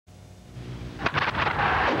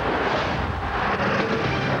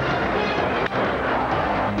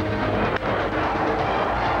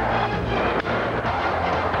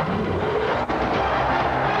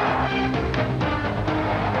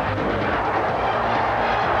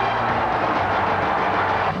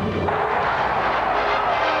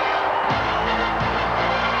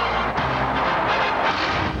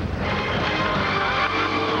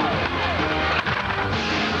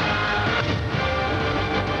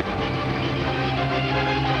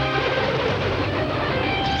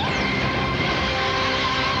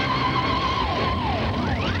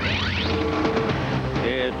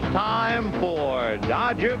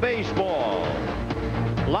Baseball.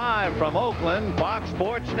 Live from Oakland, Fox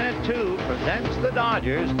Sports Net 2 presents the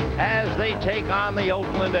Dodgers as they take on the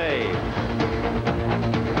Oakland A's.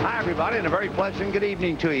 Hi, everybody, and a very pleasant good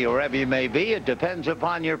evening to you, wherever you may be. It depends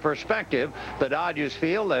upon your perspective. The Dodgers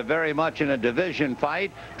feel they're very much in a division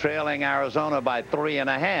fight, trailing Arizona by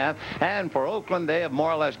 3.5. And for Oakland, they have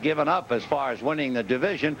more or less given up as far as winning the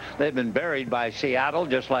division. They've been buried by Seattle,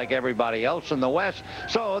 just like everybody else in the West.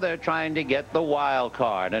 So they're trying to get the wild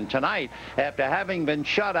card. And tonight, after having been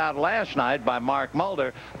shut out last night by Mark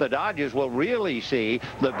Mulder, the Dodgers will really see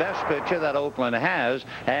the best pitcher that Oakland has,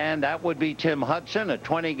 and that would be Tim Hudson, a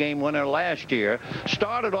 20-game winner last year.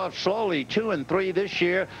 Started off slowly, 2-3 this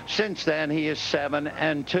year. Since then, he is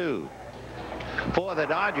 7-2. For the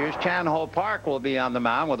Dodgers, Chan Ho Park will be on the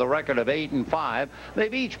mound with a record of 8-5.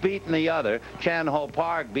 They've each beaten the other. Chan Ho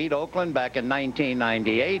Park beat Oakland back in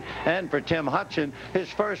 1998. And for Tim Hudson, his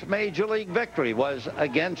first major league victory was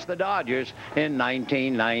against the Dodgers in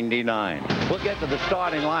 1999. We'll get to the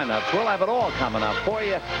starting lineups. We'll have it all coming up for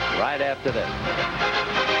you right after this.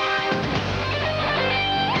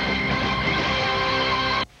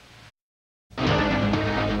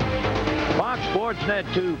 Fox Sports Net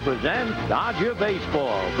 2 presents Dodger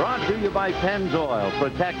Baseball, brought to you by Pennzoil,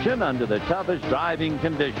 protection under the toughest driving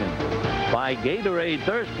conditions. By Gatorade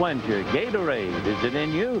Thirst Quencher, Gatorade, is it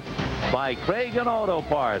in you? By Craig and Auto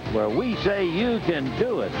Parts, where we say you can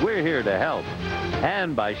do it. We're here to help.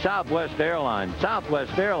 And by Southwest Airlines.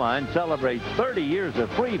 Southwest Airlines celebrates 30 years of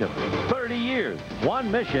freedom. 30 years,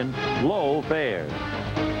 one mission, low fares.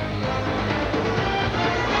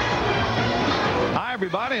 Hi,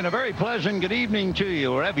 everybody, and a very pleasant good evening to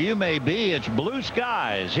you, wherever you may be. It's blue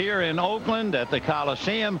skies here in Oakland at the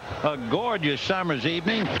Coliseum. A gorgeous summer's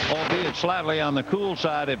evening, albeit slightly on the cool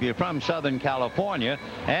side if you're from Southern California,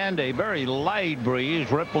 and a very light breeze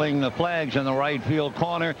rippling the flags in the right field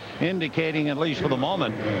corner, indicating, at least for the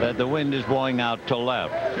moment, that the wind is blowing out to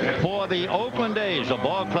left. For the Oakland A's, a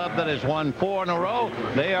ball club that has won 4 in a row,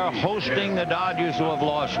 they are hosting the Dodgers, who have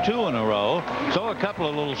lost 2 in a row. So a couple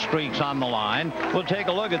of little streaks on the line. We'll take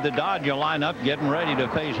a look at the Dodger lineup getting ready to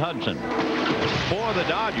face Hudson. For the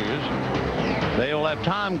Dodgers, they will have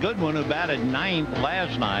Tom Goodwin, who batted 9th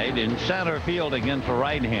last night in center field against a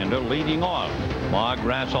right-hander, leading off. Mark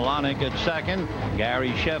Grassolonic at second,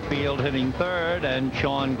 Gary Sheffield hitting third, and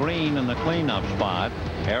Sean Green in the cleanup spot.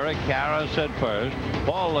 Eric Karras at first.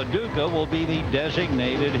 Paul LaDuca will be the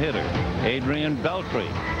designated hitter. Adrian Beltre,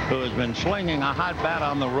 who has been slinging a hot bat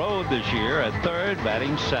on the road this year, at third,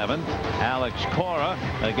 batting 7th. Alex Cora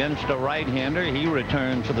against a right-hander. He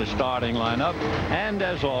returns to the starting lineup. And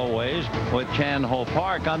as always, with Chan Ho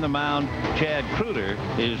Park on the mound, Chad Kreuter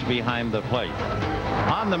is behind the plate.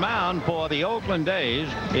 On the mound for the Oakland A's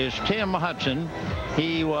is Tim Hudson.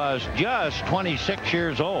 He was just 26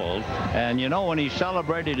 years old, and you know, when he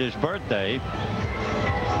celebrated his birthday,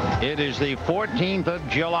 it is the 14th of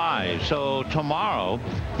July, so tomorrow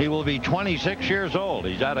he will be 26 years old.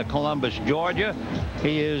 He's out of Columbus, Georgia.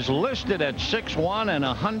 He is listed at 6'1" and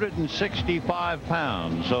 165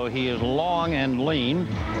 pounds, so he is long and lean,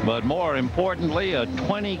 but more importantly, a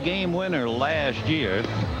 20-game winner last year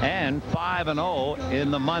and 5-0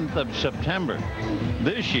 in the month of September.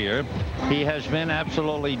 This year, he has been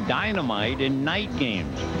absolutely dynamite in night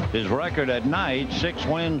games. His record at night, 6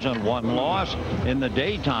 wins and 1 loss. In the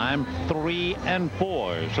daytime,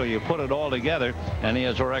 3-4. So you put it all together, and he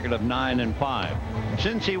has a record of 9-5.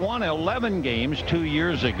 Since he won 11 games 2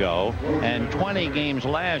 years ago and 20 games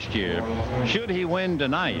last year, should he win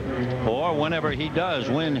tonight, or whenever he does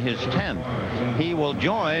win his 10th, he will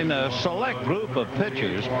join a select group of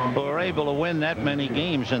pitchers who are able to win that many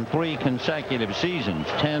games in 3 consecutive seasons,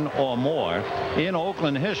 10 or more, in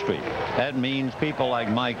Oakland history. That means people like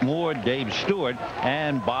Mike Moore, Dave Stewart,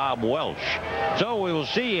 and Bob Welch. So we will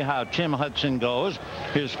see how Tim Hudson goes.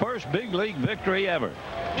 His first big league victory ever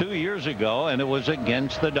 2 years ago, and it was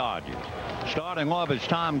against the Dodgers. Starting off is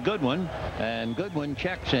Tom Goodwin, and Goodwin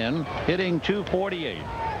checks in, hitting .248.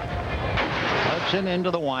 Hudson into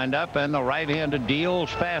the windup, and the right-handed deals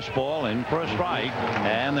fastball in for a strike,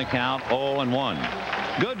 and the count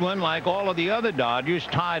 0-1. Goodwin, like all of the other Dodgers,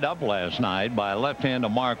 tied up last night by left-hander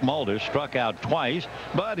Mark Mulder, struck out twice,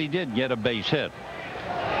 but he did get a base hit.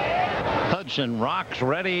 Hudson rocks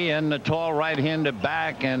ready, and the tall right-hander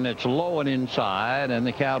back, and it's low and inside, and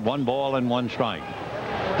the count 1 ball and 1 strike.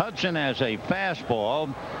 Hudson has a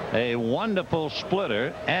fastball, a wonderful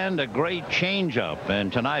splitter, and a great changeup.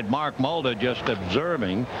 And tonight, Mark Mulder just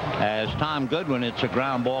observing as Tom Goodwin hits a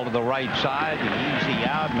ground ball to the right side. The easy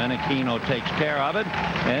out. Menechino takes care of it.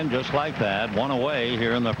 And just like that, 1 away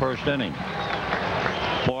here in the first inning.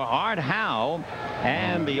 For Art Howe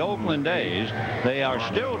and the Oakland A's, they are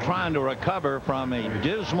still trying to recover from a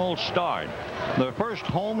dismal start. The first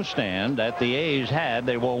homestand that the A's had,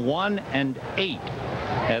 they were 1-8.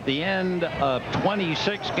 At the end of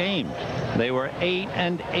 26 games, they were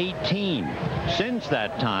 8-18. Since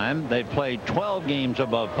that time, they've played 12 games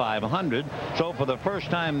above 500. So for the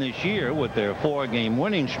first time this year, with their 4-game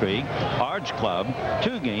winning streak, Art's club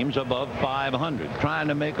 2 games above 500, trying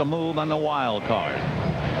to make a move on the wild card.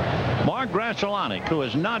 Mark Grassolonic, who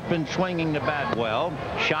has not been swinging the bat well,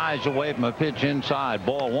 shies away from a pitch inside,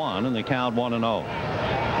 ball 1, and the count 1-0.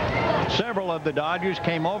 Several of the Dodgers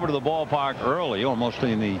came over to the ballpark early, almost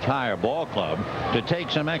in the entire ball club, to take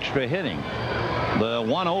some extra hitting. The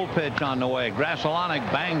 1-0 pitch on the way. Grassolonic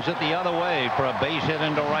bangs it the other way for a base hit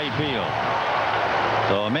into right field.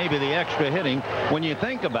 So maybe the extra hitting. When you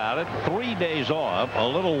think about it, 3 days off, a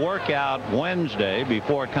little workout Wednesday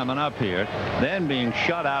before coming up here, then being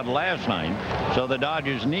shut out last night. So the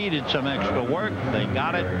Dodgers needed some extra work. They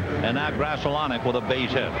got it, and now Grassolonic with a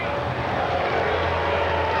base hit.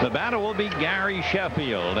 The batter will be Gary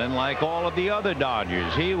Sheffield, and like all of the other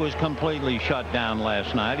Dodgers, he was completely shut down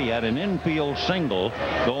last night. He had an infield single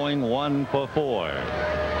going 1 for 4.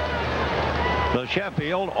 So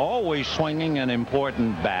Sheffield always swinging an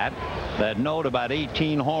important bat. That note about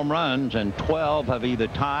 18 home runs, and 12 have either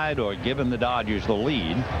tied or given the Dodgers the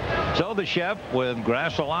lead. So the Chef with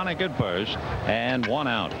Grassolonic at first and 1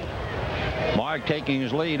 out. Mark taking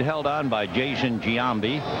his lead, held on by Jason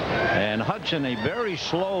Giambi, and Hudson a very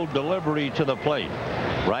slow delivery to the plate.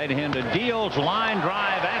 Right-handed deals, line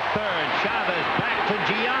drive at third. Chavez back to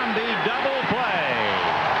Giambi, double play.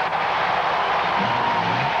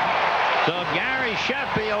 So Gary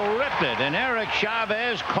Sheffield ripped it, and Eric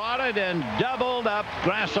Chavez caught it and doubled up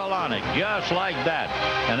Grassolonic just like that.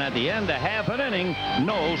 And at the end of half an inning,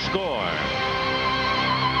 no score.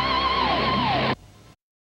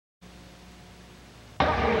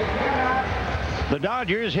 The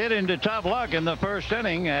Dodgers hit into tough luck in the first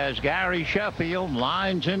inning as Gary Sheffield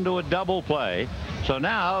lines into a double play. So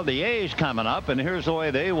now the A's coming up, and here's the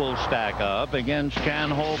way they will stack up against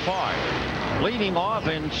Chan Ho Park. Leading off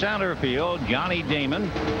in center field, Johnny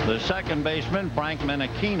Damon, the second baseman, Frank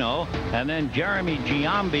Menachino, and then Jeremy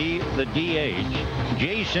Giambi, the DH.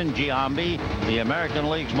 Jason Giambi, the American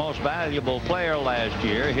League's most valuable player last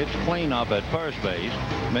year, hits cleanup at first base.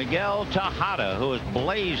 Miguel Tejada, who is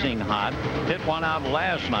blazing hot, hit one out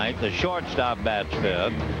last night. The shortstop bats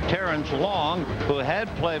fifth. Terrence Long, who had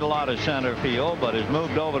played a lot of center field but has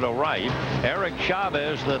moved over to right. Eric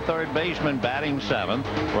Chavez, the third baseman, batting seventh.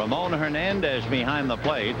 Ramon Hernandez behind the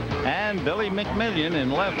plate, and Billy McMillian in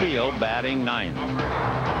left field batting ninth.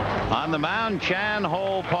 On the mound, Chan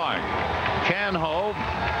Ho Park. Chan Ho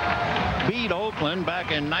beat Oakland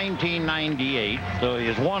back in 1998, so he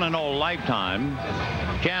is 1-0 lifetime.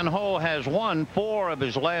 Chan Ho has won 4 of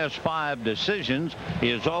his last 5 decisions. He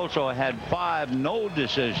has also had 5 no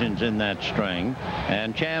decisions in that string.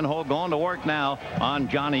 And Chan Ho going to work now on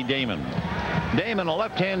Johnny Damon. Damon, a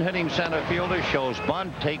left-hand hitting center fielder, shows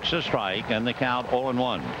bunt, takes a strike, and the count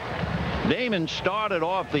 0-1. Damon started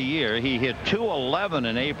off the year. He hit .211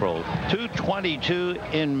 in April,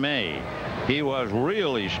 .222 in May. He was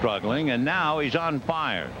really struggling, and now he's on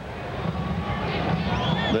fire.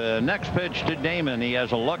 The next pitch to Damon, he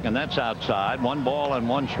has a look, and that's outside. 1 ball and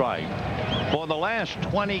 1 strike. For the last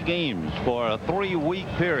 20 games, for a 3-week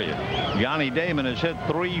period, Johnny Damon has hit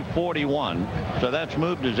 .341, so that's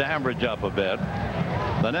moved his average up a bit.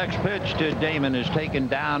 The next pitch to Damon is taken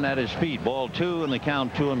down at his feet. Ball 2, and the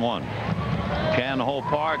count 2-1. Chan Ho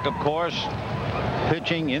Park, of course,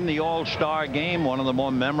 pitching in the All-Star game, one of the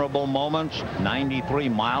more memorable moments.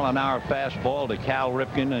 93-mile-an-hour fastball to Cal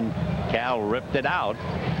Ripken, and Cal ripped it out.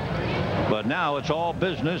 But now it's all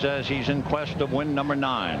business as he's in quest of win number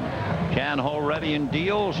 9. Chan Ho ready in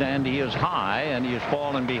deals, and he is high, and he is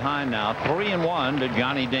falling behind now. 3-1 to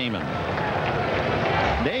Johnny Damon.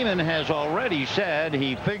 Damon has already said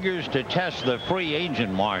he figures to test the free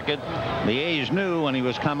agent market. The A's knew when he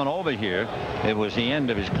was coming over here it was the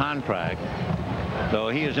end of his contract. So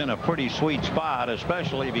he is in a pretty sweet spot,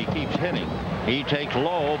 especially if he keeps hitting. He takes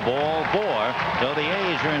low, ball 4. So the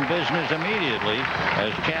A's are in business immediately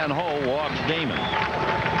as Chan Ho walks Damon.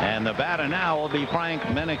 And the batter now will be Frank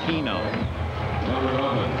Menachino. Number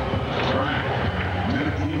 11, Frank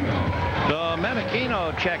Menachino. So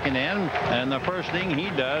Menachino checking in, and the first thing he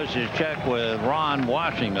does is check with Ron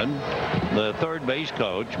Washington, the third base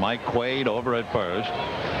coach. Mike Quaid over at first.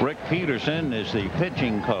 Rick Peterson is the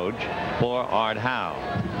pitching coach for Art Howe.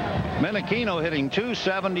 Menachino hitting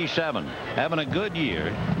 .277, having a good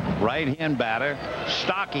year. right-hand batter,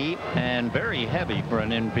 stocky and very heavy for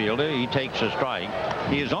an infielder. He takes a strike.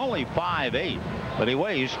 He is only 5'8", but he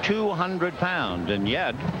weighs 200 pounds, and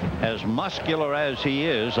yet, as muscular as he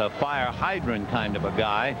is, a fire hydrant kind of a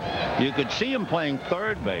guy, you could see him playing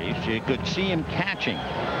third base. You could see him catching,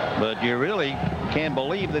 but you really can't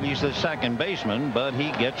believe that he's the second baseman, but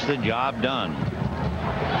he gets the job done.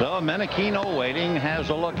 So Menachino waiting, has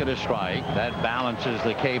a look at a strike. That balances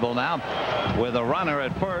the cable now with a runner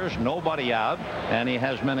at first, nobody out, and he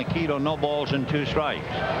has Menachino no balls and 2 strikes.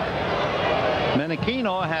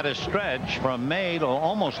 Menachino had a stretch from May to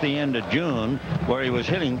almost the end of June where he was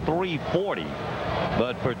hitting .340.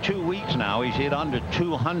 But for 2 weeks now, he's hit under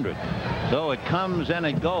 200. So it comes and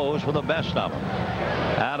it goes for the best of them.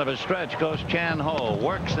 Out of a stretch goes Chan Ho.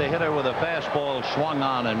 Works the hitter with a fastball swung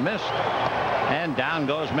on and missed. And down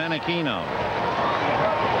goes Menachino.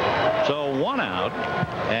 So 1 out.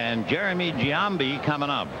 And Jeremy Giambi coming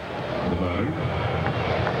up.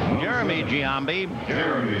 Jeremy Giambi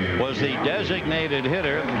was the designated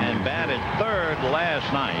hitter and batted third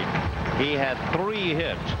last night. He had 3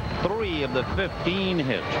 hits. 3 of the 15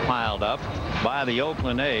 hits piled up by the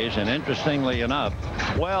Oakland A's, and interestingly enough,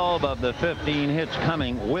 12 of the 15 hits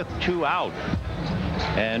coming with 2 out.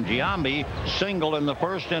 And Giambi singled in the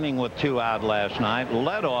first inning with 2 out last night,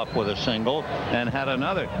 led off with a single, and had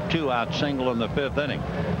another 2-out single in the 5th inning.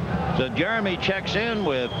 So Jeremy checks in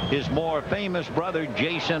with his more famous brother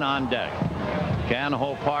Jason on deck. Chan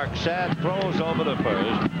Ho Park set, throws over to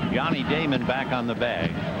first. Johnny Damon back on the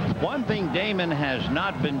bag. One thing Damon has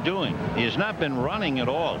not been doing, he has not been running at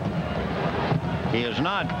all. He has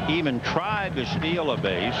not even tried to steal a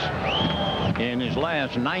base in his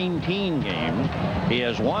last 19 games. He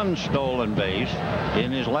has 1 stolen base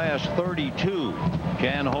in his last 32.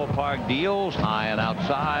 Chan Ho Park deals high and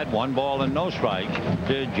outside, 1 ball and no strikes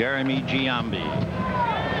to Jeremy Giambi.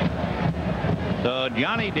 So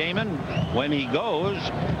Johnny Damon, when he goes,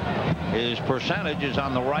 his percentage is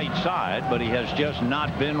on the right side, but he has just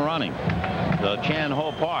not been running. So Chan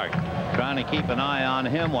Ho Park trying to keep an eye on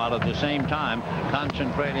him while at the same time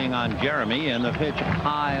concentrating on Jeremy, and the pitch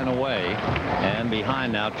high and away, and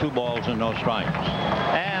behind now 2 balls and no strikes.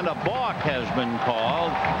 And a balk has been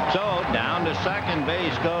called. So down to second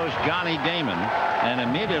base goes Johnny Damon, and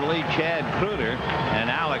immediately Chad Kreuter and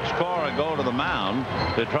Alex Cora go to the mound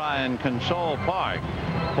to try and console Park.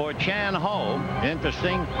 For Chan Ho,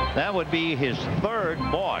 interesting, that would be his 3rd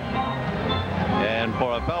balk. And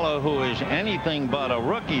for a fellow who is anything but a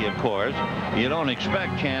rookie, of course, you don't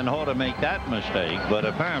expect Chan Ho to make that mistake. But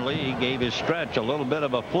apparently he gave his stretch a little bit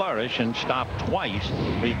of a flourish and stopped twice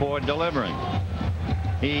before delivering.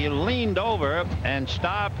 He leaned over and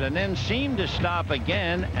stopped, and then seemed to stop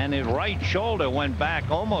again, and his right shoulder went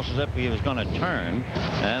back almost as if he was going to turn,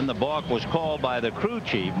 and the balk was called by the crew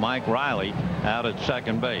chief, Mike Riley, out at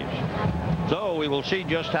second base. So we will see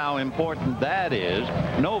just how important that is.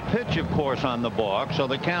 No pitch, of course, on the balk, so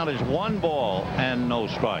the count is 1 ball and no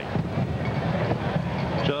strike.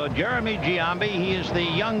 So Jeremy Giambi, he is the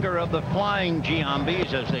younger of the flying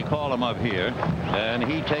Giambis, as they call him up here, and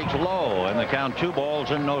he takes low, and the count 2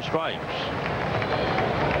 balls and no strikes.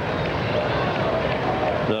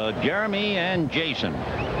 So Jeremy and Jason.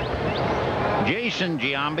 Jason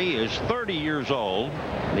Giambi is 30 years old,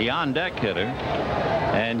 the on-deck hitter,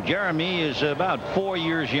 and Jeremy is about 4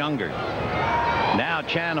 years younger. Now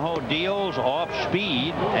Chan Ho deals off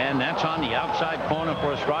speed, and that's on the outside corner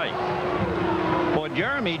for a strike. For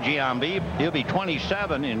Jeremy Giambi, he'll be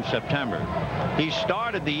 27 in September. He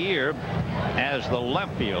started the year as the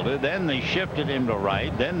left fielder, then they shifted him to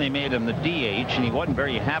right, then they made him the DH, and he wasn't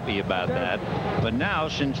very happy about that. But now,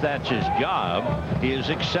 since that's his job, he is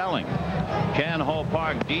excelling. Chan Ho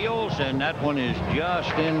Park deals, and that one is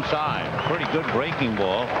just inside. Pretty good breaking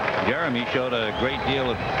ball. Jeremy showed a great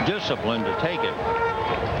deal of discipline to take it.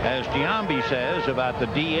 As Giambi says about the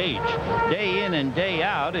DH, day in and day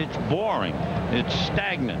out, it's boring. It's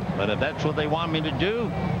stagnant. But if that's what they want me to do,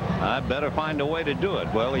 I better find a way to do it.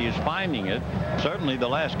 Well, he is finding it. Certainly the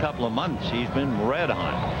last couple of months, he's been red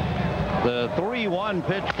hot. The 3-1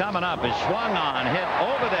 pitch coming up is swung on, hit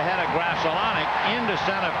over the head of Grassolonic into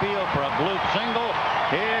center field for a bloop single.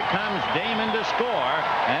 Here comes Damon to score,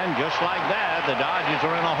 and just like that, the Dodgers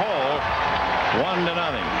are in a hole,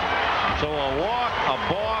 1-0. So a walk, a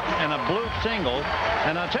balk, and a bloop single.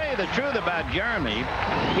 And I'll tell you the truth about Jeremy.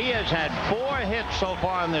 He has had 4 hits so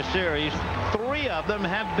far in this series. 3 of them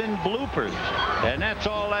have been bloopers. And that's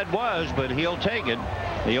all that was, but he'll take it.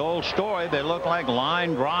 The old story, they look like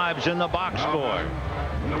line drives in the box score.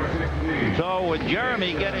 So with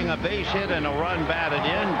Jeremy getting a base hit and a run batted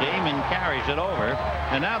in, Damon carries it over.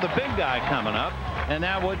 And now the big guy coming up. and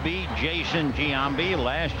that would be Jason Giambi,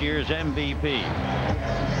 last year's MVP.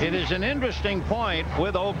 It is an interesting point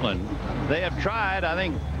with Oakland. They have tried, I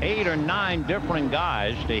think, 8 or 9 different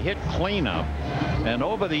guys to hit cleanup, and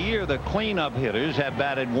over the year the cleanup hitters have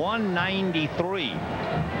batted 193.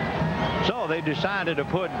 So they decided to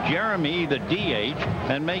put Jeremy, the DH,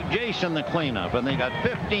 and make Jason the cleanup. And they got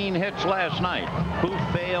 15 hits last night. Who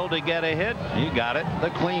failed to get a hit? You got it.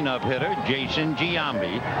 The cleanup hitter, Jason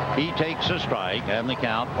Giambi. He takes a strike, and the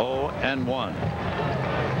count 0-1.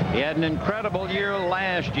 He had an incredible year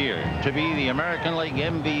last year to be the American League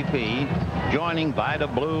MVP, joining Vida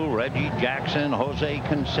Blue, Reggie Jackson, Jose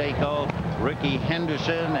Canseco, Ricky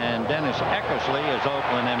Henderson, and Dennis Eckersley as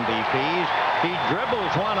Oakland MVPs. He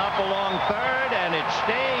dribbles one up along third, and it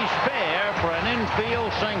stays fair for an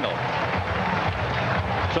infield single.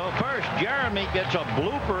 So first, Jeremy gets a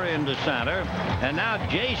blooper into center, and now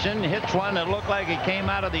Jason hits one that looked like it came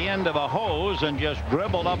out of the end of a hose and just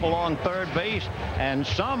dribbled up along third base, and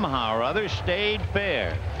somehow or other stayed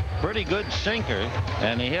fair. Pretty good sinker,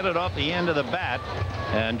 and he hit it off the end of the bat,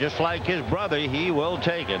 and just like his brother, he will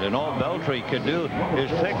take it, and all Beltry could do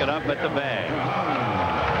is pick it up at the bag.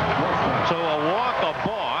 So a walk, a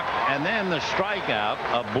balk, and then the strikeout,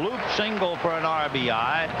 a bloop single for an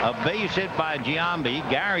RBI, a base hit by Giambi.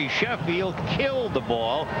 Gary Sheffield killed the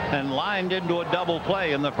ball and lined into a double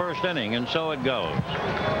play in the first inning, and so it goes.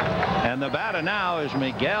 And the batter now is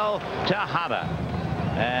Miguel Tejada.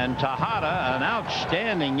 And Tejada, an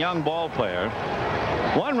outstanding young ball player.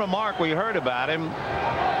 One remark we heard about him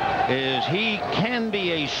is he can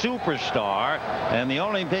be a superstar, and the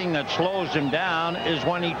only thing that slows him down is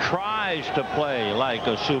when he tries to play like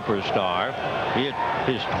a superstar. He hit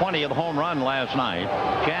his 20th home run last night.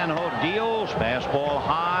 Chan-Ho deals, fastball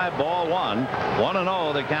high, ball 1.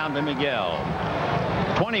 1-0 the count to Miguel.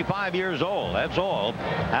 25 years old, that's all,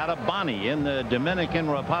 out of Bani in the Dominican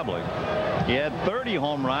Republic. He had 30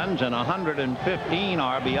 home runs and 115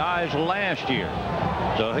 RBIs last year.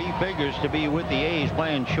 So he figures to be with the A's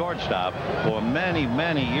playing shortstop for many,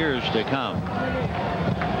 many years to come.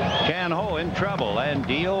 Chan-Ho in trouble and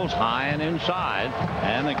deals high and inside,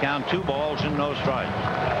 and the count 2 balls and no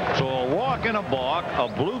strikes. So a walk and a balk, a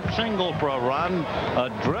bloop single for a run, a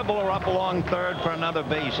dribbler up along third for another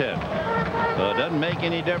base hit. So it doesn't make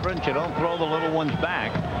any difference. You don't throw the little ones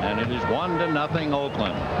back, and it is 1-0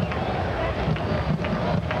 Oakland.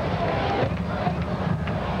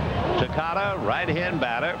 Takada, right-hand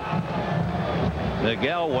batter.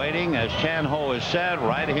 Miguel waiting as Chan-Ho is set.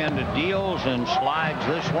 Right-handed deals and slides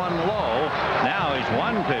this one low. Now he's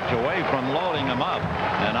one pitch away from loading him up.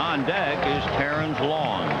 And on deck is Terrence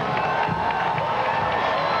Long.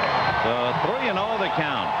 So 3-0 the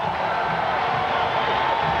count.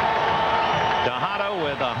 Tejada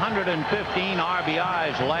with 115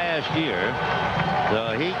 RBIs last year.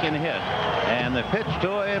 So he can hit. And the pitch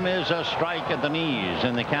to him is a strike at the knees,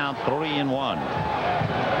 in the count 3-1.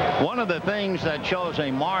 One of the things that shows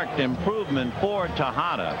a marked improvement for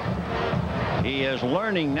Tejada, he is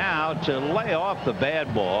learning now to lay off the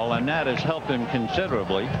bad ball, and that has helped him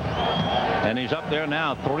considerably. And he's up there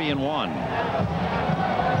now 3-1.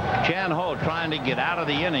 Chan-Ho trying to get out of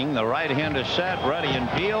the inning. The right-hander set, ready and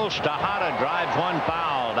deals. Tejada drives one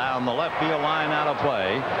foul down the left field line, out of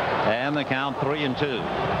play, and the count 3-2.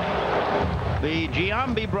 The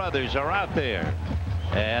Giambi brothers are out there,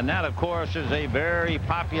 and that of course is a very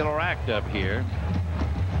popular act up here.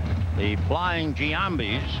 The Flying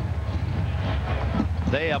Giambis.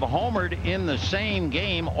 They have homered in the same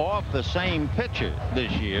game off the same pitcher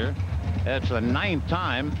this year. That's the 9th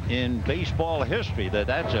time in baseball history that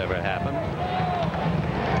that's ever happened.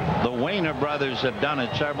 The Wayner brothers have done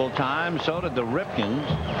it several times. So did the Ripkins.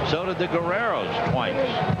 So did the Guerreros twice.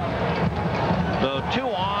 So 2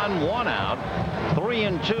 on, 1 out.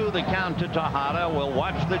 3-2 the count to Tejada. We'll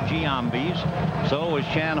watch the Giambis. So is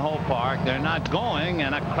Chan-Ho Park. They're not going,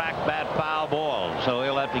 and a crack bat foul ball. So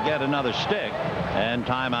he'll have to get another stick, and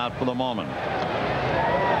timeout for the moment.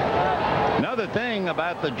 Another thing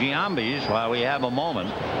about the Giambis, while we have a moment,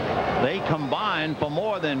 they combined for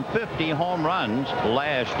more than 50 home runs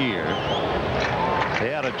last year. They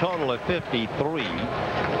had a total of 53,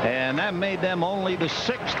 and that made them only the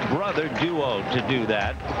 6th brother duo to do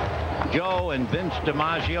that. Joe and Vince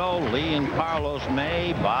DiMaggio, Lee and Carlos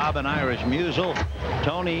May, Bob and Irish Musial,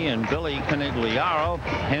 Tony and Billy Canigliaro,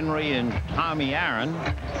 Henry and Tommy Aaron.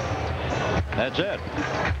 That's it.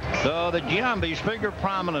 So the Giambis figure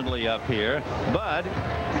prominently up here, but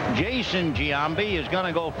Jason Giambi is going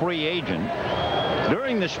to go free agent.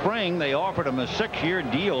 During the spring, they offered him a 6-year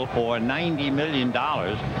deal for $90 million.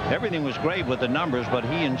 Everything was great with the numbers, but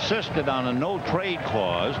he insisted on a no-trade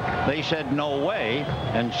clause. They said no way,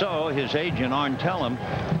 and so his agent, Arn Tellem,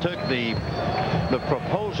 took the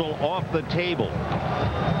proposal off the table.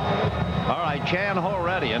 All right, Chan Ho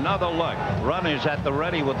ready. Another look. Runners at the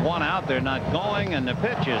ready with one out. They're not going, and the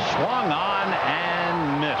pitch is swung on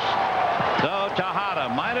and missed. So Tejada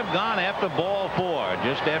might have gone after ball 4,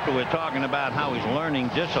 just after we're talking about how he's learning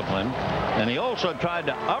discipline. And he also tried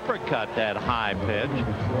to uppercut that high pitch,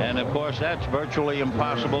 and of course that's virtually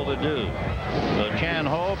impossible to do. So Chan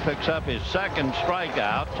Ho picks up his second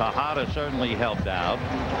strikeout. Tejada certainly helped out,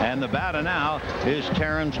 and the batter now is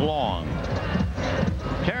Terrence Long.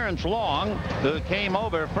 Terrence Long, who came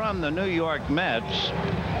over from the New York Mets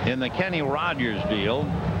in the Kenny Rogers deal.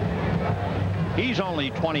 He's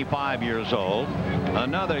only 25 years old.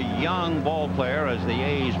 Another young ball player as the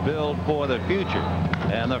A's build for the future.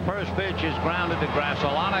 And the first pitch is grounded to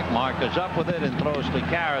Grassolonic. Mark is up with it and throws to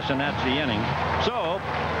Karras, and that's the inning. So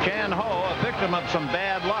Chan Ho, a victim of some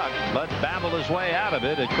bad luck, but battled his way out of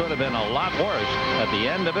it. It could have been a lot worse. At the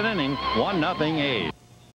end of an inning, 1-0 A's.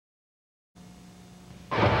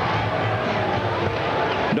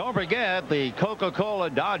 Don't forget the Coca-Cola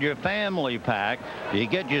Dodger Family Pack. You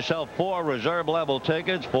get yourself 4 reserve level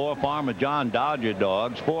tickets, 4 Farmer John Dodger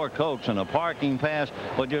dogs, 4 Cokes, and a parking pass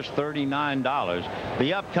for just $39.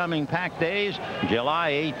 The upcoming pack days: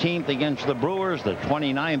 July 18th against the Brewers, the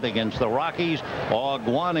 29th against the Rockies, August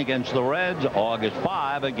 1 against the Reds, August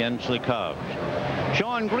 5 against the Cubs.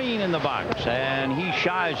 Sean Green in the box, and he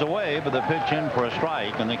shies away with the pitch in for a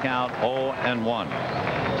strike, and the count 0-1.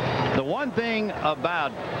 The one thing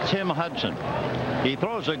about Tim Hudson, he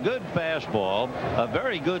throws a good fastball, a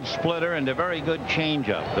very good splitter, and a very good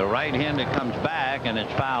changeup. The right-hander comes back, and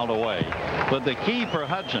it's fouled away. But the key for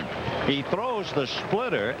Hudson, he throws the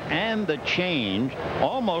splitter and the change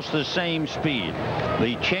almost the same speed.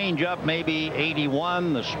 The changeup maybe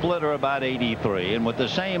 81, the splitter about 83, and with the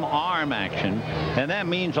same arm action. And that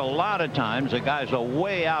means a lot of times the guys are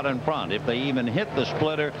way out in front. If they even hit the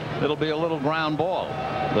splitter, it'll be a little ground ball.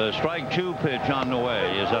 The strike 2 pitch on the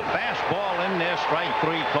way is a fastball in there, strike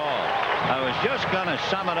 3 call. I was just going to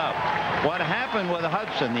sum it up. What happened with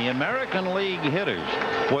Hudson, the American League hitters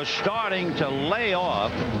were starting to lay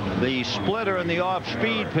off the splitter and the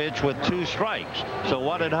off-speed pitch with 2 strikes. So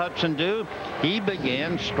what did Hudson do? He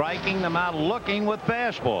began striking them out, looking with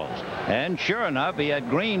fastballs. And sure enough, he had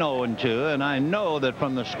Green 0-2, and I know that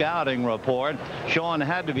from the scouting report, Sean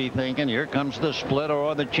had to be thinking, here comes the splitter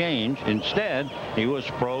or the change. Instead, he was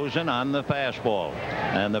frozen on the fastball.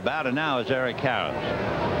 And the batter now is Eric Karras.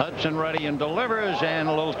 Hudson ready and delivers, and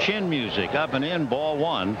a little chin music. Up and in, ball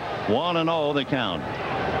 1. 1-0 the count.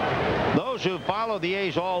 Those who follow the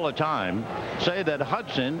A's all the time say that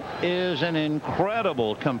Hudson is an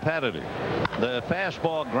incredible competitor. The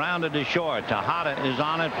fastball grounded to short. Tejada is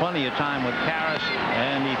on it. Plenty of time with Karras,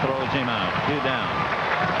 and he throws him out. 2 down.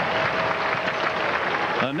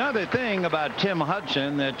 Another thing about Tim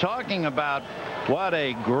Hudson, they're talking about what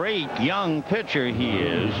a great young pitcher he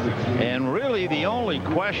is, and really the only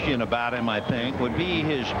question about him, I think, would be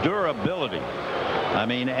his durability. I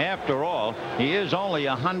mean, after all, he is only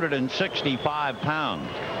 165 pounds,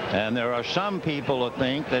 and there are some people who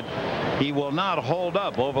think that he will not hold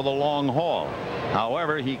up over the long haul.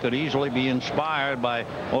 However, he could easily be inspired by,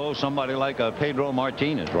 somebody like a Pedro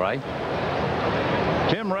Martinez, right?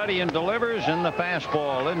 Tim ready and delivers, and the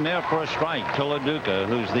fastball in there for a strike to LaDuca,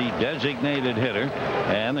 who's the designated hitter,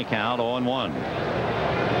 and the count 0-1.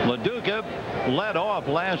 LaDuca led off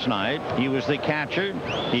last night. He was the catcher.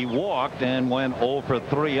 He walked and went 0 for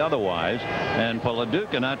 3 otherwise. And for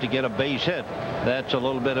LaDuca not to get a base hit, that's a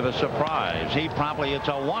little bit of a surprise. He promptly hits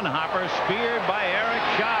a one-hopper, speared by Eric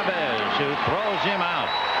Chavez, who throws him out.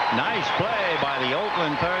 Nice play by the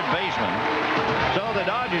Oakland third baseman. So the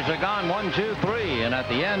Dodgers are gone 1-2-3, and at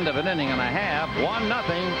the end of an inning and a half,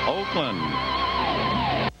 1-0 Oakland.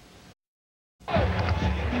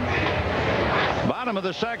 Bottom of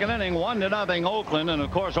the second inning, 1-0 Oakland, and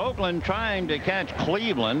of course Oakland trying to catch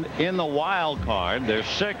Cleveland in the wild card. They're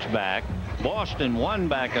 6 back. Boston 1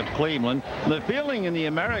 back of Cleveland. The feeling in the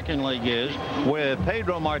American League is, with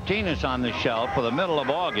Pedro Martinez on the shelf for the middle of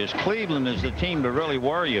August, Cleveland is the team to really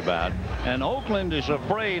worry about. And Oakland is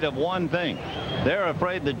afraid of one thing. They're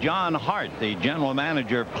afraid that John Hart, the general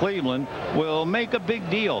manager of Cleveland, will make a big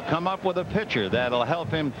deal, come up with a pitcher that'll help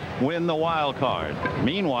him win the wild card.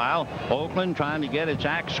 Meanwhile, Oakland trying to get its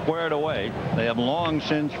act squared away. They have long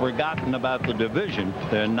since forgotten about the division.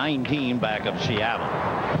 They're 19 back of Seattle.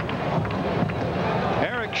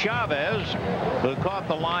 Eric Chavez, who caught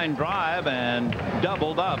the line drive and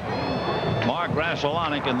doubled up Mark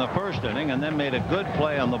Grasolonic in the first inning, and then made a good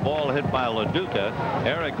play on the ball hit by LaDuca.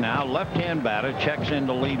 Eric, now left-hand batter, checks in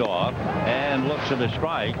to lead off and looks at a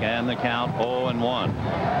strike, and the count 0-1.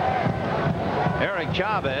 Eric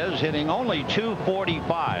Chavez hitting only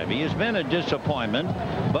 .245. He has been a disappointment,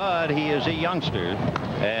 but he is a youngster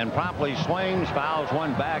and promptly swings, fouls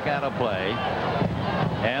one back out of play,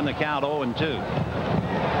 and the count 0-2.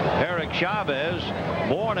 Eric Chavez,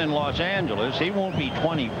 born in Los Angeles, he won't be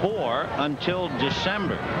 24 until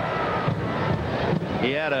December.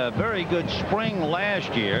 He had a very good spring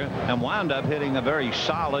last year and wound up hitting a very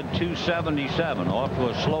solid .277. Off to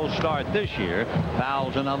a slow start this year.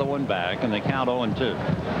 Fouls another one back, and the count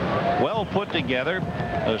 0-2. Well put together,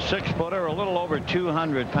 a 6-footer, a little over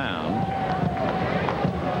 200 pounds.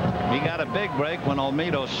 He got a big break when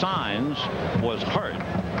Olmedo Saenz was hurt,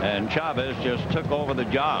 and Chavez just took over the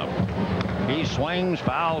job. He swings,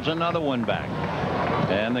 fouls another one back,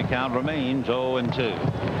 and the count remains 0-2.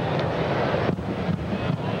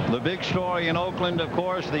 The big story in Oakland, of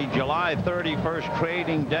course, the July 31st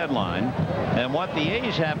trading deadline. And what the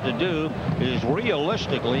A's have to do is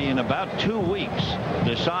realistically, in about 2 weeks,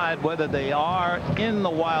 decide whether they are in the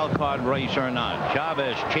wild card race or not.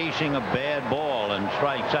 Chavez chasing a bad ball and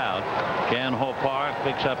strikes out. Canho Park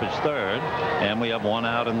picks up his third, and we have one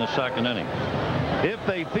out in the second inning. If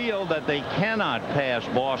they feel that they cannot pass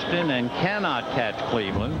Boston and cannot catch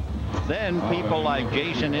Cleveland, then people like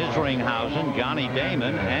Jason Isringhausen, Johnny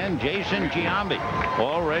Damon, and Jason Giambi,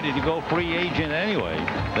 all ready to go free agent anyway,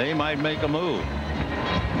 they might make a move.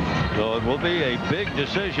 So it will be a big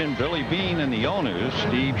decision. Billy Beane and the owners,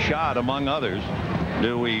 Steve Schott among others.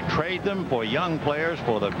 Do we trade them for young players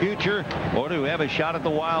for the future, or do we have a shot at the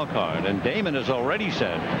wild card? And Damon has already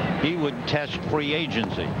said he would test free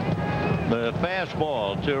agency. The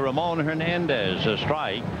fastball to Ramon Hernandez, a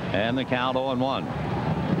strike, and the count 0-1.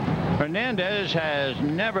 Hernandez has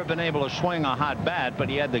never been able to swing a hot bat, but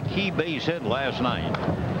he had the key base hit last night.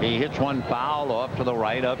 He hits one foul off to the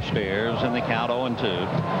right upstairs, and the count 0-2.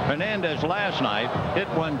 Hernandez last night hit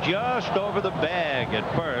one just over the bag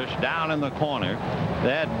at first, down in the corner.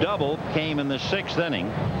 That double came in the 6th inning,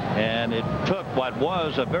 and it took what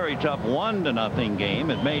was a very tough 1-0 game.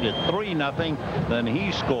 It made it 3-0. Then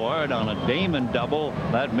he scored on a Damon double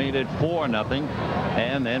that made it 4-0.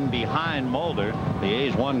 And then behind Mulder, the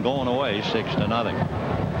A's won going away 6-0.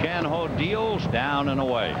 Canho deals down and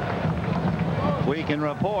away. We can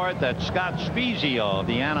report that Scott Spezio of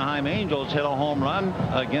the Anaheim Angels hit a home run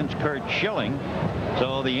against Curt Schilling.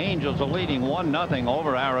 So the Angels are leading 1-0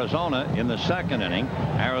 over Arizona in the second inning.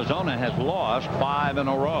 Arizona has lost 5 in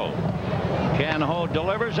a row. Canho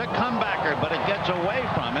delivers a comebacker, but it gets away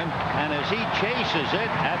from him, and as he chases it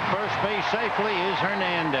at first base safely is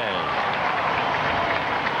Hernandez.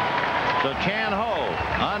 So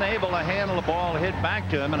Canho unable to handle the ball hit back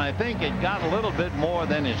to him, and I think it got a little bit more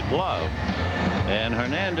than his glove. And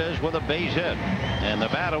Hernandez with a base hit, and the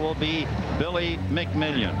batter will be Billy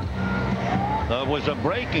McMillian. It was a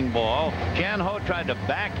breaking ball. Canho tried to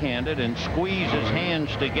backhand it and squeeze his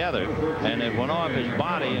hands together, and it went off his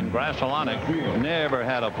body, and Grasolonic never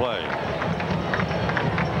had a play.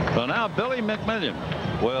 So now Billy McMillian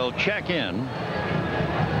will check in.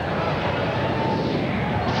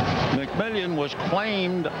 McMillian was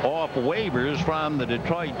claimed off waivers from the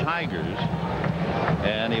Detroit Tigers,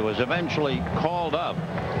 and he was eventually called up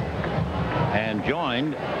and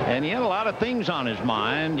joined, and he had a lot of things on his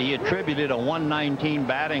mind. He attributed a .119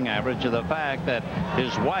 batting average to the fact that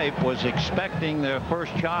his wife was expecting their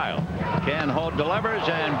first child. Canho delivers,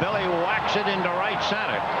 and Billy whacks it into right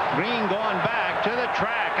center. Green going back to the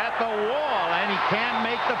track at the wall, and he can't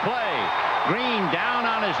make the play. Green down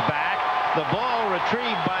on his back. The ball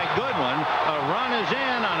retrieved by Goodwin. A run is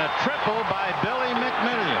in on a triple by Billy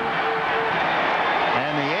McMillian.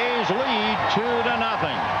 And the A's lead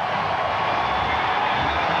 2-0.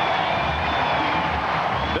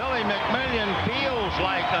 Billy McMillian feels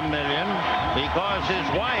like a million because his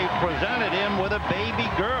wife presented him with a baby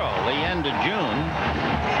girl the end of June.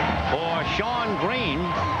 For Sean Green,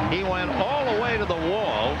 he went all the way to the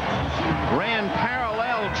wall, ran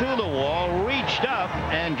parallel to the wall, reached up,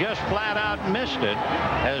 and just flat out missed it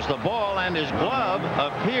as the ball and his glove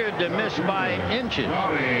appeared to miss by inches.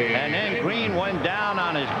 And then Green went down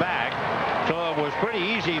on his back. So it was was pretty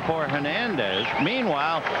easy for Hernandez.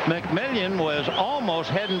 Meanwhile, McMillan was almost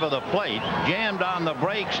heading for the plate, jammed on the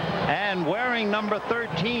brakes, and wearing number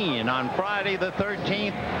 13 on Friday the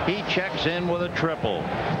 13th, he checks in with a triple.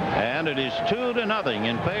 And it is 2-0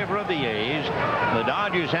 in favor of the A's. The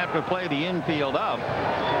Dodgers have to play the infield up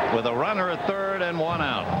with a runner at third and one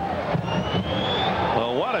out.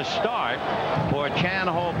 Well, what a start for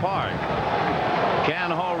Chan-Ho Park.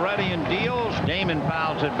 Chan-Ho ready and deals. Damon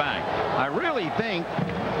fouls it back. I really think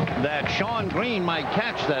that Shawn Green might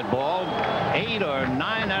catch that ball 8 or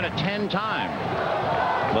 9 out of 10 times.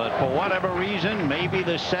 But for whatever reason, maybe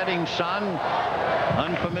the setting sun,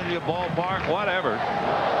 unfamiliar ballpark, whatever,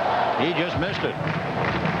 he just missed it.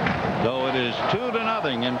 So it is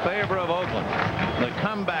 2-0 in favor of Oakland. The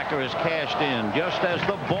comebacker is cashed in just as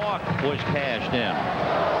the balk was cashed in.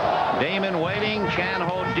 Damon waiting.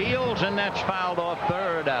 Chan-Ho deals, and that's fouled off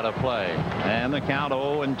third out of play. And the count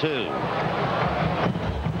 0-2.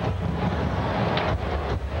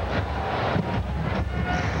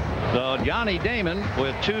 So Johnny Damon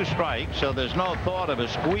with 2 strikes, so there's no thought of a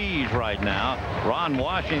squeeze right now. Ron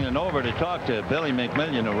Washington over to talk to Billy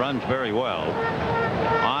McMillan, who runs very well.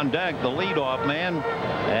 On deck, the leadoff man,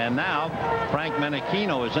 and now Frank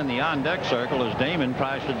Menechino is in the on-deck circle as Damon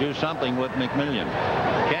tries to do something with McMillan.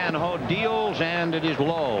 Chan-Ho deals, and it is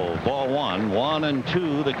low. Ball 1,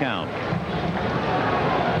 1-2 the count.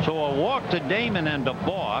 So a walk to Damon and a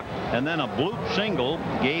balk, and then a bloop single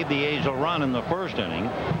gave the A's a run in the first inning.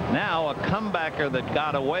 Now a comebacker that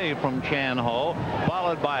got away from Chan-Ho,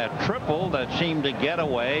 followed by a triple that seemed to get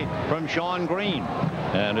away from Shawn Green.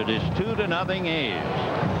 And it is 2-0 A's.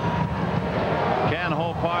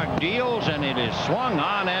 Chan-Ho Park deals, and it is swung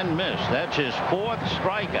on and missed. That's his 4th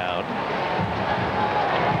strikeout.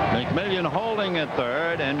 McMillan holding at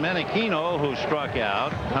third, and Menechino, who struck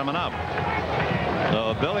out, coming up.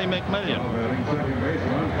 So Billy McMillan,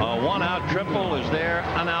 a 1-out triple is there,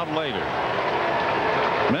 an out later.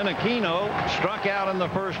 Menechino struck out in the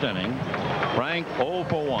first inning. Frank 0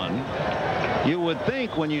 for 1. You would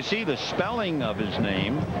think when you see the spelling of his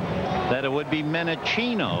name that it would be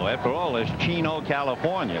Menechino. After all, it's Chino,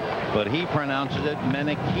 California, but he pronounces it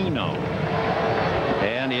Menechino.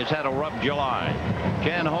 And he's had a rough July.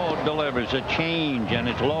 Chan-Ho delivers a change, and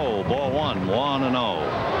it's low. Ball 1,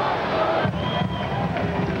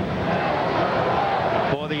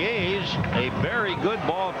 1-0. For the A's, a very good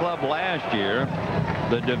ball club last year.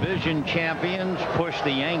 The division champions pushed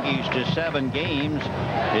the Yankees to 7 games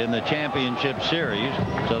in the championship series.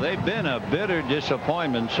 So they've been a bitter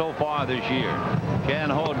disappointment so far this year.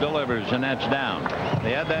 Chan-Ho delivers, and that's down.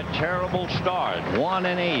 They had that terrible start,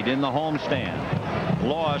 1-8 in the homestand.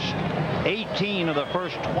 Lost 18 of the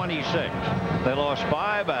first 26. They lost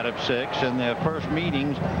 5 out of 6 in their first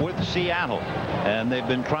meetings with Seattle, and they've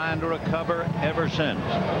been trying to recover ever since.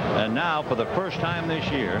 And now, for the first time this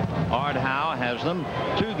year, Art Howe has them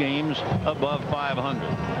 2 games above 500.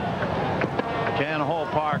 Chan-Ho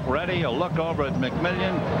Park ready. A look over at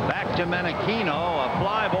McMillan. Back to Menechino. A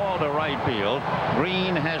fly ball to right field.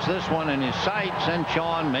 Green has this one in his sights, and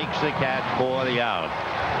Shawn makes the catch for the out.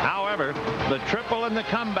 However, the triple and the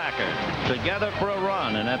comebacker together for a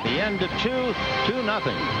run, and at the end of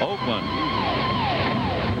 2-0 Oakland.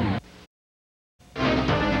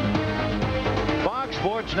 Fox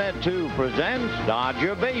Sportsnet 2 presents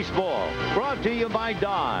Dodger Baseball, brought to you by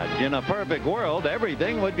Dodge. In a perfect world,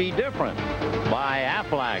 everything would be different. By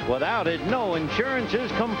Aflac. Without it, no insurance is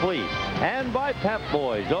complete. And by Pep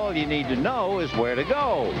Boys. All you need to know is where to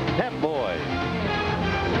go. Pep Boys.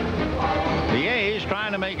 The A's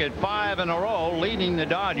trying to make it 5 in a row, leading the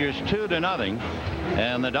Dodgers 2-0.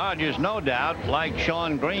 And the Dodgers, no doubt, like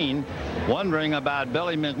Shawn Green, wondering about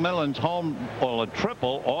Billy McMillan's home or a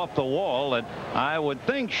triple off the wall that I would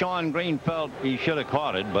think Shawn Green felt he should have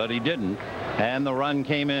caught it, but he didn't. And the run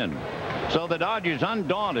came in. So the Dodgers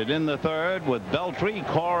undaunted in the third with Beltry,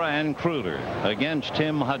 Cora, and Kruger against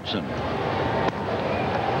Tim Hudson.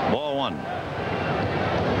 Ball 1.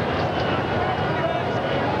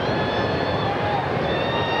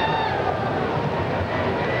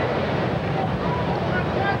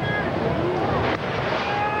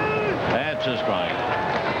 That's a strike.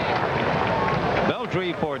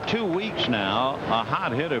 Beltry for 2 weeks now, a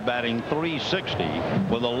hot hitter, batting .360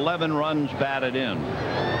 with 11 runs batted in.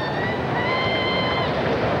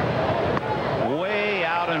 Way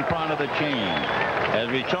out in front of the chain. As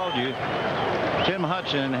we told you, Tim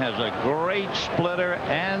Hudson has a great splitter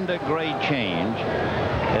and a great change.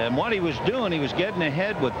 And what he was doing, he was getting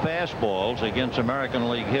ahead with fastballs against American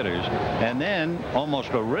League hitters, and then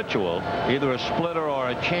almost a ritual, either a splitter or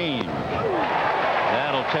a change.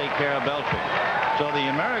 That'll take care of Beltry. So the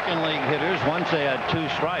American League hitters, once they had 2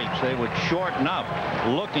 strikes, they would shorten up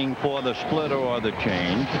looking for the splitter or the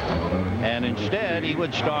change. And instead, he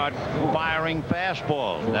would start firing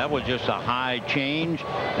fastballs. That was just a high change,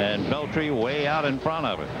 and Beltry way out in front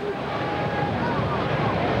of it.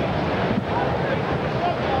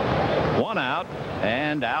 1 out,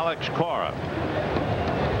 and Alex Cora.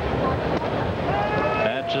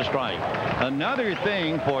 That's a strike. Another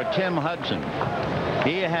thing for Tim Hudson,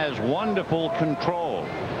 he has wonderful control.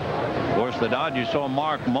 Of course, the Dodgers saw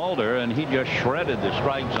Mark Mulder, and he just shredded the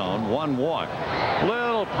strike zone. 1 walk.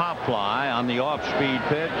 Little pop fly on the off-speed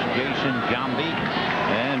pitch, Jason Giambi,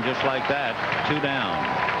 and just like that, 2 down.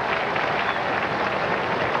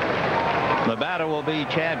 The batter will be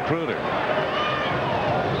Chad Kreuter.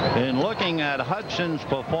 In looking at Hudson's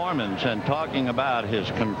performance and talking about his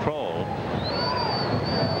control,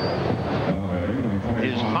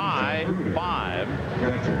 his high 5.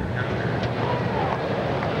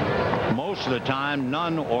 Most of the time,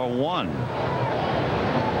 none or 1.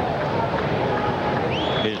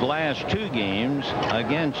 His last 2 games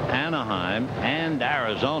against Anaheim and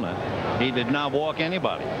Arizona, he did not walk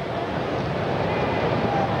anybody.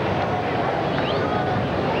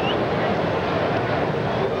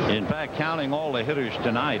 In fact, counting all the hitters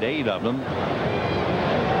tonight, 8 of them,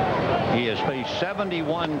 he has faced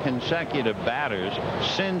 71 consecutive batters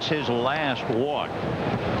since his last walk.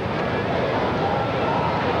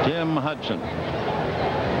 Tim Hudson,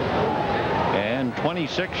 and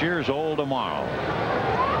 26 years old tomorrow.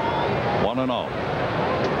 1-0.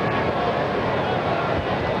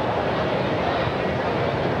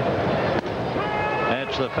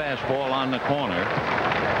 That's the fastball on the corner.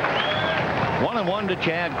 1-1 to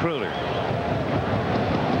Chad Kreuter.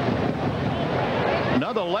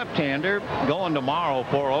 Another left-hander going tomorrow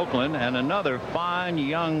for Oakland, and another fine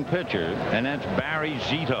young pitcher, and that's Barry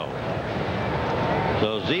Zito.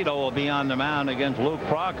 So Zito will be on the mound against Luke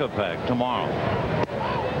Prokopec tomorrow.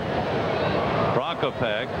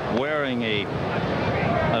 Prokopec wearing a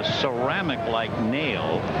ceramic-like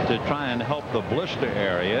nail to try and help the blister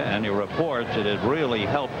area, and he reports it has really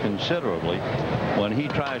helped considerably. When he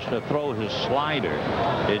tries to throw his slider,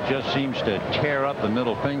 it just seems to tear up the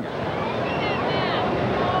middle finger.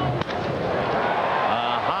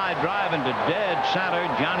 Drive into dead center.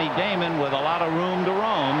 Johnny Damon with a lot of room to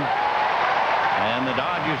roam. And the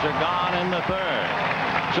Dodgers are gone in the 3rd.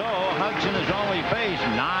 So Hudson has only faced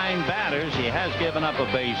 9 batters. He has given up a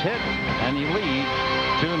base hit, and he leads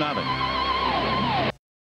 2-0.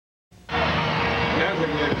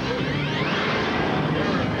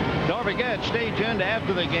 Don't forget, stay tuned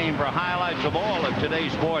after the game for highlights of all of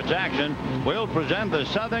today's sports action. We'll present the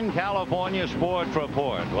Southern California Sports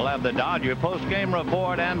Report. We'll have the Dodger postgame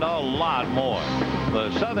report and a lot more.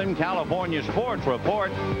 The Southern California Sports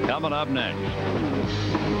Report coming up next.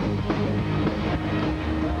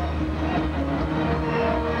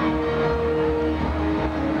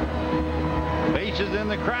 Faces in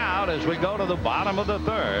the crowd as we go to the bottom of the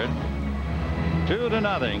 3rd.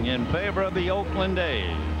 2-0 in favor of the Oakland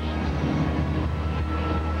A's.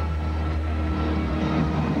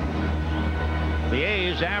 The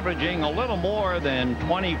A's averaging a little more than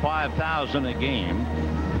 25,000 a game.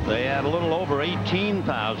 They had a little over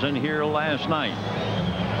 18,000 here last night.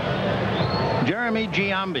 Jeremy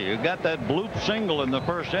Giambi, who got that bloop single in the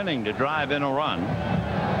 1st inning to drive in a run.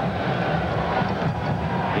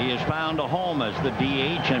 He has found a home as the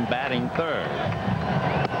DH and batting 3rd.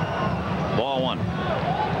 Ball 1.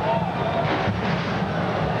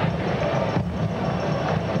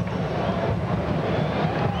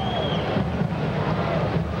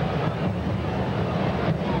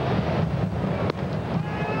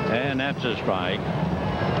 And that's a strike.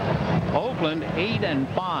 Oakland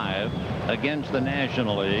 8-5 against the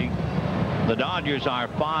National League. The Dodgers are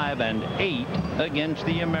 5-8 against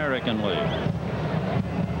the American League.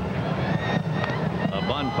 A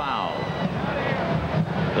bunt foul.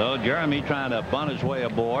 So Jeremy trying to bunt his way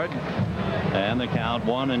aboard, and the count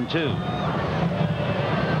 1-2.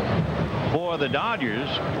 For the Dodgers,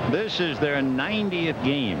 this is their 90th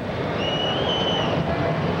game.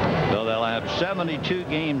 So they'll have 72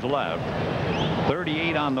 games left,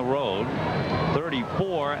 38 on the road,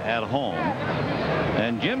 34 at home.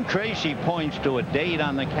 And Jim Tracy points to a date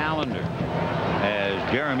on the calendar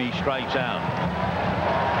as Jeremy strikes out.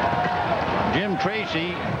 Jim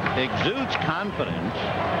Tracy exudes confidence,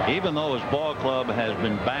 even though his ball club has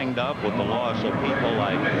been banged up with the loss of people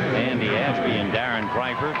like Andy Ashby and Darren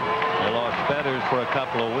Dreifert. They lost Fetters for a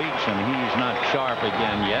couple of weeks, and he's not sharp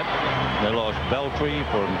again yet. They lost Beltry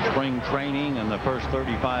from spring training in the first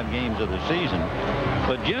 35 games of the season.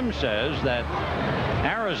 But Jim says that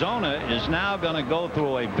Arizona is now going to go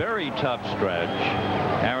through a very tough stretch.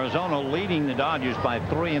 Arizona leading the Dodgers by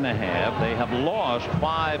 3.5. They have lost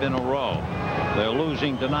 5 in a row. They're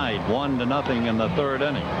losing tonight 1-0 in the 3rd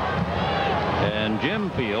inning. And Jim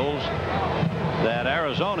feels that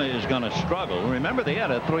Arizona is going to struggle. Remember, they had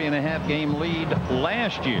a 3.5 game lead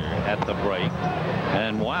last year at the break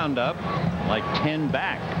and wound up like 10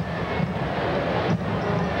 back.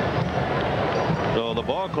 So the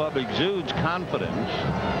ball club exudes confidence.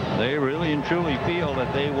 They really and truly feel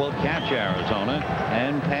that they will catch Arizona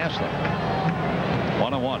and pass them.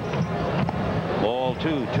 1-1. Ball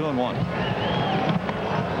 2, 2-1.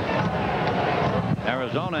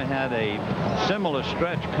 Arizona had a similar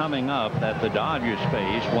stretch coming up that the Dodgers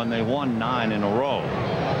faced when they won 9 in a row.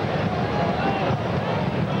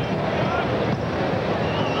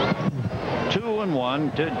 Two and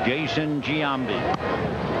 1 to Jason Giambi.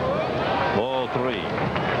 Ball 3.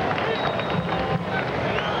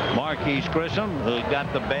 Marquise Grissom, who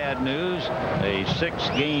got the bad news, a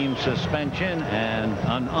 6-game suspension and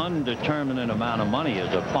an undetermined amount of money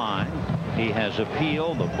as a fine. He has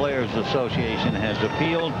appealed. The Players Association has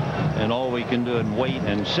appealed, and all we can do is wait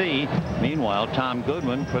and see. Meanwhile, Tom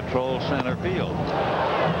Goodwin patrols center field.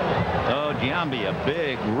 Oh, Giambi, a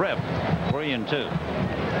big rip. 3-2.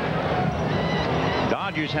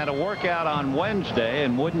 Dodgers had a workout on Wednesday,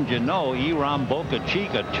 and wouldn't you know, Iram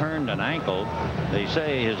Bocachica turned an ankle. They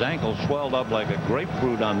say his ankle swelled up like a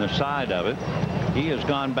grapefruit on the side of it. He has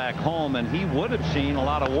gone back home, and he would have seen a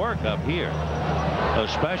lot of work up here,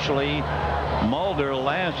 especially Mulder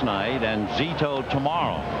last night and Zito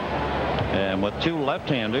tomorrow. And with 2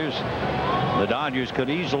 left-handers, the Dodgers could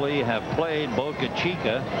easily have played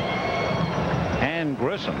Bocachica and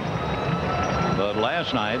Grissom. But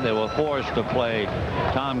last night they were forced to play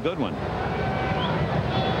Tom Goodwin.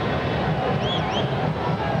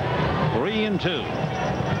 3-2.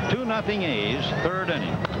 2-0 A's, 3rd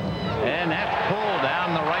inning. And that's pulled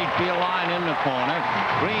down the right field line in the corner.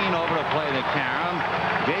 Green over to play the carom.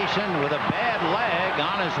 Jason with a bad leg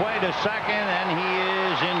on his way to second, and he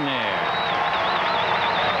is in there.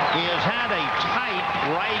 He has had a tight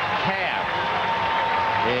right calf.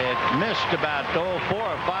 It missed about 4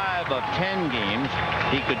 or 5 of 10 games.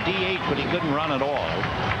 He could DH, but he couldn't run at all.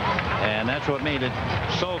 And that's what made it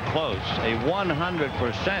so close. A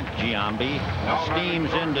 100% Giambi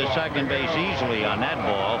steams into second base easily on that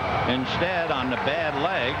ball. Instead, on the bad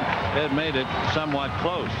leg, it made it somewhat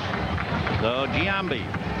close. So Giambi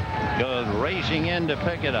goes racing in to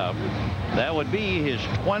pick it up. That would be his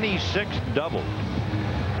 26th double.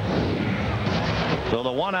 So the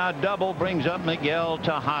 1-out double brings up Miguel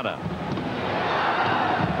Tejada.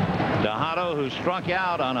 Tejada, who struck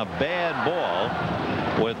out on a bad ball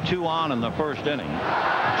with 2 on in the 1st inning,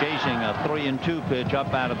 chasing a 3-2 pitch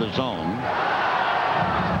up out of the zone.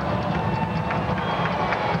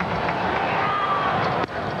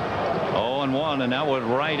 And 1, and that was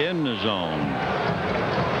right in the zone.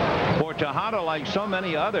 For Tejada, like so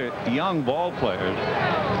many other young ball players,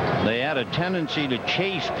 they had a tendency to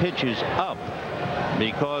chase pitches up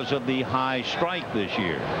because of the high strike this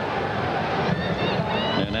year.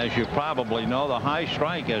 And as you probably know, the high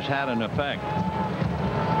strike has had an effect.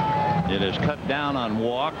 It has cut down on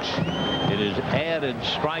walks. It has added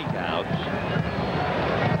strikeouts.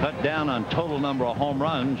 Cut down on total number of home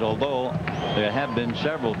runs, although there have been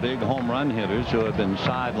several big home run hitters who have been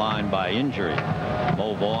sidelined by injury.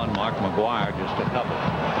 Mo Vaughn, Mark McGwire, just a couple.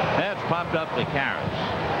 That's popped up the Karras.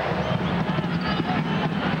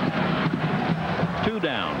 2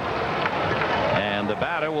 down. And the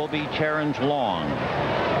batter will be Terrence Long.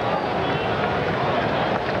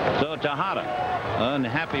 So Tejada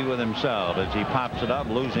unhappy with himself as he pops it up,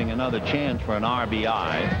 losing another chance for an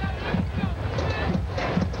RBI.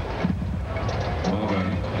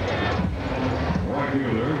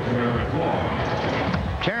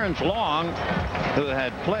 Terrence Long, who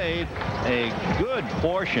had played a good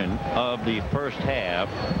portion of the 1st half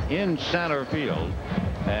in center field,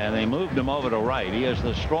 and they moved him over to right. He has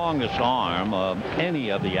the strongest arm of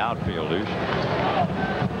any of the outfielders.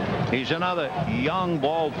 He's another young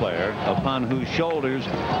ball player upon whose shoulders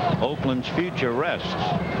Oakland's future rests,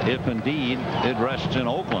 if indeed it rests in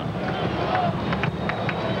Oakland.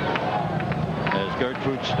 As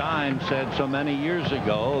Gertrude Stein said so many years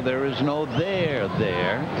ago, there is no there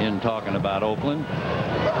in talking about Oakland.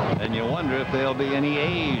 And you wonder if there'll be any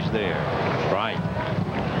A's there. That's right.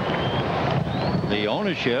 The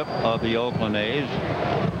ownership of the Oakland A's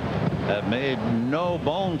have made no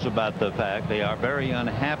bones about the fact they are very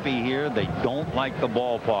unhappy here. They don't like the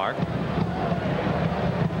ballpark.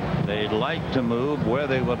 They'd like to move. Where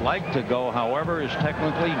they would like to go, however, is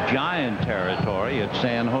technically Giant territory at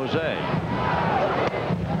San Jose.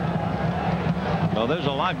 Well, there's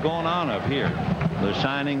a lot going on up here. The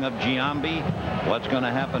signing of Giambi, what's going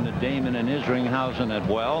to happen to Damon and Isringhausen at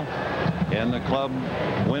well, and the club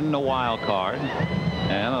win the wild card,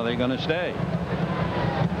 and are they going to stay?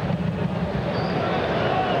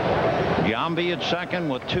 Giambi at second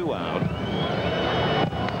with 2 out.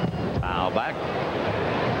 Foul back.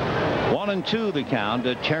 1-2 the count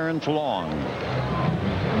to Terrence Long.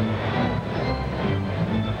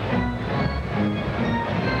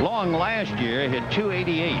 Long last year hit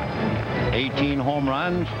 .288, 18 home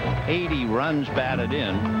runs, 80 runs batted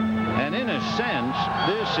in, and in a sense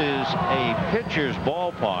this is a pitcher's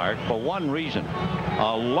ballpark for one reason.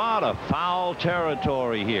 A lot of foul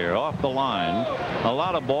territory here off the line. A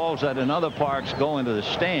lot of balls that in other parks go into the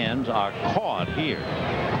stands are caught here.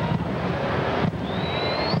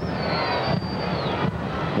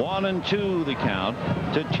 1-2 the count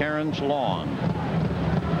to Terrence Long.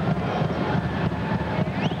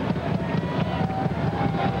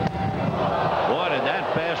 Boy, did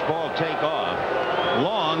that fastball take off.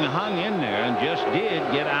 Long hung in there and just did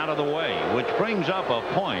get out of the way, which brings up a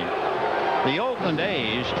point. The Oakland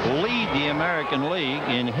A's lead the American League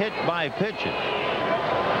in hit by pitches.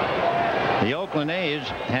 The Oakland A's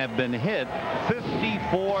have been hit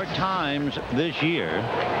 54 times this year.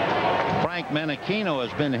 Frank Menachino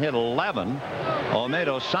has been hit 11.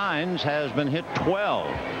 Olmedo Saenz has been hit 12.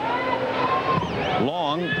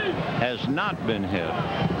 Long has not been hit.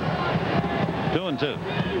 2-2.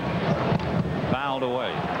 Fouled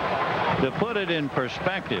away. To put it in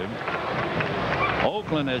perspective,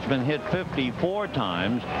 Oakland has been hit 54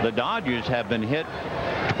 times. The Dodgers have been hit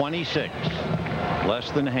 26.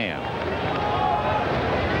 Less than half.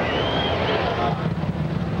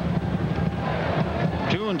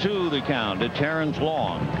 2-2 the count to Terrence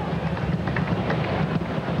Long.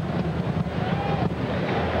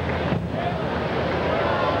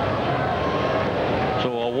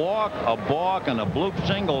 So a walk, a balk, and a bloop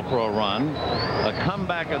single for a run. A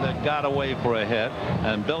comebacker that got away for a hit,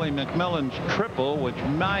 and Billy McMillan's triple, which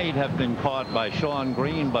might have been caught by Sean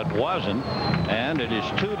Green but wasn't, and it is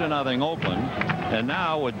 2-0 Oakland. And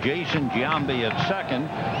now with Jason Giambi at second,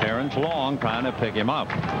 Terrence Long trying to pick him up.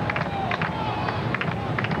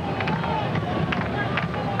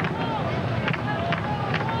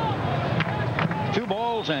 Two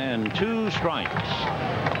balls and 2 strikes.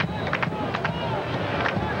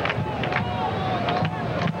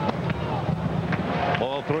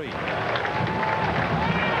 Ball 3.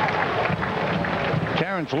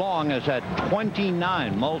 Terrence Long has had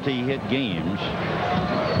 29 multi-hit games,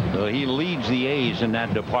 so he leads the A's in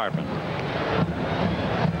that department.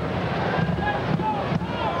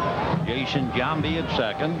 Jason Giambi at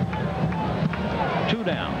second. 2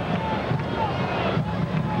 down.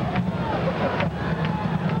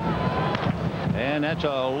 And that's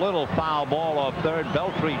a little foul ball off third.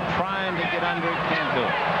 Beltry trying to get under it, can't do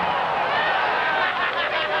it.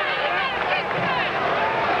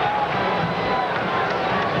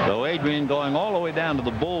 So Adrian going all the way down to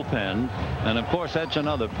the bullpen, and of course that's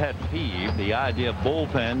another pet peeve, the idea of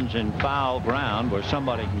bullpens in foul ground where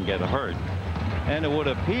somebody can get hurt. And it would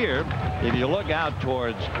appear, if you look out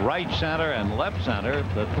towards right center and left center,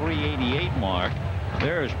 the 388 mark,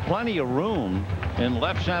 there is plenty of room in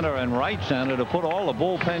left center and right center to put all the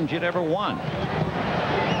bullpens you'd ever want.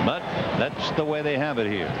 But that's the way they have it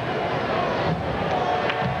here.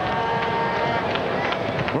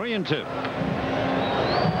 3-2.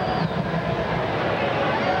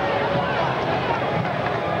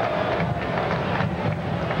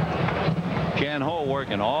 Chan Ho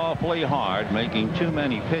working awfully hard, making too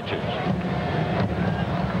many pitches.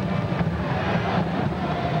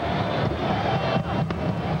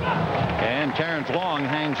 And Terrence Long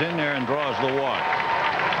hangs in there and draws the walk.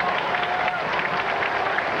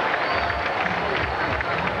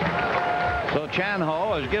 So Chan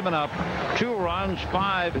Ho has given up 2 runs,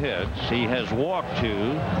 5 hits. He has walked 2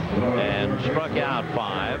 and struck out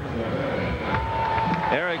 5.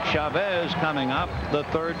 Eric Chavez coming up, the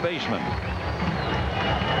third baseman.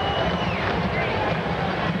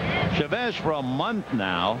 Chavez for a month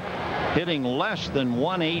now hitting less than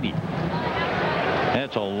 180.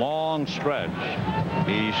 It's a long stretch.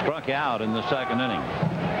 He struck out in the second inning.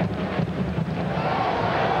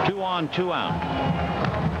 2 on, 2 out.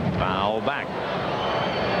 Foul back.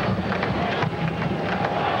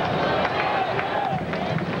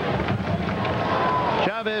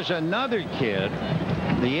 Chavez, another kid.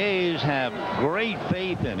 The A's have great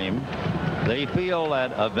faith in him. They feel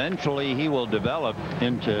that eventually he will develop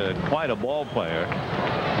into quite a ball player.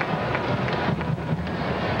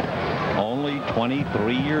 only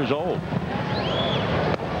 23 years old.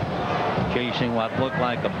 Chasing what looked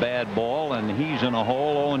like a bad ball, and he's in a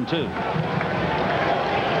hole 0-2.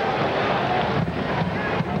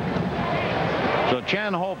 So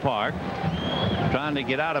Chan Ho Park trying to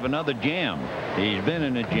get out of another jam. He's been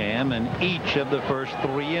in a jam in each of the first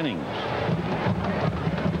 3 innings.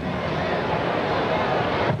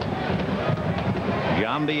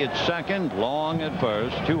 Giambi at second, Long at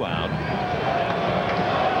first, 2 out.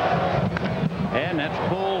 And that's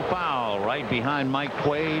pulled foul right behind Mike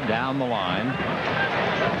Quaid down the line.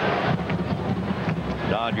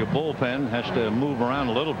 Dodger bullpen has to move around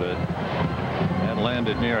a little bit. That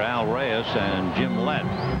landed near Al Reyes and Jim Lett.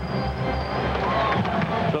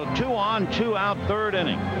 So 2 on, 2 out, 3rd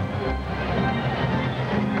inning.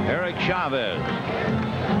 Eric Chavez,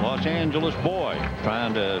 Los Angeles boy,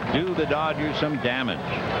 trying to do the Dodgers some damage.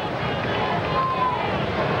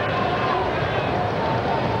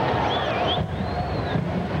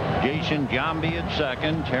 Jason Giambi at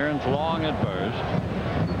second, Terrence Long at first.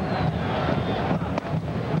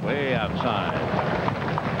 Way outside.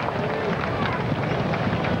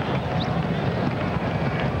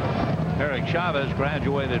 Eric Chavez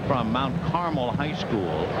graduated from Mount Carmel High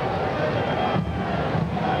School.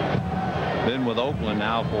 Been with Oakland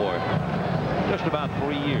now for just about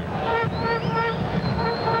 3 years.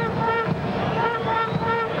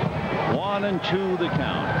 1-2 the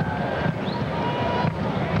count.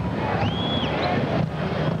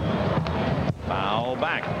 Foul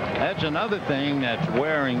back. That's another thing that's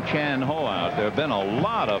wearing Chan Ho out. There have been a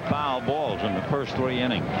lot of foul balls in the first 3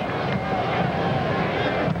 innings.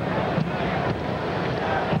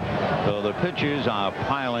 So the pitches are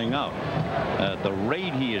piling up. At the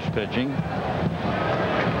rate he is pitching,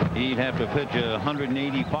 he'd have to pitch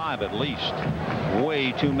 185 at least.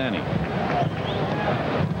 Way too many.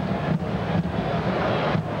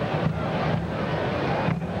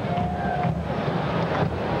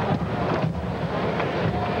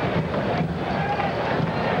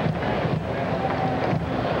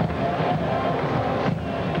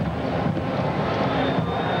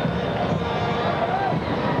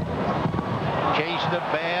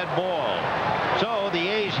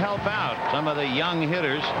 Some of the young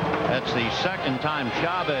hitters. That's the second time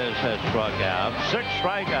Chavez has struck out. 6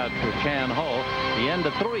 strikeouts for Chan Ho. The end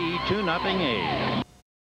of 3, 2-0 A's.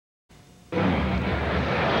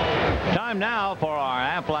 Time now for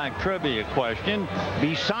our Aflac trivia question.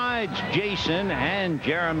 Besides Jason and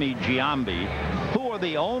Jeremy Giambi, who are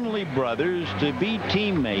the only brothers to be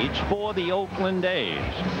teammates for the Oakland A's?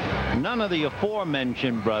 None of the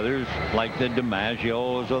aforementioned brothers, like the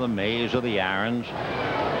DiMaggios or the Mays or the Aarons,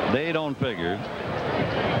 they don't figure.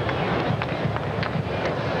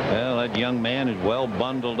 Well, that young man is well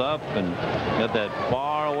bundled up and got that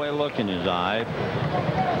faraway look in his eye.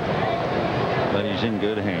 But he's in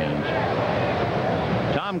good hands.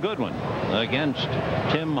 Tom Goodwin against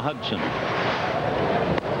Tim Hudson.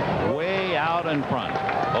 Way out in front.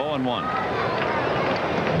 0-1.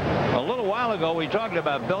 A little while ago, we talked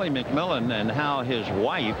about Billy McMillan and how his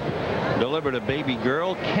wife delivered a baby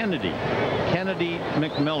girl, Kennedy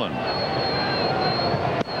McMillan.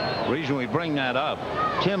 The reason we bring that up,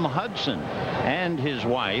 Tim Hudson and his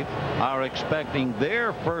wife are expecting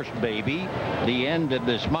their first baby the end of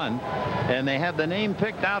this month, and they have the name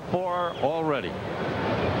picked out for her already.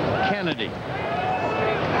 Kennedy,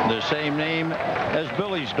 the same name as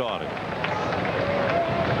Billy's daughter.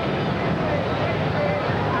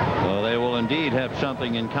 Well, they will indeed have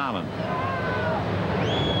something in common.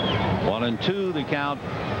 1-2 the count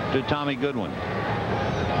to Tommy Goodwin.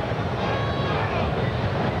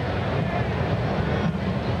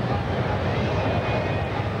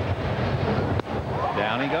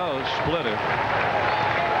 Down he goes, splitter.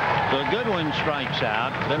 So Goodwin strikes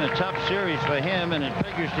out. Been a tough series for him, and it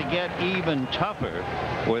figures to get even tougher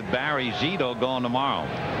with Barry Zito going tomorrow.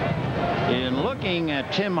 In looking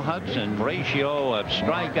at Tim Hudson, ratio of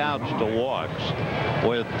strikeouts to walks,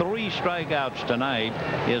 with 3 strikeouts tonight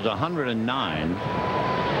is 109.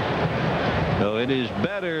 So it is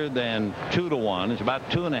better than 2-1. It's about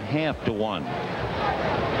 2.5 to 1.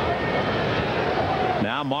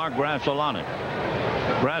 Now Mark Grassolonic.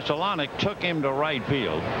 Grassolonic took him to right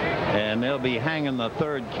field, and they'll be hanging the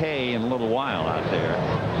 3rd K in a little while out there.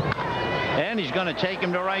 And he's going to take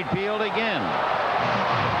him to right field again.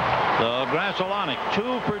 So Grassolonic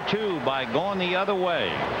 2 for 2 by going the other way.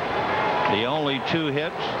 The only 2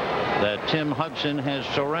 hits that Tim Hudson has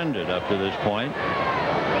surrendered up to this point.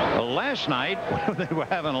 Well, last night they were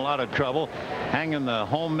having a lot of trouble. hanging the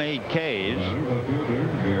homemade Ks.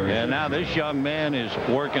 And now this young man is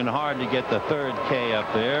working hard to get the third K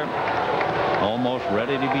up there. Almost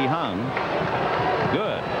ready to be hung.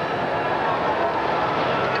 Good.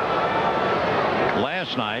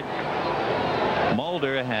 Last night,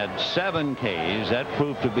 Mulder had 7 Ks. That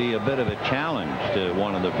proved to be a bit of a challenge to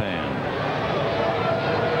one of the fans.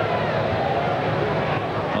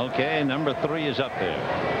 Okay, number 3 is up there.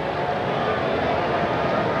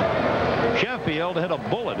 Sheffield hit a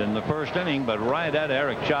bullet in the first inning, but right at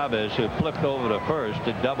Eric Chavez, who flipped over to first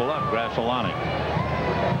to double up Grassolani.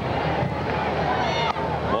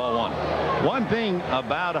 Ball 1. One thing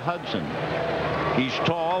about Hudson, he's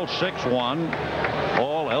tall, 6'1",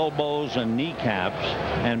 all elbows and kneecaps,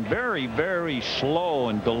 and very, very slow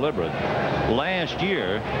and deliberate. Last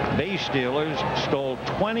year, base stealers stole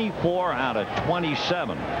 24 out of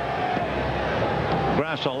 27.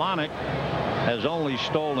 Grassolani has only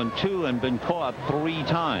stolen 2 and been caught 3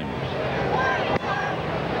 times.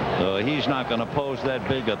 So he's not going to pose that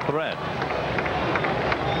big a threat.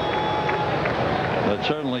 But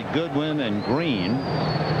certainly Goodwin and Green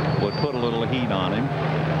would put a little heat on him.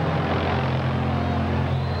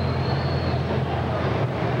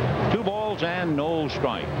 2 balls and no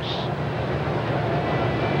strikes.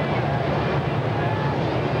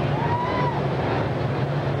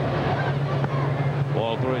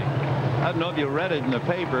 Ball 3. I don't know if you read it in the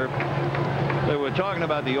paper. They were talking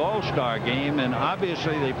about the All-Star game, and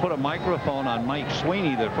obviously they put a microphone on Mike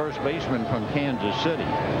Sweeney, the first baseman from Kansas City.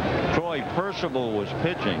 Troy Percival was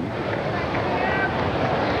pitching,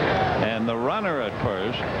 and the runner at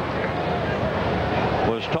first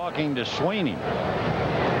was talking to Sweeney.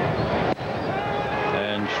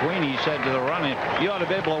 And Sweeney said to the runner, "You ought to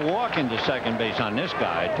be able to walk into second base on this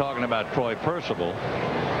guy," talking about Troy Percival.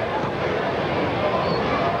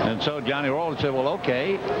 And so Johnny Rollins said, "Well,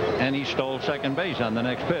 okay," and he stole second base on the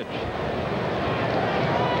next pitch.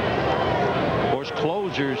 Of course,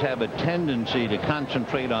 closers have a tendency to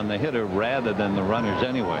concentrate on the hitter rather than the runners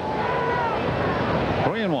anyway.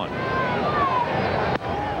 3-1.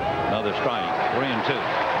 Another strike. 3-2.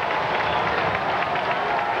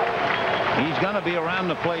 He's going to be around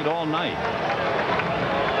the plate all night.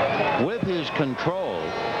 With his control,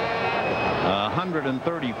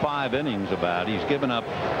 135 innings about. He's given up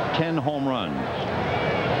 10 home runs.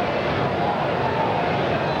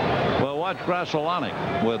 Well, watch Grassolani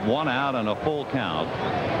with 1 out and a full count.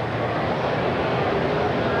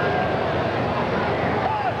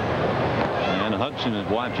 And Hudson is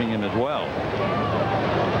watching him as well.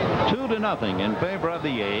 2-0 in favor of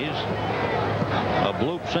the A's. A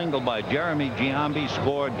bloop single by Jeremy Giambi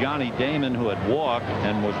scored Johnny Damon, who had walked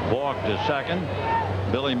and was walked to second.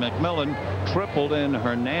 Billy McMillan tripled in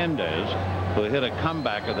Hernandez, who hit a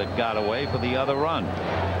comebacker that got away for the other run.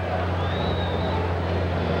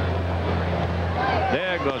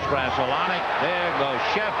 There goes Grassolani. There goes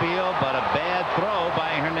Sheffield, but a bad throw by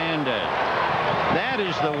Hernandez. That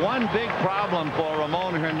is the one big problem for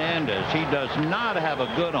Ramon Hernandez. He does not have a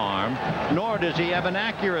good arm, nor does he have an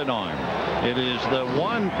accurate arm. It is the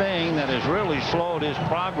one thing that has really slowed his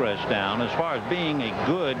progress down as far as being a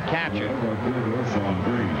good catcher.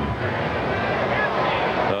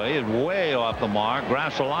 So he is way off the mark.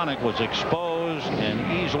 Grassolani was exposed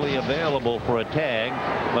and easily available for a tag,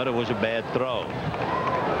 but it was a bad throw.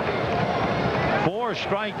 4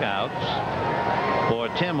 strikeouts for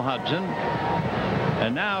Tim Hudson.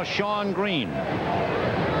 And now Shawn Green.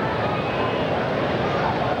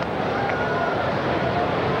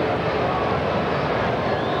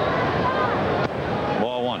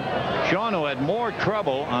 Ball 1. Shawn, who had more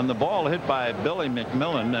trouble on the ball hit by Billy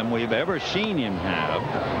McMillan than we've ever seen him have,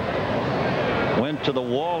 went to the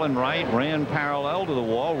wall and right, ran parallel to the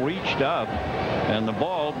wall, reached up, and the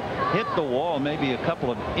ball hit the wall maybe a couple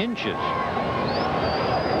of inches,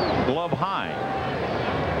 glove high.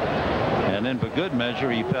 And then for good measure,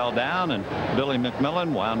 he fell down, and Billy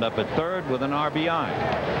McMillan wound up at third with an RBI.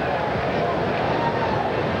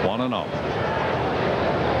 1-0.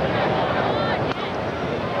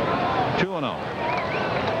 2-0.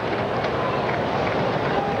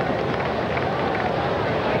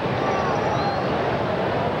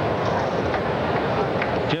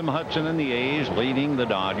 Tim Hudson and the A's leading the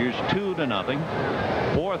Dodgers 2-0.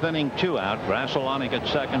 4th inning, 2 out. Grassolani at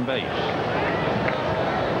second base.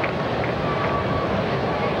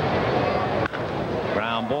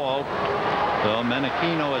 Ground ball. So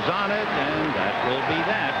Menachino is on it, and that will be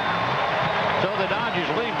that. So the Dodgers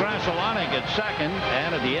lead Grassolani at second,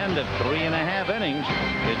 and at the end of 3.5 innings,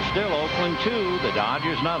 it's still Oakland 2, the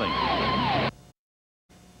Dodgers nothing.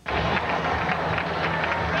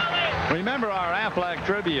 Remember our Aflac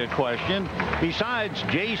trivia question. Besides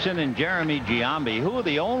Jason and Jeremy Giambi, who are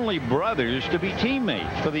the only brothers to be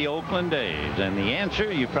teammates for the Oakland A's? And the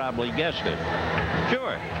answer, you probably guessed it.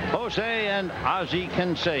 Sure. Jose and Ozzie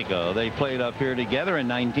Canseco. They played up here together in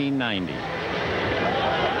 1990.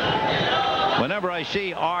 Whenever I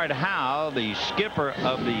see Art Howe, the skipper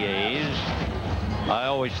of the A's, I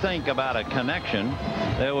always think about a connection.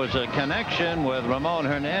 There was a connection with Ramon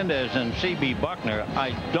Hernandez and C.B. Buckner.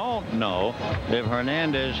 I don't know if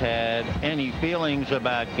Hernandez had any feelings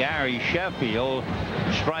about Gary Sheffield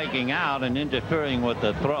striking out and interfering with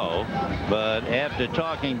the throw, but after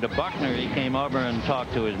talking to Buckner, he came over and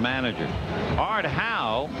talked to his manager. Art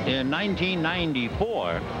Howe in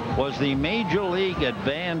 1994 was the Major League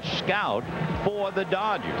Advanced Scout for the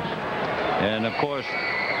Dodgers. And of course,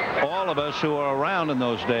 all of us who are around in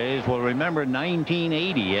those days will remember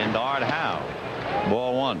 1980 and Art Howe.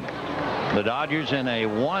 Ball one. The Dodgers in a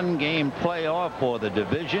one-game playoff for the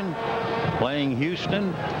division, playing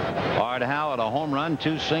Houston. Art Howe had a home run,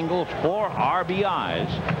 2 singles, 4 RBIs,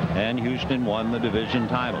 and Houston won the division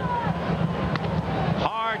title.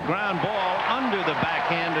 Hard ground ball under the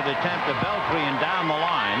backhanded attempt of Beltry and down the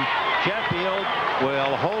line. Sheffield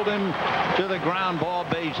will hold him to the ground ball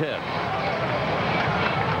base hit.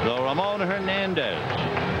 So Ramon Hernandez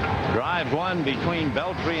drives one between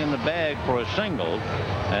Beltry and the bag for a single,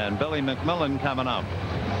 and Billy McMillan coming up.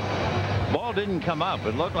 Ball didn't come up.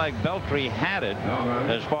 It looked like Beltry had it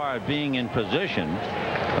as far as being in position,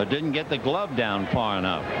 but didn't get the glove down far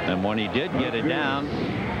enough. And when he did get it down,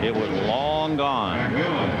 it was long gone.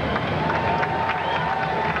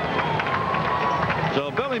 So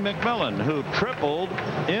Billy McMillan, who tripled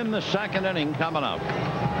in the second inning, coming up.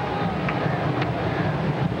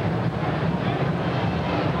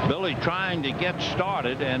 Billy trying to get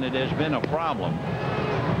started, and it has been a problem.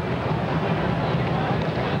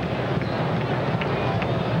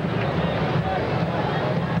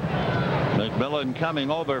 McMillan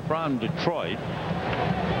coming over from Detroit.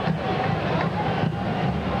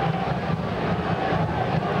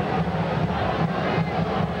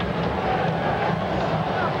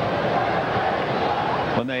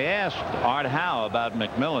 When they asked Art Howe about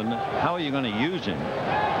McMillan, how are you going to use him?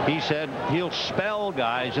 He said he'll spell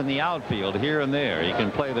guys in the outfield here and there. He can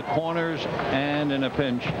play the corners and in a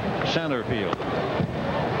pinch center field.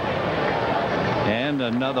 And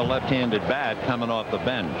another left-handed bat coming off the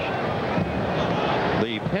bench.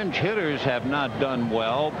 The pinch hitters have not done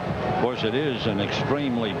well. Of course, it is an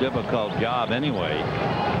extremely difficult job anyway.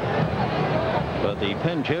 But the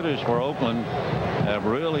pinch hitters for Oakland have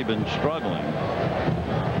really been struggling.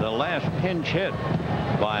 The last pinch hit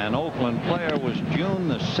by an Oakland player was June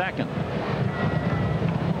the 2nd.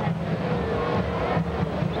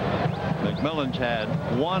 McMillan's had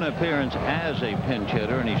one appearance as a pinch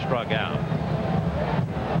hitter, and he struck out.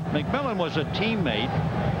 McMillan was a teammate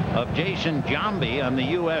of Jason Giambi on the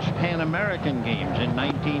U.S. Pan American Games in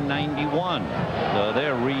 1991. So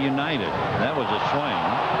they're reunited. That was a swing.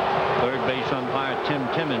 Third base umpire Tim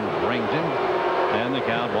Timmons rings him, and the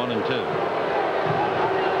count 1-2.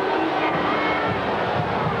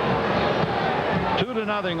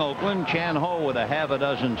 2-0 Oakland. Chan Ho with a half a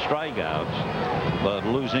dozen strikeouts, but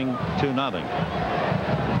losing 2-0.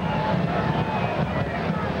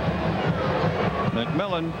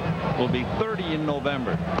 McMillan will be 30 in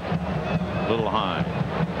November. A little high.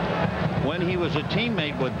 When he was a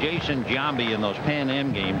teammate with Jason Giambi in those Pan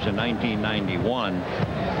Am games in 1991,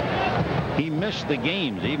 he missed the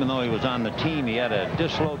games. Even though he was on the team, he had a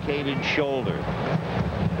dislocated shoulder.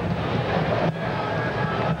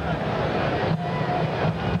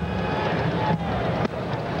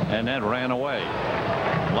 And that ran away.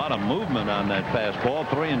 A lot of movement on that fastball.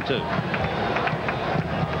 3-2.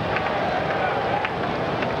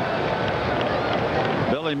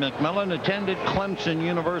 Billy McMillan attended Clemson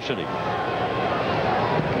University.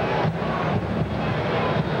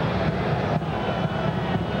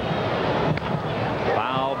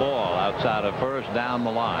 Foul ball outside of first, down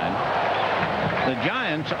the line. The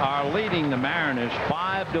Giants are leading the Mariners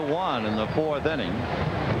 5-1 in the 4th inning.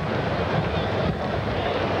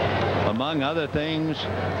 Among other things,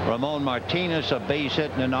 Ramon Martinez, a base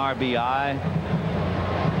hit and an RBI.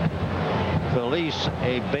 Felice,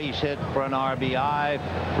 a base hit for an RBI.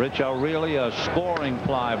 Rich O'Reilly, a scoring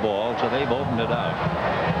fly ball, so they've opened it up.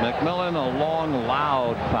 McMillan, a long,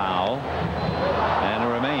 loud foul, and it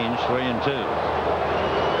remains 3-2.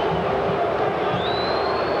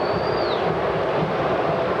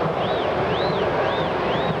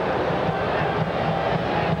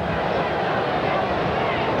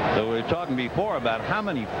 spoken before about how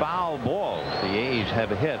many foul balls the A's have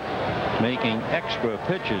hit, making extra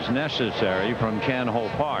pitches necessary from Chan Ho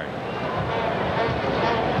Park.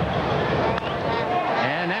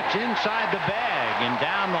 And that's inside the bag and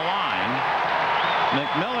down the line.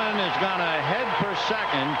 McMillan is going to head for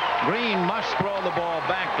second. Green must throw the ball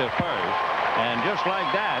back to first. And just like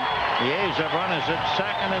that, the A's have runners at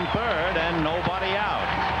second and third and nobody out.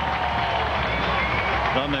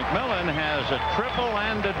 So McMillan has a triple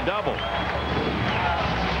and a double.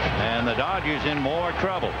 And the Dodgers in more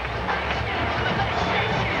trouble.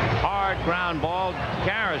 Hard ground ball.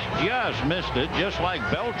 Karras just missed it, just like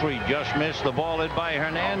Beltry just missed the ball hit by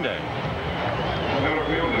Hernandez.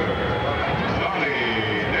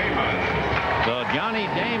 So Johnny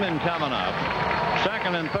Damon coming up.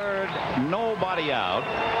 Second and third, nobody out.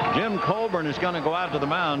 Jim Colburn is going to go out to the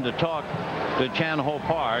mound to talk to Chan Ho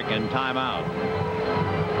Park and timeout.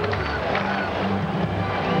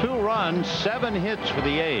 2 runs, 7 hits for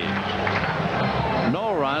the A's.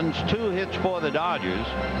 No runs, 2 hits for the Dodgers,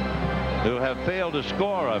 who have failed to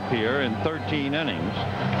score up here in 13 innings.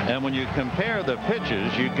 And when you compare the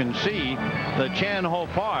pitches, you can see that Chan Ho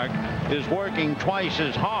Park is working twice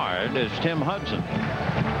as hard as Tim Hudson.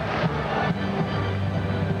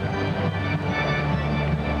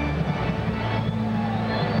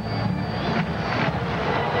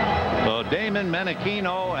 So Damon,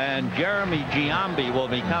 Menachino, and Jeremy Giambi will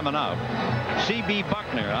be coming up. C.B.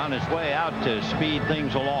 Buckner on his way out to speed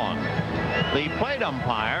things along. The plate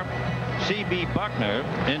umpire, C.B. Buckner,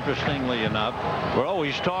 interestingly enough, we're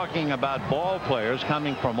always talking about ball players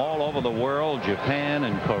coming from all over the world, Japan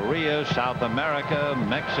and Korea, South America,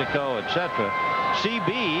 Mexico, etc.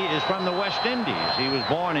 C.B. is from the West Indies. He was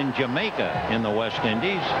born in Jamaica in the West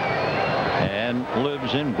Indies and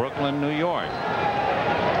lives in Brooklyn, New York.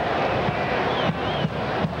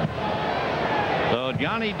 So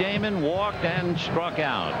Johnny Damon walked and struck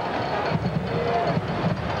out.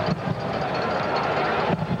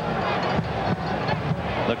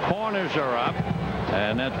 The corners are up,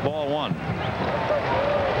 and that's ball 1.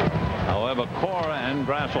 However, Cora and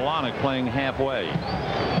Grassolonic playing halfway.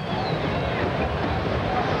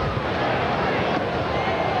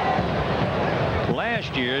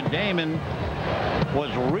 Last year, Damon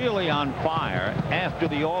was really on fire after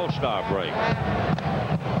the All-Star break.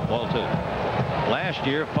 Last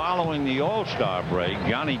year, following the All-Star break,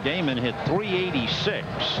 Johnny Damon hit .386.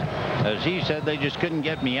 As he said, they just couldn't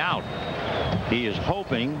get me out. He is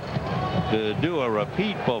hoping to do a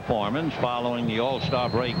repeat performance following the All-Star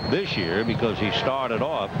break this year because he started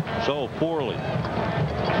off so poorly.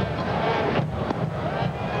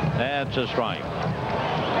 That's a strike.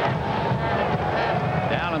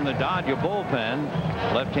 Down in the Dodger bullpen,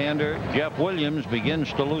 left-hander Jeff Williams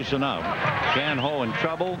begins to loosen up. Chan Ho in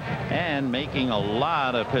trouble and making a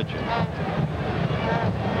lot of pitches.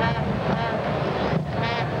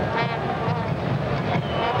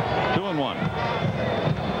 Two and one.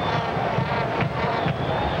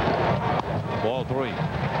 Ball 3.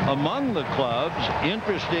 Among the clubs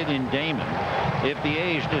interested in Damon, if the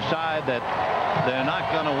A's decide that they're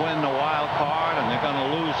not going to win the wild card and they're going to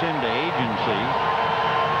lose into agency,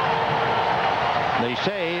 they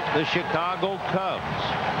say the Chicago Cubs.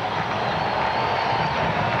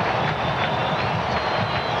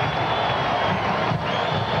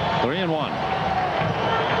 Three and one.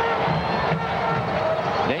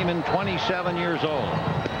 Damon, 27 years old.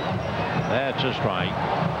 That's a strike.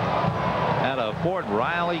 Out of Fort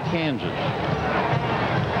Riley, Kansas.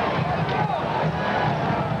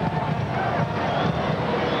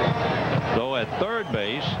 So at third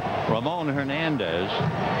base, Ramon Hernandez.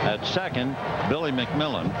 At second, Billy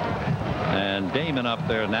McMillan. And Damon up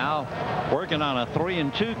there now, working on a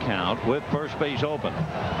 3-2 count with first base open.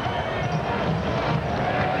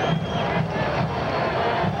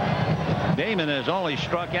 Damon has only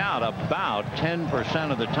struck out about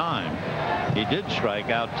 10% of the time. He did strike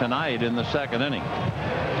out tonight in the second inning.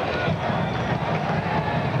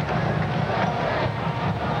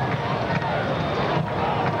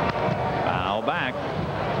 Foul back.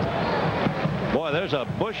 Boy, there's a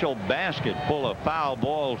bushel basket full of foul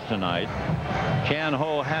balls tonight. Chan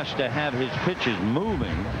Ho has to have his pitches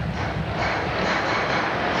moving.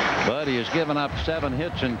 But he has given up 7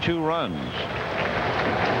 hits and 2 runs.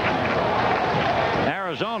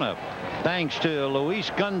 Arizona, thanks to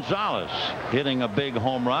Luis Gonzalez hitting a big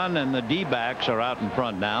home run, and the D-backs are out in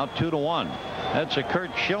front now, 2-1. That's a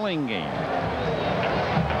Curt Schilling game.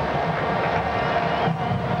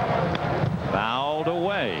 Fouled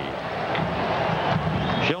away.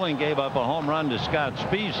 Schilling gave up a home run to Scott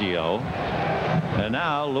Spezio, and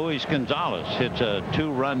now Luis Gonzalez hits a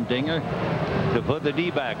 2-run dinger. to put the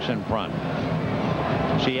D-backs in front.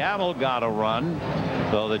 Seattle got a run,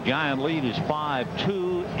 so the Giant lead is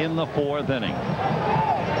 5-2 in the 4th inning.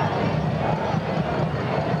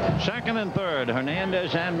 Second and third,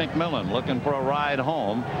 Hernandez and McMillan looking for a ride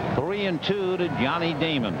home. 3-2 to Johnny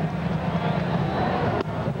Damon.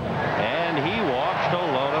 And he walks to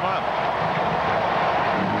load him up.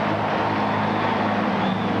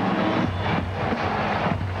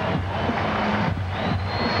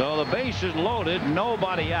 So the base is loaded,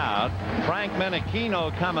 nobody out. Frank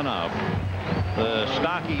Menechino coming up. The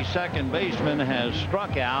stocky second baseman has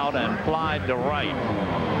struck out and flied to right.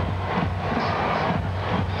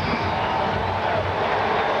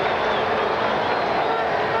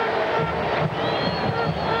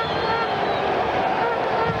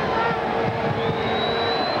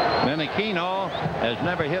 Menechino has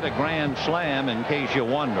never hit a grand slam, in case you're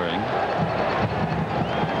wondering.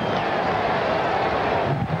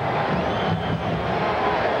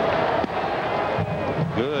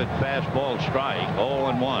 Good fastball strike.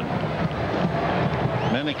 0-1.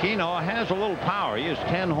 Menechino has a little power. He has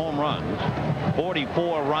 10 home runs,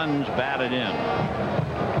 44 runs batted in.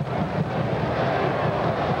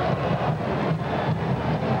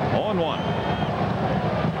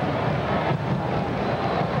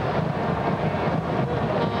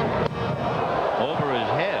 Over his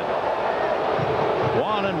head.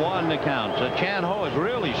 1-1 to count. So Chan Ho is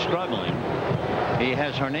really struggling. He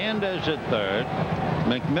has Hernandez at third,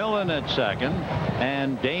 McMillan at second,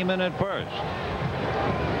 and Damon at first.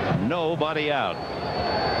 Nobody out.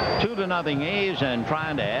 2-0 A's, and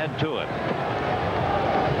trying to add to it.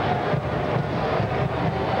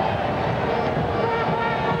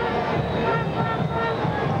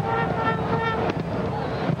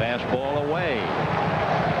 Fastball away.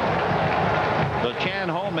 So Chan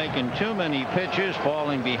Ho making too many pitches,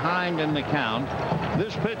 falling behind in the count.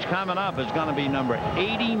 This pitch coming up is going to be number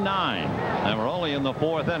 89, and we're only in the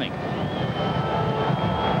 4th inning.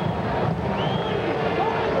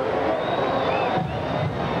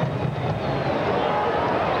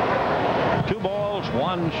 Two balls,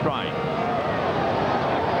 one strike.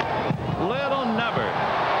 Little number.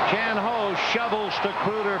 Chan Ho shovels to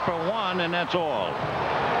Kruder for one, and that's all.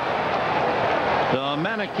 So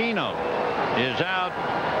Menechino is out,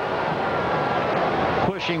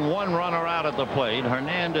 pushing one runner out at the plate.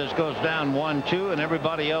 Hernandez goes down 1-2, and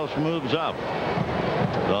everybody else moves up.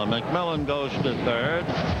 So McMillan goes to third.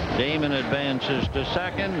 Damon advances to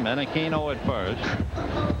second. Menechino at first.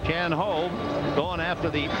 Chan Ho going after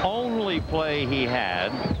the only play he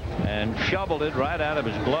had and shoveled it right out of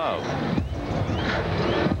his glove.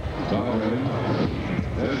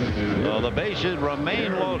 So the bases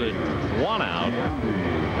remain loaded. One out.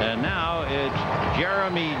 And now it's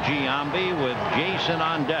Jeremy Giambi with Jason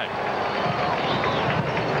on deck.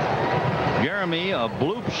 Jeremy a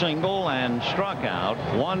bloop single and struck out,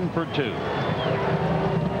 1 for 2.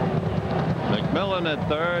 McMillan at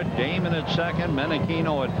third, Damon at second,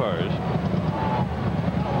 Menechino at first.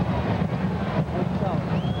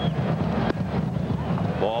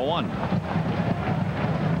 Ball 1.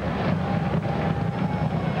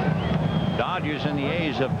 Dodgers and the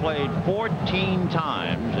A's have played 14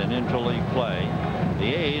 times in interleague play.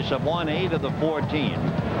 The A's have won 8 of the 14.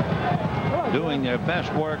 Doing their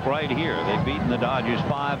best work right here. They've beaten the Dodgers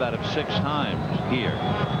 5 out of 6 times here.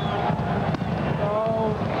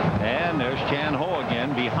 And there's Chan Ho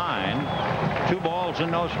again behind. 2 balls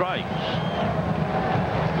and no strikes.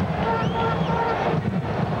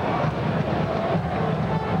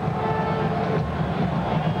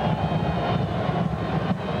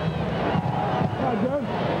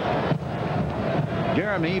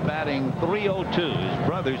 Jeremy batting .302. His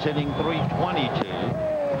brother's hitting .322.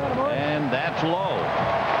 And that's low.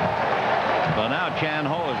 So now Chan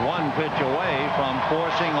Ho is 1 pitch away from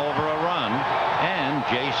forcing over a run. And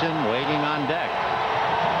Jason waiting on deck.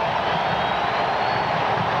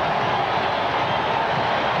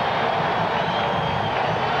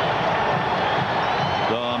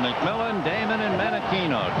 So McMillan, Damon, and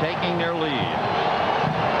Menechino taking their lead.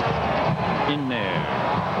 In there.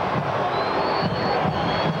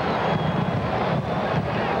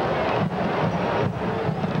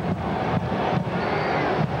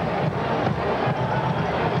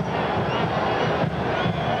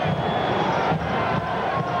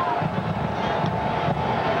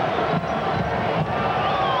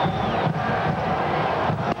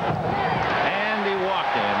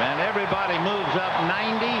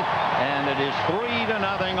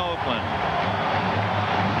 Oakland.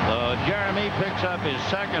 So Jeremy picks up his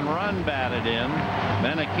second run batted in.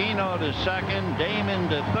 Menechino to second, Damon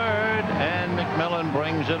to third, and McMillan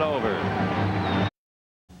brings it over.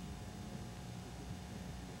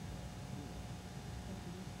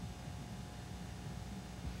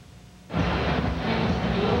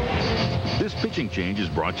 change is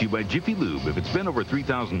brought to you by Jiffy Lube. If it's been over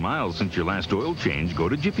 3,000 miles since your last oil change, go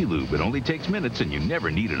to Jiffy Lube. It only takes minutes and you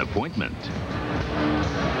never need an appointment.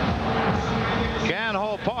 Chan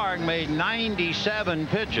Ho Park made 97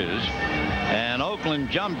 pitches, and Oakland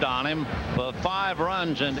jumped on him for 5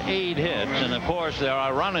 runs and 8 hits. And of course, there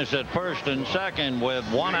are runners at first and second with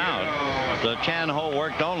 1 out. So Chan Ho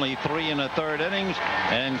worked only 3 1/3 innings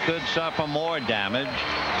and could suffer more damage,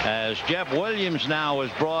 as Jeff Williams now was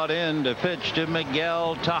brought in to pitch to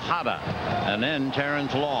Miguel Tejada, and then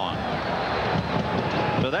Terrence Long.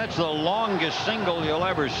 So that's the longest single you'll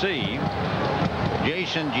ever see.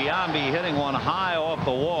 Jason Giambi hitting one high off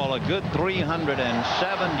the wall, a good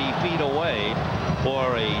 370 feet away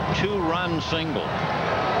for a 2-run single.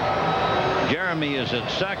 Jeremy is at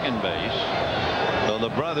second base, so the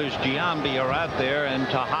brothers Giambi are out there and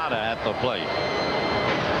Tejada at the plate.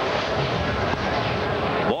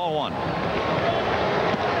 Ball 1.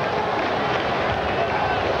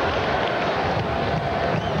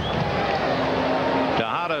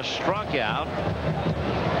 Tejada struck out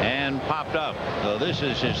and popped up. So this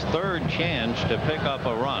is his 3rd chance to pick up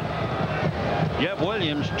a run. Jeff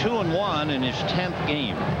Williams 2-1 in his 10th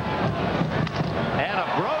game. And a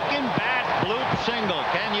broken bat bloop single.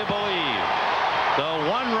 Can you believe? The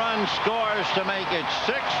 1-run scores to make it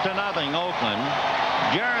 6-0 Oakland.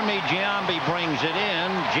 Jeremy Giambi brings it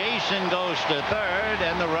in. Jason goes to 3rd,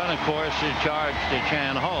 and the run, of course, is charged to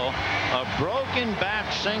Chan Ho. A broken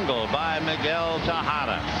bat single by Miguel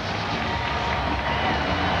Tejada.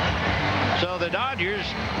 So the Dodgers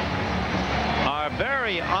are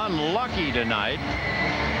very unlucky tonight.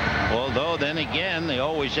 Although then again, they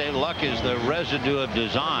always say luck is the residue of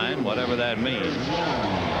design, whatever that means.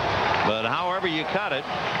 But however you cut it,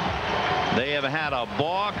 they have had a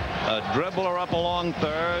balk, a dribbler up along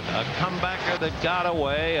 3rd, a comebacker that got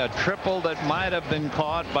away, a triple that might have been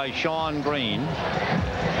caught by Shawn Green,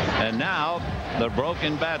 and now the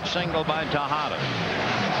broken bat single by Tejada.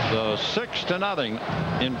 So 6-0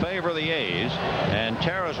 in favor of the A's, and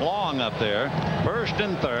Terrence Long up there, 1st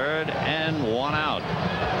and 3rd, and 1 out.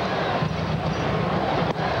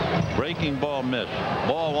 Breaking ball missed.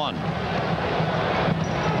 Ball 1.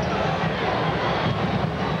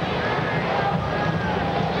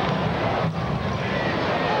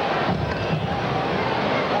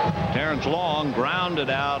 Terrence Long grounded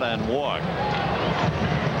out and walked.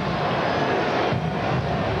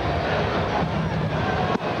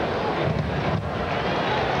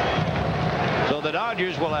 So the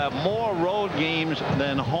Dodgers will have more road games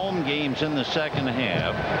than home games in the second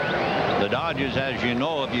half. The Dodgers, as you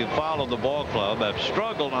know, if you follow the ball club, have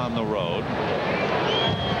struggled on the road.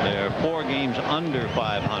 They're 4 games under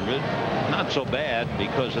 500. Not so bad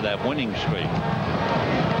because of that winning streak.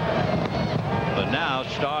 But now,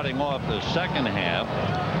 starting off the second half,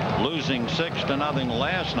 losing 6-0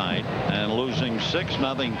 last night and losing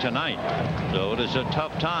 6-0 tonight. So it is a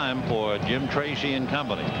tough time for Jim Tracy and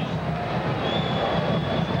company.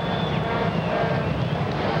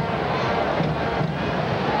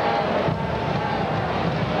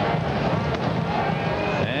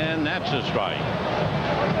 And that's a strike.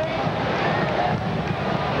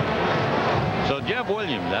 So Jeff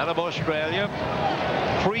Williams out of Australia,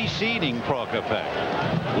 preceding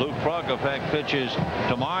Prokopec. Luke Prokopec pitches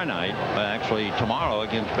tomorrow night, actually tomorrow,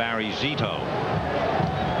 against Barry Zito.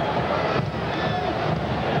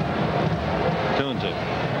 2-2.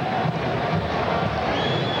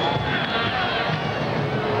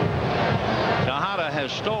 Tejada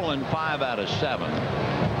has stolen 5 out of 7.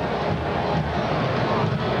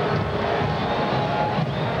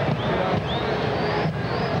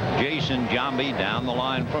 Jason Giambi down the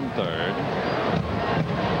line from 3rd.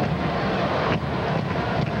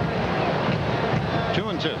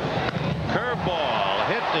 2-2. Curveball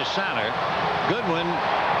hit to center. Goodwin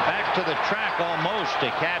back to the track almost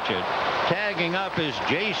to catch it. Tagging up is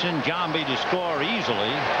Jason Giambi to score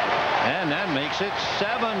easily, and that makes it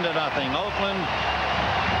 7-0 Oakland.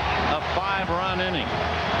 A 5-run inning.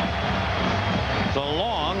 So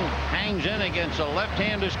Long hangs in against a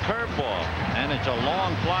left-hander's curveball, and it's a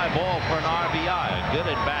long fly ball for an RBI. A good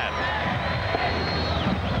at bat.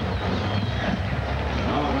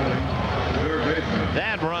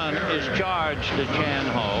 That run is charged to Chan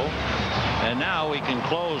Ho, and now we can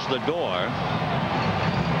close the door.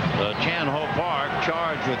 The Chan Ho Park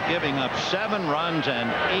charged with giving up 7 runs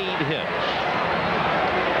and 8 hits.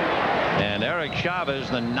 And Eric Chavez,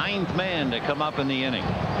 the 9th man to come up in the inning.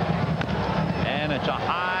 And it's a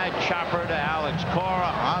high chopper to Alex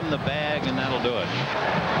Cora on the bag, and that'll do it.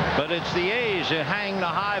 But it's the A's who hang the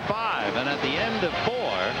high 5, and at the end of 4,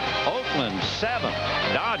 Oakland 7,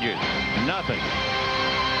 Dodgers nothing.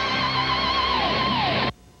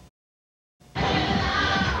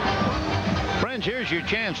 Friends, here's your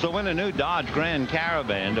chance to win a new Dodge Grand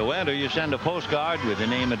Caravan. To enter, you send a postcard with your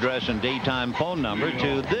name, address, and daytime phone number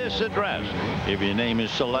to this address. If your name is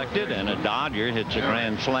selected and a Dodger hits a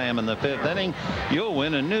grand slam in the 5th inning, you'll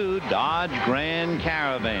win a new Dodge Grand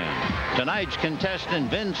Caravan. Tonight's contestant,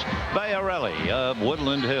 Vince Scully of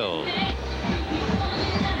Woodland Hills.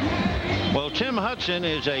 Well, Tim Hudson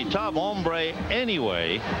is a tough hombre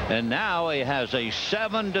anyway, and now he has a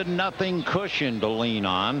 7-0 cushion to lean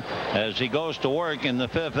on as he goes to work in the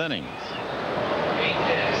 5th inning.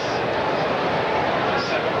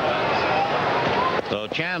 So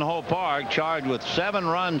Chan Ho Park charged with 7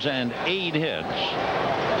 runs and 8 hits.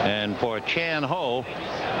 And for Chan Ho,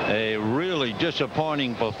 a really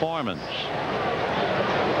disappointing performance.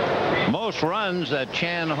 Most runs that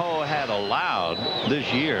Chan Ho had allowed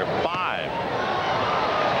this year, 5.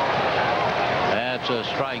 That's a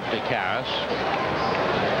strike to Karras.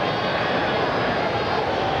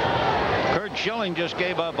 Kurt Schilling just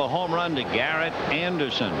gave up a home run to Garrett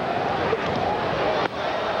Anderson.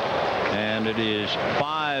 And it is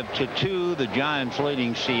 5-2. The Giants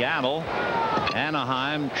leading Seattle.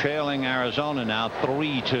 Anaheim trailing Arizona now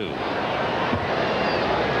 3-2.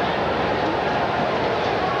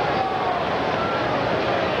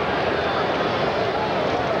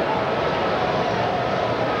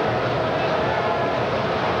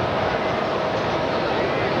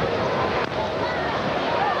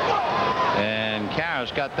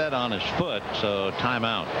 Got that on his foot, so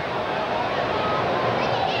timeout.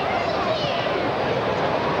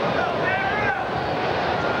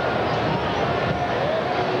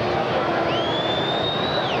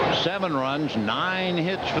 Seven runs, 9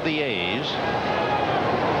 hits for the A's.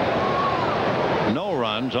 No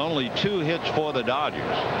runs, only 2 hits for the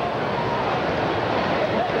Dodgers.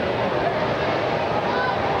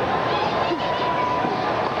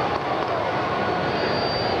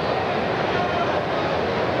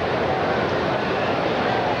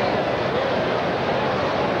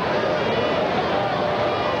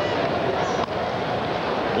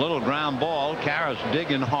 Ball. Karras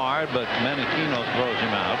digging hard, but Menechino throws him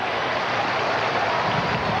out.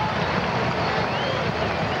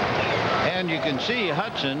 And you can see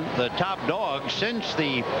Hudson, the top dog since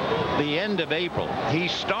the end of April. He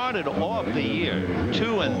started off the year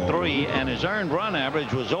 2-3, and his earned run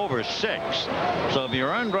average was over 6. So if your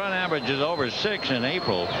earned run average is over 6 in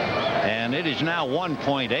April, and it is now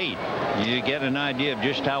 1.8, you get an idea of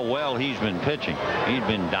just how well he's been pitching. He's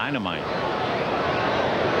been dynamite.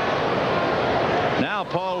 Now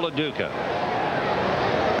Paul LaDuca.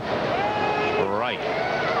 Right.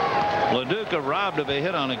 LaDuca robbed of a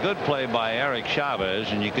hit on a good play by Eric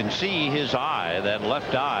Chavez, and you can see his eye, that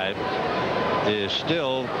left eye, is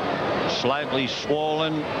still slightly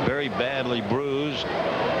swollen, very badly bruised,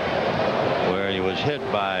 where he was hit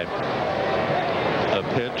by a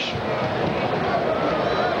pitch.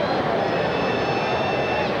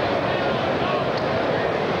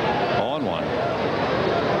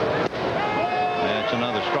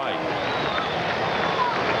 Another strike.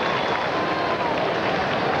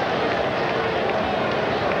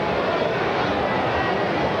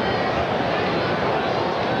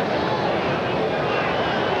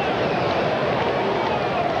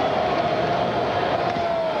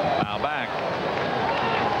 Now back.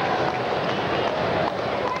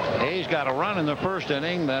 Hayes got a run in the 1st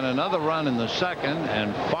inning, then another run in the 2nd,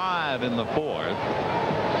 and 5 in the 4th.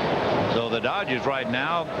 So the Dodgers right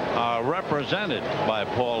now are represented by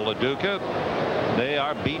Paul LaDuca. They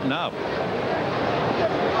are beaten up.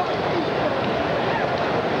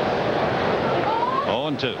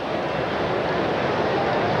 Oh, 0-2.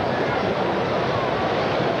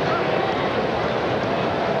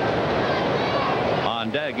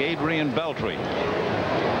 On deck, Adrian Beltre.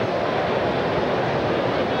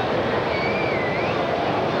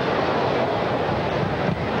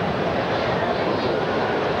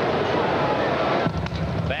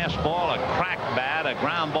 Fastball, a cracked bat, a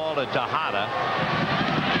ground ball to Tejada.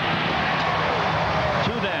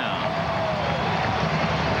 2 down.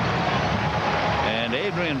 And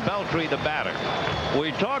Adrian Beltre, the batter.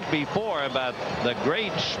 We talked before about the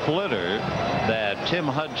great splitter that Tim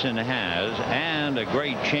Hudson has and a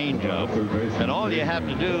great changeup. And all you have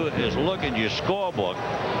to do is look at your scorebook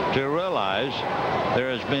to realize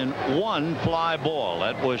there has been 1 fly ball.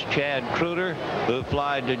 That was Chad Kruger, who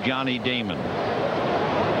flied to Johnny Damon.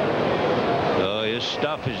 So his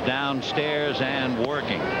stuff is downstairs and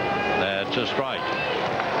working. That's a strike.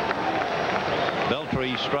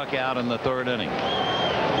 Beltre struck out in the 3rd inning.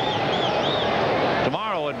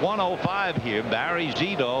 Tomorrow at 1:05 here, Barry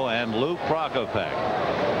Zito and Luke Prokopec.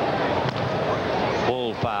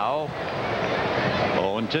 Full foul.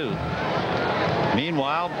 0-2.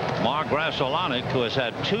 Meanwhile, Mark Rasolanek, who has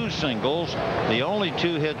had 2 singles, the only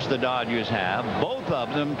 2 hits the Dodgers have, both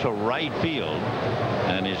of them to right field,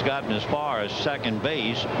 and he's gotten as far as second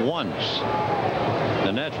base once.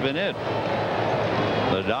 And that's been it.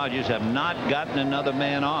 The Dodgers have not gotten another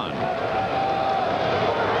man on.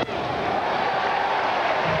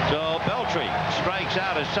 So Beltry strikes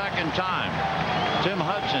out a second time. Tim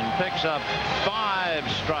Hudson picks up 5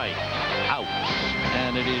 strikeouts,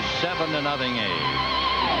 and it is 7-0 A's.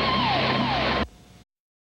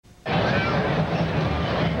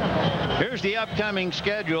 Here's the upcoming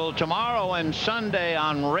schedule. Tomorrow and Sunday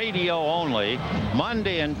on radio only.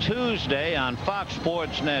 Monday and Tuesday on Fox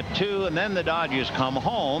Sports Net 2. And then the Dodgers come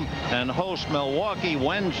home and host Milwaukee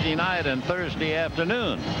Wednesday night and Thursday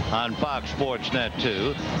afternoon on Fox Sports Net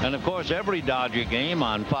 2. And, of course, every Dodger game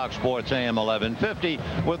on Fox Sports AM 1150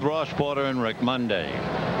 with Ross Porter and Rick Monday.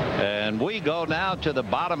 And we go now to the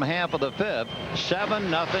bottom half of the 5th.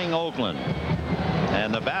 7-0 Oakland.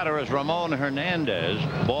 And the batter is Ramon Hernandez.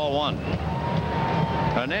 Ball 1.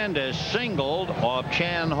 Hernandez singled off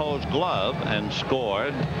Chan Ho's glove and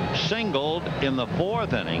scored. Singled in the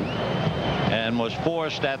 4th inning and was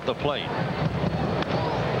forced at the plate.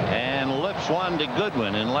 And lifts one to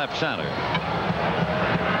Goodwin in left center.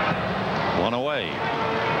 1 away.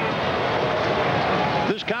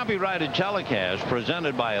 This copyrighted telecast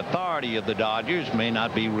presented by authority of the Dodgers may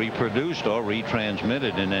not be reproduced or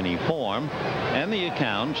retransmitted in any form, and the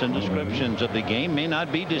accounts and descriptions of the game may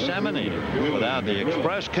not be disseminated without the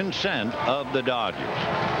express consent of the Dodgers.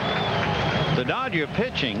 The Dodger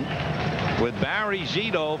pitching with Barry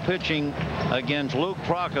Zito pitching against Luke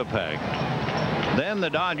Prokopec. Then the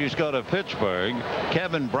Dodgers go to Pittsburgh.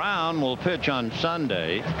 Kevin Brown will pitch on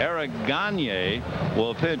Sunday. Eric Gagne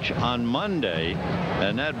will pitch on Monday.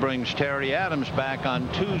 And that brings Terry Adams back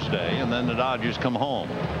on Tuesday. And then the Dodgers come home.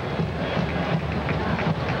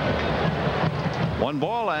 1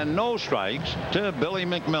 ball and no strikes to Billy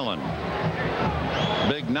McMillan.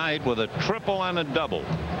 Big night with a triple and a double.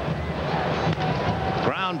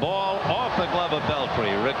 Ground ball off the glove of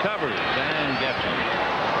Beltry. Recovers and gets him.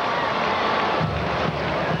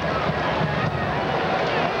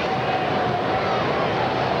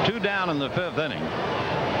 Down in the 5th inning,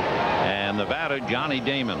 and the batter Johnny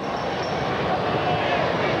Damon.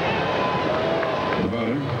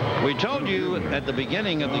 We told you at the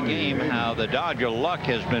beginning of the game how the Dodger luck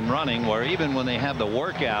has been running, where even when they had the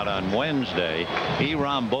workout on Wednesday,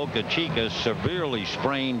 Iram Boca Chica severely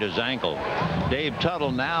sprained his ankle. Dave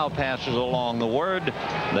Tuttle now passes along the word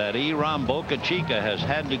that Iram Boca Chica has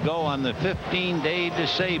had to go on the 15-day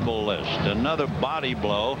disable list. Another body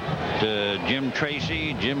blow to Jim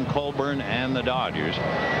Tracy, Jim Colburn, and the Dodgers,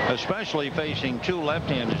 especially facing 2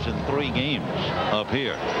 left-handers in 3 games up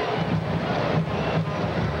here.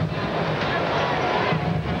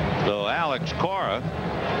 So Alex Cora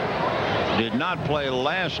did not play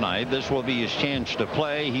last night. This will be his chance to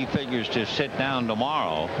play. He figures to sit down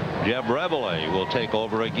tomorrow. Jeb Reveille will take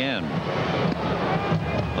over again.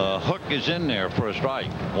 Hook is in there for a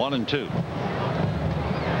strike. 1-2.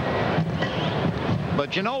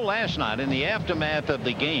 But you know, last night in the aftermath of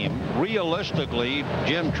the game, realistically,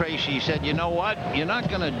 Jim Tracy said, you know what, you're not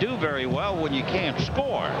going to do very well when you can't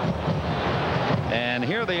score. And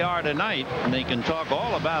here they are tonight, and they can talk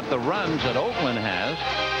all about the runs that Oakland has,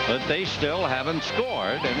 but they still haven't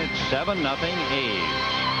scored, and it's 7-0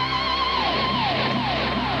 A's.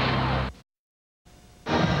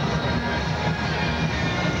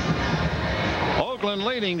 Oakland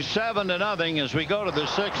leading 7-0 as we go to the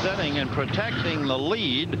 6th inning, and protecting the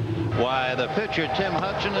lead. Why, the pitcher Tim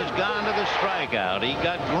Hudson has gone to the strikeout. He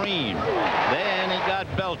got Green, then he got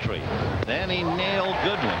Beltry, then he nailed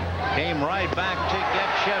Goodwin, came right back to get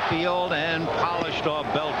Sheffield, and polished off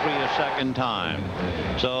Beltry a second time.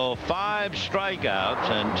 So 5 strikeouts,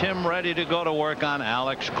 and Tim ready to go to work on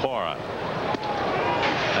Alex Cora.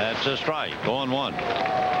 That's a strike. 0-1.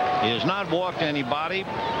 He has not walked anybody.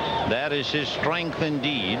 That is his strength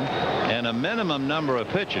indeed, and a minimum number of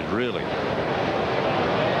pitches, really.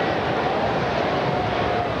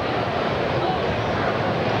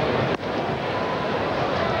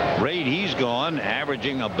 Rate he's gone,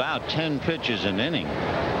 averaging about 10 pitches an inning.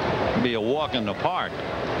 It'll be a walk in the park.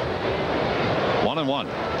 1-1.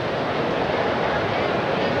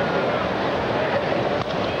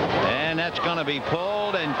 And that's going to be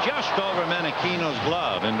pulled and just over Menachino's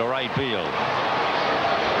glove into right field.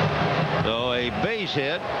 So a base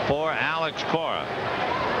hit for Alex Cora.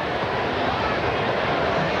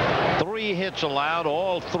 3 hits allowed,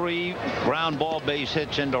 all 3 ground ball base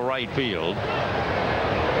hits into right field.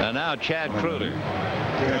 And now Chad Kreuter.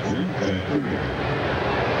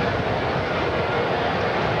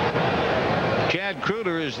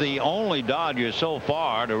 Kruder is the only Dodger so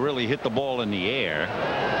far to really hit the ball in the air.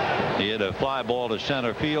 He hit a fly ball to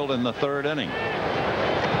center field in the 3rd inning.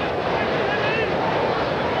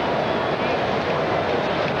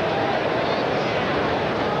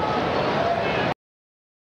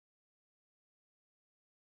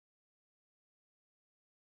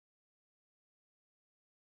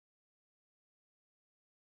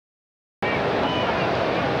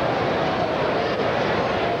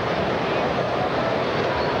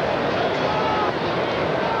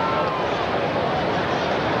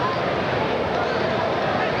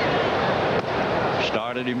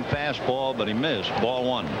 Started him fastball, but he missed. Ball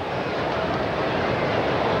 1.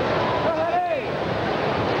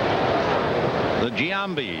 The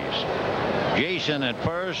Giambis. Jason at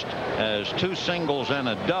first has 2 singles and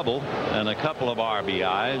a double and a couple of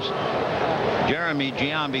RBIs. Jeremy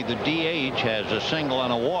Giambi, the DH, has a single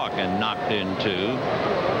and a walk and knocked in 2.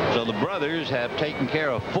 So the brothers have taken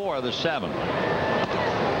care of 4 of the 7.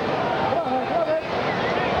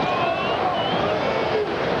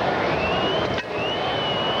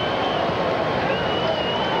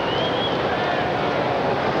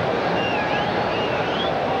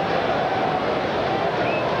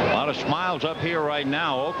 Smiles up here right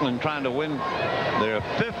now. Oakland trying to win their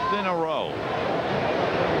 5th in a row.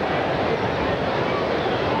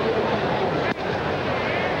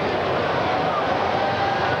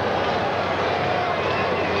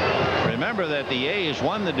 Remember that the A's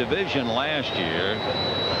won the division last year,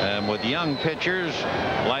 and with young pitchers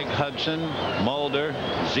like Hudson, Mulder,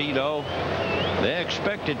 Zito, they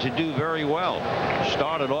expected to do very well.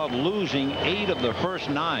 Started off losing 8 of the first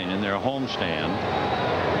 9 in their homestand.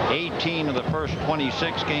 18 of the first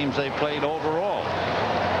 26 games they played overall.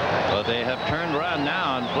 But they have turned around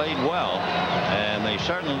now and played well, and they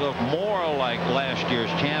certainly look more like last year's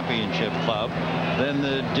championship club than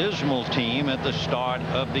the dismal team at the start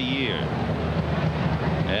of the year.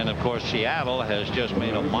 And of course, Seattle has just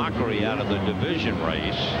made a mockery out of the division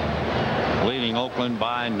race, leading Oakland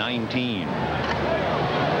by 19.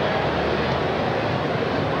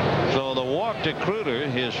 So the walk to Kruder,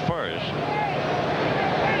 his first.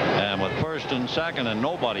 And with 1st and 2nd and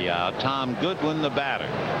nobody out, Tom Goodwin, the batter.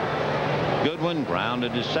 Goodwin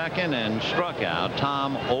grounded to 2nd and struck out.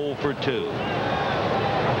 Tom 0 for 2.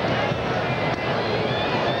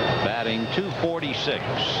 Batting .246.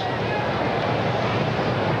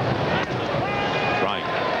 Strike.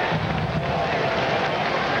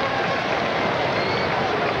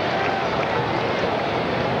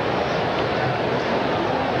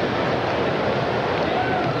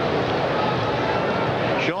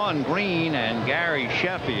 Sean Green and Gary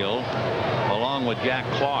Sheffield, along with Jack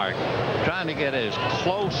Clark, trying to get as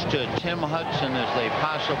close to Tim Hudson as they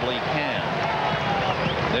possibly can.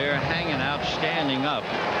 They're hanging out, standing up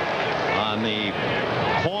on the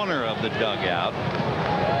corner of the dugout,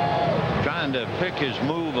 trying to pick his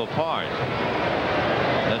move apart.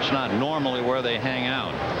 That's not normally where they hang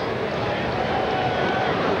out.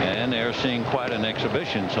 And they're seeing quite an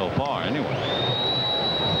exhibition so far anyway.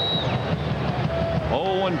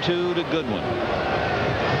 0-2 to Goodwin.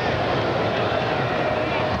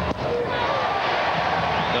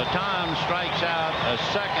 So Tom strikes out a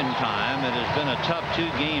 2nd time. It has been a tough 2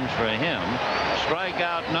 games for him.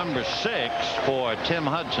 Strikeout number 6 for Tim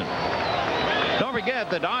Hudson. Don't forget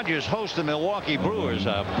the Dodgers host the Milwaukee Brewers,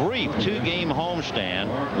 a brief 2-game homestand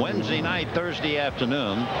Wednesday night, Thursday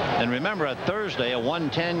afternoon. And remember, at Thursday, a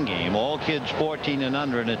 1:10 game. All kids 14 and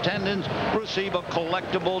under in attendance receive a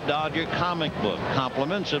collectible Dodger comic book,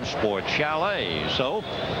 compliments of Sports Chalet. So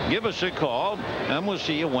give us a call and we'll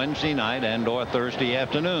see you Wednesday night and or Thursday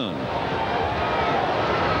afternoon.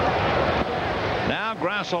 Now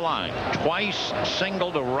Grassolani twice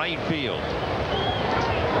single to right field.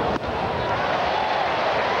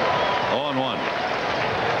 0-1.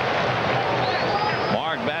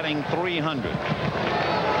 Mark batting .300.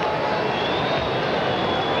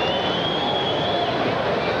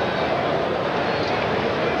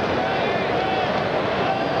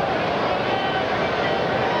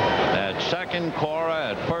 At 2nd,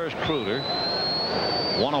 Cora. At 1st, Kruder.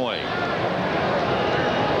 1 away.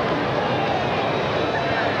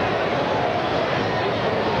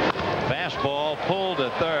 Fastball pulled to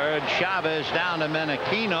 3rd. Chavez down to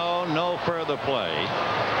Menachino. No further play.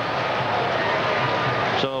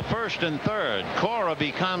 So 1st and 3rd. Cora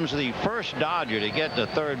becomes the first Dodger to get to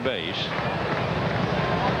 3rd base.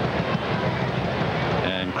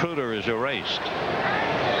 And Kruder is erased.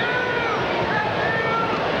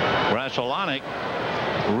 Grassolani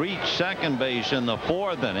reached second base in the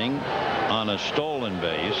 4th inning on a stolen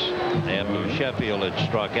base after Sheffield had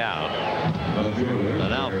struck out. So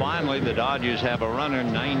now finally the Dodgers have a runner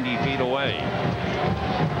 90 feet away.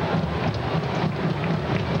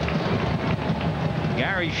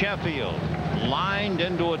 Gary Sheffield lined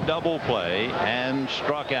into a double play and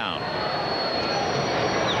struck out.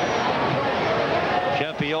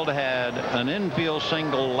 Sheffield had an infield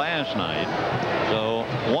single last night, so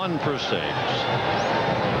 1 for 6.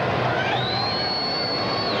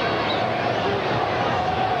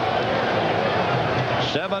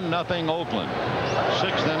 7-0 Oakland.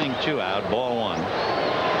 6th inning, 2 out, ball 1.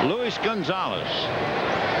 Luis Gonzalez.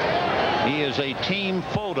 He is a team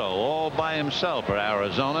photo all by himself for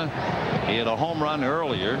Arizona. He had a home run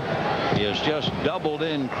earlier. He has just doubled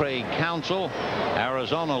in Craig Counsell.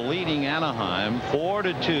 Arizona leading Anaheim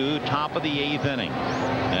 4-2, top of the 8th inning.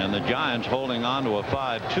 And the Giants holding on to a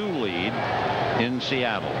 5-2 lead in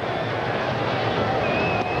Seattle.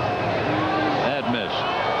 That missed.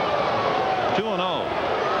 2-0.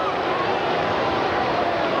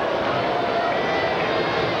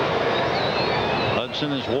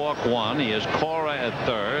 Hudson is walk 1. He has Cora at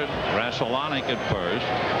 3rd, Rasolanik at 1st,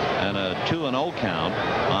 and a 2-0 count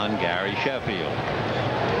on Gary Sheffield.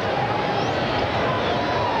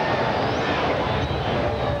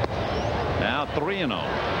 Now 3-0.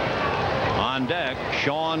 On deck,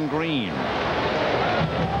 Shawn Green.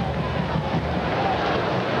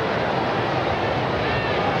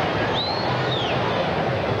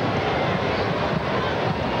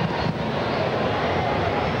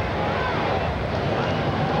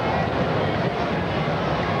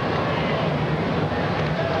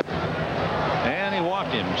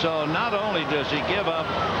 So not only does he give up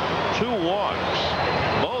 2 walks,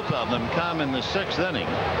 both of them come in the 6th inning,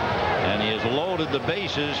 and he has loaded the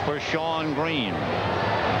bases for Shawn Green.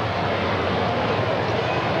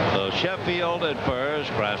 So Sheffield at 1st,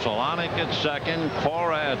 Rasolanik at 2nd,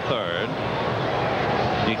 Cora at 3rd.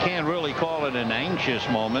 You can't really call it an anxious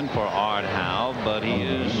moment for Art Howe, but he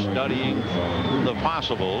is studying the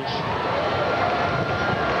possibles.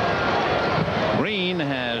 Green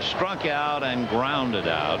has struck out and grounded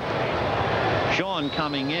out. Shawn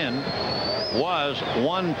coming in was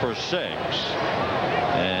 1 for 6.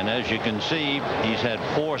 And as you can see, he's had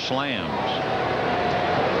 4 slams.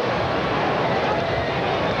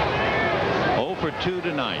 0 for 2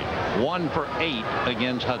 tonight. 1 for 8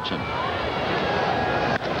 against Hudson.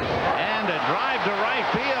 And a drive to right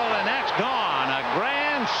field, and that's gone. A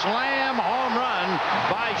grand slam home run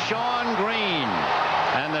by Shawn Green.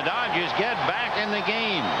 And the Dodgers get back in the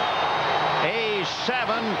game. A's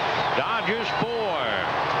 7, Dodgers 4.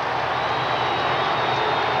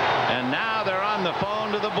 And now they're on the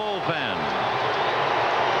phone to the bullpen.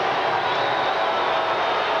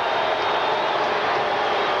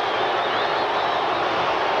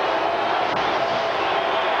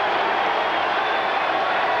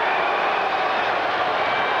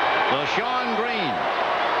 So Shawn Green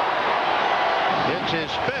hits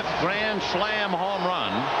his 5th grand slam home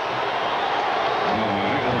run.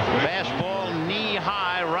 Fastball knee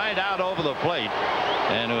high right out over the plate,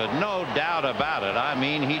 and with no doubt about it, I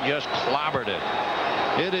mean, he just clobbered it.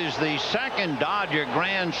 It is the 2nd Dodger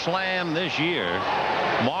grand slam this year.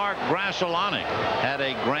 Mark Rasolanik had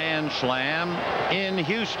a grand slam in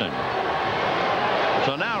Houston.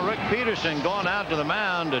 So now Rick Peterson going out to the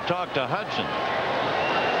mound to talk to Hudson.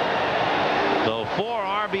 So 4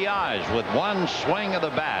 RBIs with 1 swing of the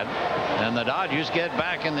bat, and the Dodgers get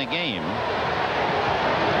back in the game.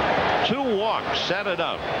 2 walks set it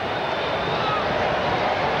up.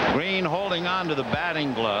 Green holding on to the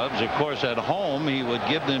batting gloves. Of course, at home he would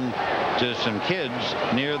give them to some kids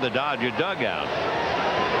near the Dodger dugout.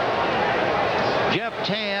 Jeff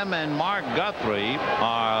Tam and Mark Guthrie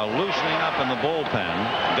are loosening up in the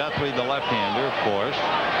bullpen. Guthrie, the left-hander, of course,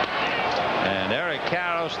 and Eric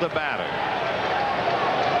Karros, the batter.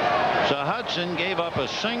 So Hudson gave up a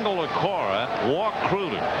single to Cora, walked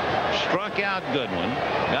Kruger, struck out Goodwin,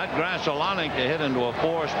 got Rasolanik to hit into a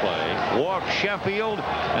force play, walked Sheffield,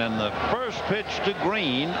 and the first pitch to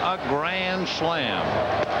Green, a grand slam.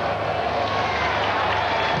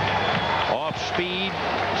 Off speed,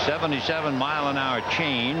 77-mile-an-hour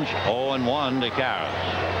change, 0-1 to Karros.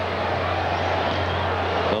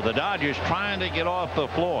 So the Dodgers trying to get off the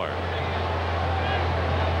floor.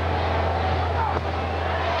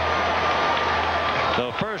 So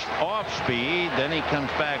first off speed, then he comes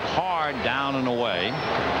back hard down and away.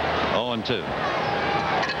 0-2.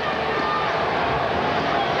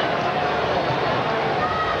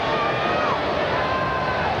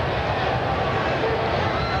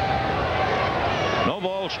 No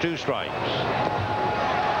balls, 2 strikes.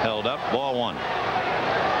 held up. Ball one.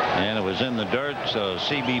 And it was in the dirt, so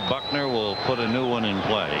C.B. Buckner will put a new one in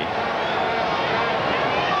play.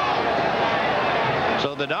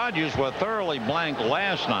 So the Dodgers were thoroughly blanked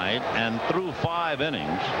last night and threw 5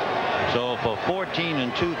 innings. So for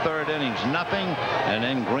 14 2/3 innings, nothing, and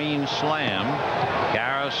then Green slam.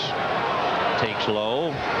 Garris takes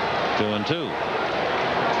low, 2-2.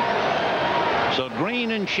 So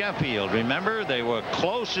Green and Sheffield, remember, they were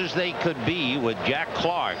close as they could be with Jack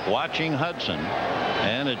Clark watching Hudson,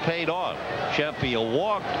 and it paid off. Sheffield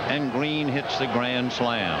walked, and Green hits the grand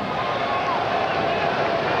slam.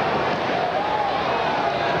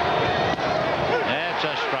 That's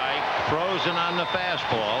a strike, frozen on the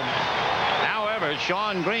fastball. However,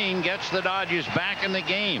 Shawn Green gets the Dodgers back in the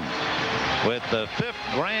game with the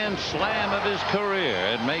 5th grand slam of his career.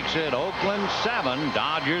 It makes it Oakland 7,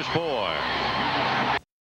 Dodgers 4.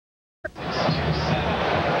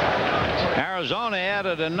 Arizona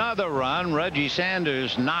added another run. Reggie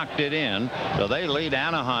Sanders knocked it in, so they lead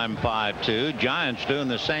Anaheim 5-2. Giants doing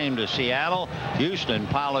the same to Seattle. Houston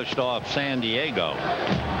polished off San Diego.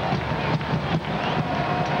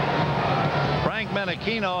 Frank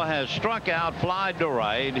Menachino has struck out, flied to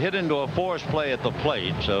right, hit into a force play at the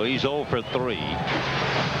plate, so he's 0 for 3.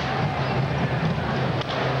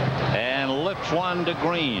 And lifts one to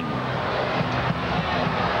Green.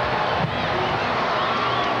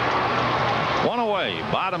 One away,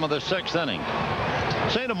 bottom of the 6th inning.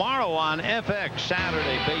 Say tomorrow on FX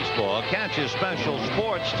Saturday Baseball, catch a special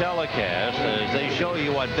sports telecast as they show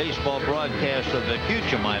you what baseball broadcast of the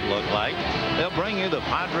future might look like. They'll bring you the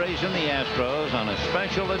Padres and the Astros on a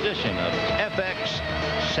special edition of FX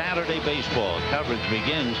Saturday Baseball. Coverage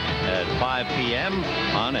begins at 5 p.m.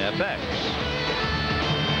 on FX.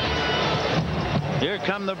 Here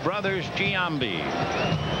come the brothers Giambi.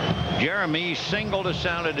 Jeremy singled to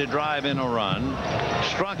center to drive in a run,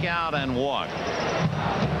 struck out and walked.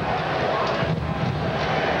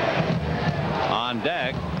 On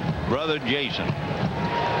deck, brother Jason.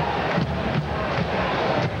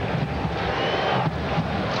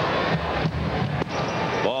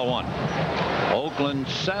 Ball one. Oakland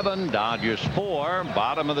 7, Dodgers 4,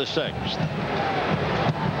 bottom of the 6th.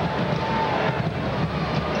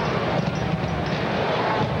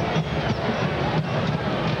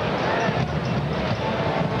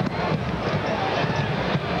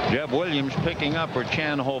 Jeff Williams picking up for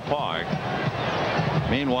Chan Ho Park.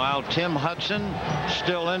 Meanwhile, Tim Hudson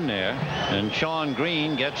still in there, and Shawn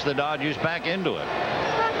Green gets the Dodgers back into it.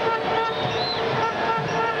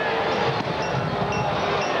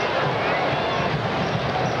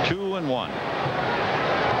 Two and one.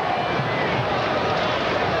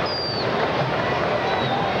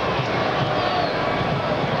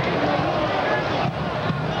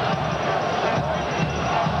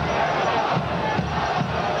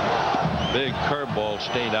 Big curveball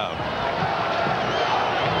stayed out.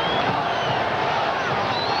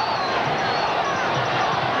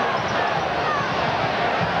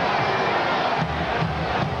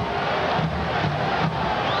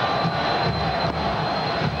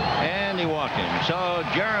 And he walked him. So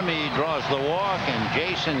Jeremy draws the walk, and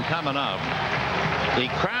Jason coming up. The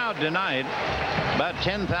crowd tonight, about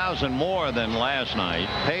 10,000 more than last night.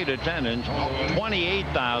 Paid attendance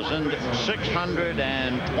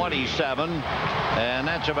 28,627, and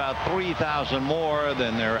that's about 3,000 more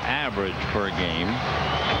than their average per game.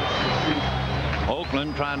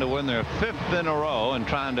 Oakland trying to win their 5th in a row and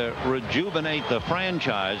trying to rejuvenate the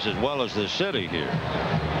franchise as well as the city here.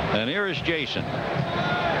 And here is Jason.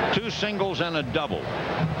 2 singles and a double.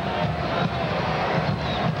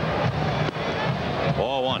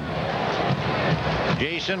 Ball one.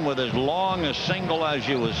 Jason with as long a single as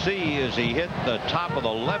you will see as he hit the top of the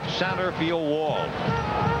left center field wall.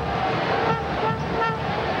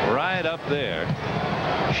 Right up there.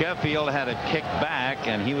 Sheffield had it kicked back,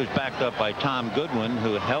 and he was backed up by Tom Goodwin,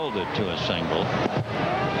 who held it to a single.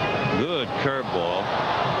 Good curveball.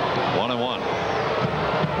 1-1.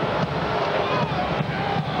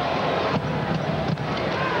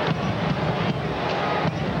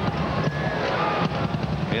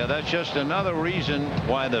 Yeah, that's just another reason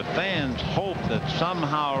why the fans hope that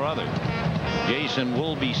somehow or other Jason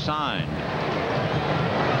will be signed.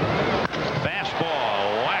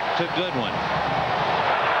 Fastball whack to Goodwin.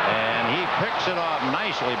 And he picks it off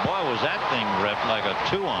nicely. Boy, was that thing ripped like a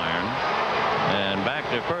 2-iron. And back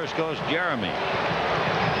to first goes Jeremy.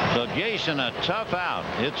 So Jason, a tough out.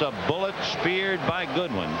 It's a bullet speared by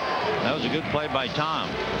Goodwin. That was a good play by Tom.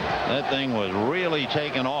 That thing was really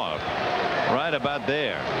taken off. Right about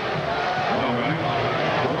there.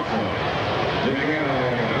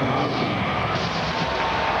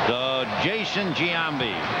 So Jason Jason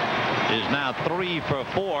Giambi is now 3 for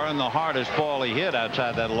 4, and the hardest ball he hit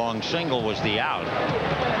outside that long single was the out.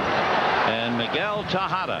 And Miguel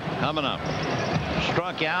Tejada coming up.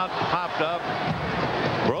 Struck out, popped up,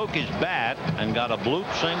 broke his bat, and got a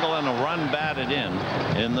bloop single and a run batted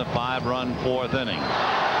in the 5-run 4th inning.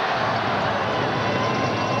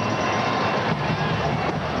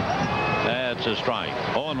 That's a strike.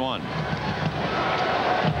 0-1.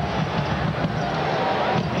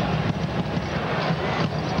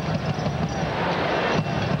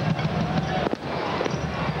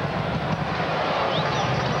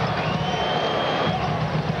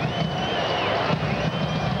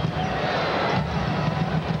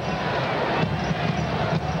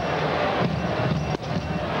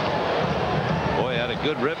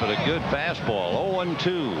 Good rip at a good fastball.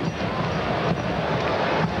 0-2.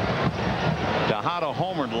 Tejada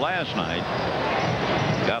homered last night.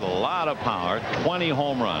 Got a lot of power. 20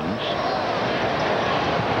 home runs.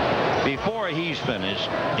 Before he's finished,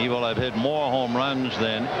 he will have hit more home runs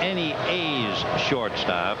than any A's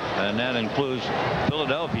shortstop, and that includes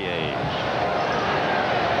Philadelphia A's.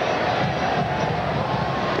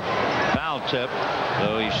 Foul tip,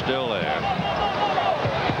 though he's still there.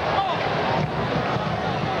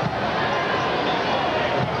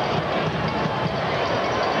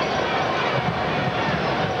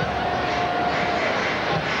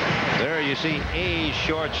 You see A's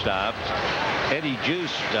shortstops. Eddie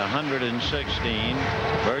Juice 116,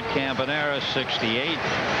 Bert Campanera 68,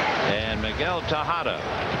 and Miguel Tejada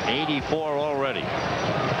 84 already.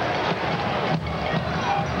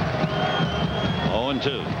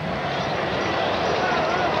 0-2.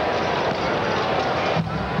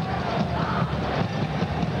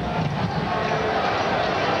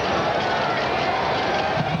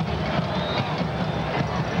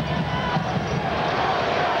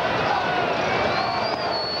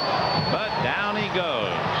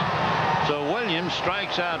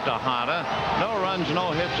 Strikes out Tejada. No runs,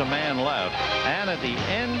 no hits, a man left. And at the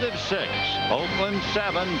end of 6, Oakland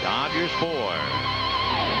 7, Dodgers 4.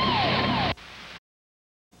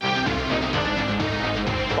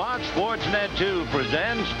 Fox Sports Net 2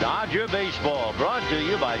 presents Dodger Baseball, brought to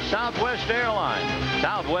you by Southwest Airlines.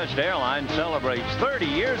 Southwest Airlines celebrates 30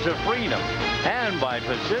 years of freedom. And by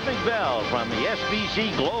Pacific Bell from the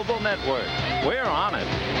SBC Global Network. We're on it.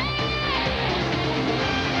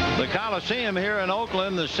 The Coliseum here in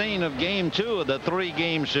Oakland, the scene of Game 2 of the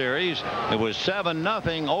 3-game series. It was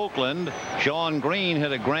 7-0 Oakland. Sean Green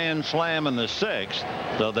hit a grand slam in the 6th.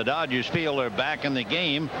 So the Dodgers feel they're back in the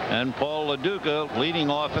game. And Paul Lo Duca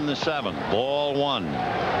leading off in the 7th. Ball 1. The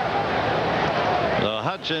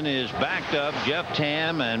Hudson is backed up. Jeff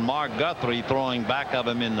Tam and Mark Guthrie throwing back of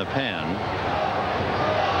him in the pen.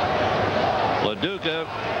 Lo Duca,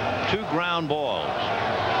 2 ground balls.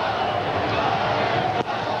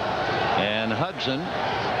 And Hudson,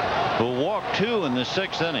 who walked 2 in the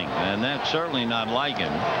 6th inning, and that's certainly not like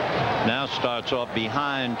him, now starts off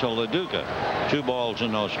behind to Lo Duca. 2 balls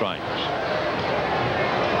and no strikes.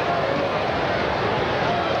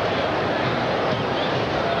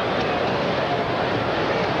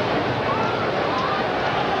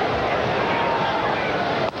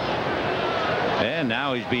 And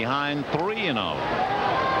now he's behind 3-0.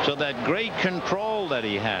 So that great control that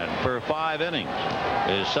he had for 5 innings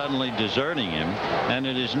is suddenly deserting him. And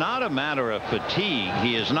it is not a matter of fatigue.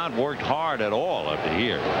 He has not worked hard at all up to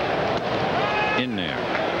here. In there.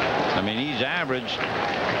 I mean, he's averaged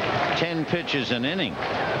 10 pitches an inning.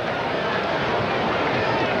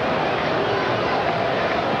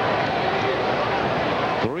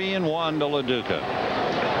 Three and 1 to Lo Duca.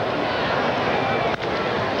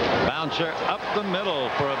 Bouncer up the middle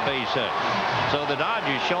for a base hit. So the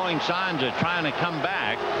Dodgers showing signs of trying to come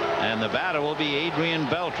back, and the batter will be Adrian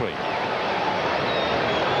Beltre.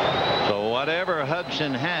 So whatever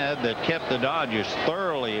Hudson had that kept the Dodgers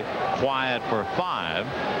thoroughly quiet for 5,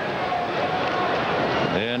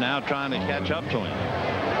 they're now trying to catch up to him.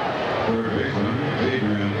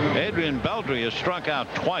 Adrian Beltre has struck out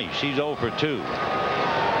twice. He's 0 for 2.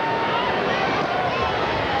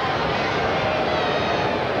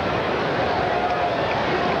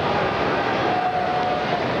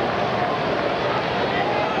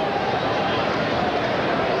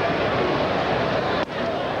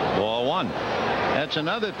 That's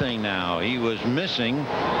another thing now. He was missing.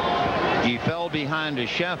 He fell behind a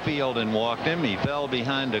Sheffield and walked him. He fell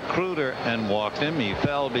behind a Kruger and walked him. He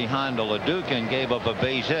fell behind a Lo Duca and gave up a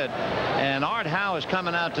base hit. And Art Howe is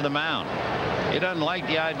coming out to the mound. He doesn't like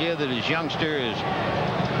the idea that his youngster is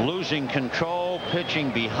losing control,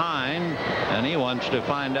 pitching behind, and he wants to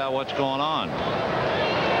find out what's going on.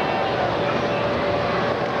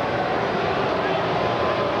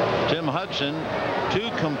 Tim Hudson, 2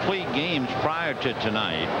 complete games prior to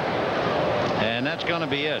tonight, and that's going to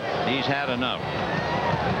be it. He's had enough.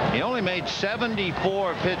 He only made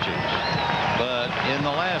 74 pitches, but in the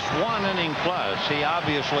last 1 inning plus, he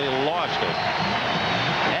obviously lost it.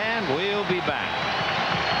 And we'll be back.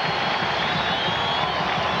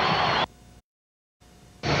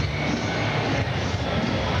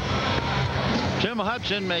 Tim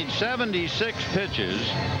Hudson made 76 pitches,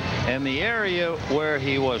 and the area where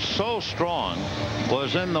he was so strong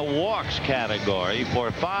was in the walks category.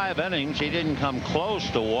 For 5 innings, he didn't come close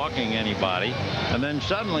to walking anybody, and then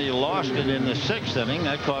suddenly he lost it in the 6th inning.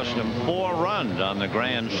 That cost him 4 runs on the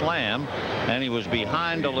grand slam, and he was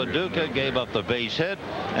behind to LaDuca, gave up the base hit,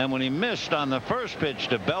 and when he missed on the first pitch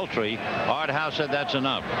to Beltry, Art House said that's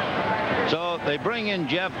enough. So they bring in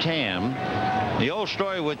Jeff Tam. The old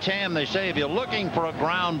story with Tam, they say if you're looking for a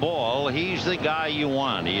ground ball, he's the guy you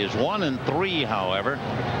want. He is 1-3, however,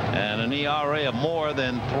 and an ERA of more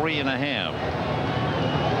than 3.5.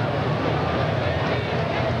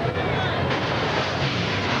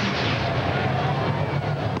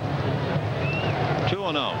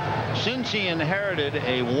 2-0. Since he inherited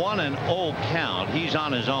a 1-0 count, he's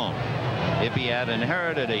on his own. If he had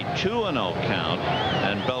inherited a 2-0 count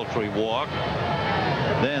and Beltry walked,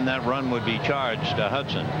 then that run would be charged to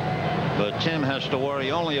Hudson. But Tim has to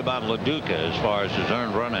worry only about LaDuca as far as his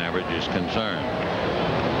earned run average is concerned.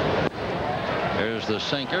 There's the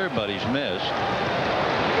sinker, but he's missed.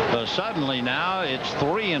 But suddenly now it's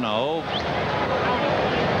 3-0.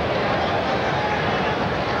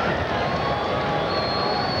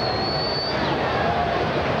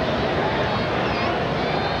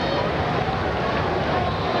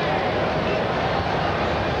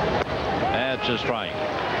 That's a strike.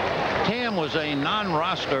 Tam was a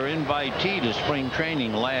non-roster invitee to spring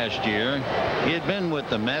training last year. He had been with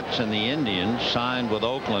the Mets and the Indians, signed with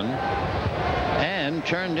Oakland, and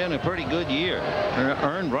turned in a pretty good year.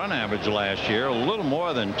 Earned run average last year a little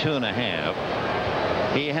more than 2.5.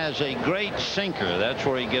 He has a great sinker. That's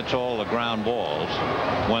where he gets all the ground balls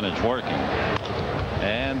when it's working.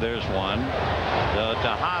 And there's one.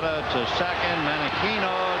 Tejada to second,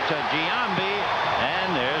 Menachino to Giambi,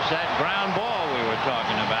 and there's that ground ball we were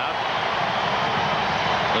talking about.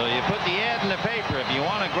 So you put the ad in the paper. If you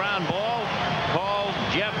want a ground ball, call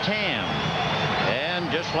Jeff Tam. And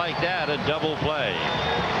just like that, a double play.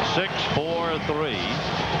 6-4-3.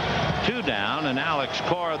 2 down, and Alex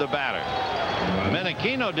Cora the batter.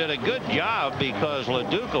 Menachino did a good job because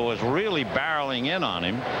LaDuca was really barreling in on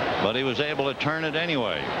him, but he was able to turn it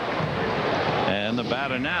anyway. And the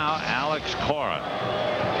batter now, Alex Cora.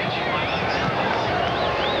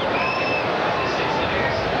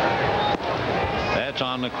 That's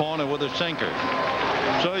on the corner with a sinker.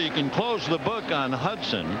 So you can close the book on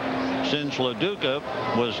Hudson since LaDuca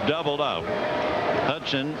was doubled up.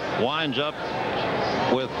 Hudson winds up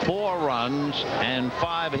with 4 runs and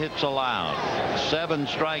 5 hits allowed, 7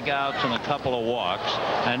 strikeouts and a couple of walks,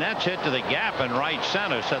 and that's hit to the gap in right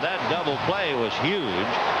center. So that double play was huge,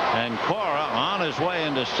 and Cora on his way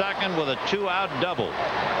into second with a 2-out double.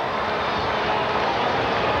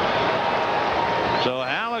 So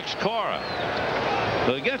Alex Cora,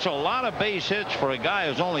 who gets a lot of base hits for a guy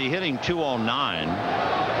who's only hitting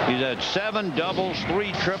 .209. He's had 7 doubles,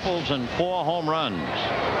 3 triples, and 4 home runs.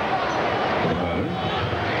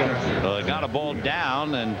 Well, he got a ball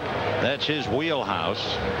down, and that's his wheelhouse.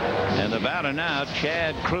 And the batter now,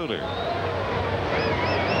 Chad Kreuter.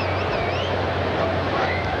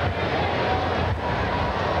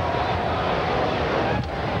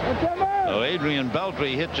 So Adrian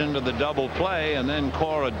Beltry hits into the double play, and then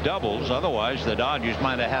Cora doubles. Otherwise, the Dodgers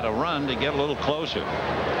might have had a run to get a little closer.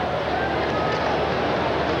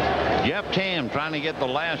 Jeff Tam trying to get the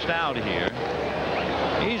last out here.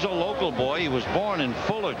 He's a local boy. He was born in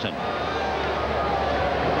Fullerton.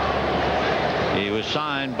 He was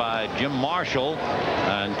signed by Jim Marshall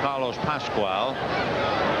and Carlos Pascual.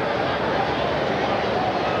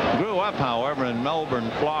 Grew up, however, in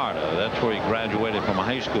Melbourne, Florida. That's where he graduated from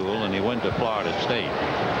high school, and he went to Florida State.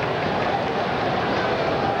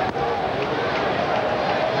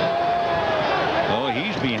 Oh,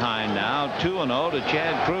 he's behind now, 2-0 to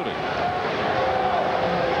Chad Kreuter.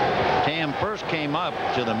 Tam first came up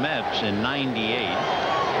to the Mets in '98,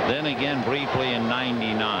 then again briefly in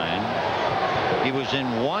 '99. He was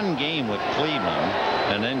in 1 game with Cleveland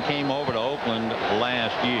and then came over to Oakland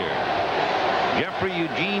last year. Jeffrey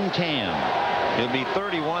Eugene Tam. He'll be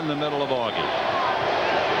 31 in the middle of August.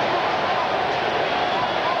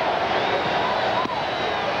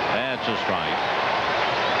 That's a strike.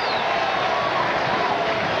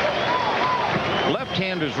 Left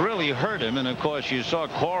left-handers really hurt him, and of course you saw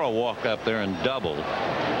Cora walk up there and double.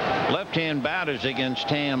 Left-hand batters against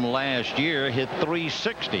Tam last year hit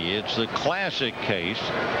 .360. It's the classic case,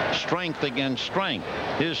 strength against strength.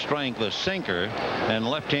 His strength a sinker, and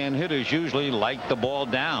left-hand hitters usually like the ball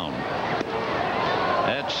down.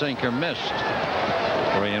 That sinker missed.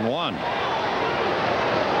 3-1.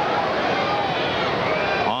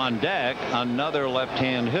 On deck, another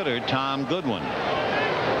left-hand hitter, Tom Goodwin.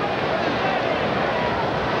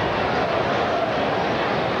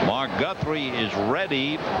 Mark Guthrie is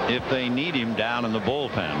ready if they need him down in the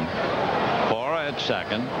bullpen. Cora at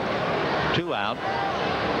second. 2 out.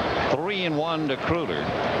 3-1 to Kruder.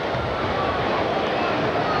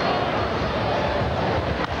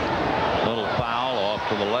 Little foul off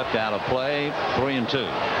to the left, out of play. 3-2.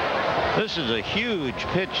 This is a huge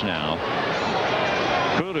pitch now.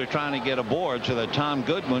 Kruder trying to get aboard so that Tom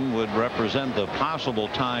Goodwin would represent the possible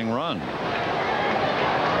tying run.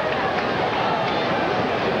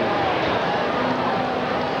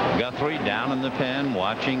 Guthrie down in the pen,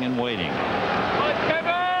 watching and waiting.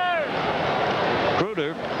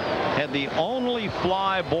 Kruder had the only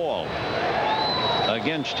fly ball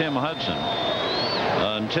against Tim Hudson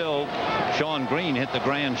until Sean Green hit the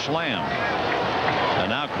grand slam. And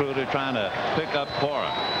now Kruder trying to pick up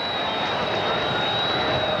Cora.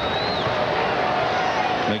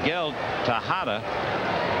 Miguel Tejada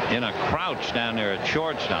in a crouch down there at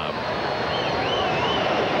shortstop.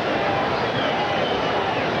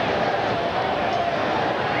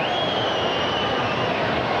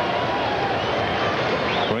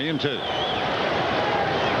 Two.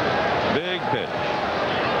 Big pitch.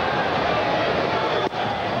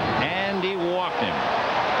 And he walked him.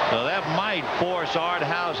 So that might force Art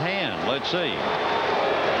Howe's hand. Let's see.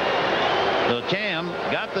 So Tam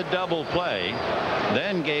got the double play,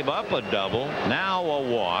 then gave up a double, now a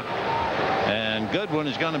walk, and Goodwin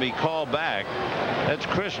is going to be called back. That's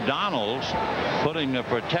Chris Donalds putting the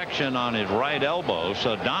protection on his right elbow.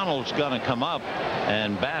 So Donald's going to come up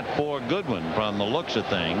and bat for Goodwin from the looks of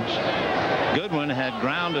things. Goodwin had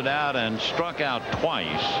grounded out and struck out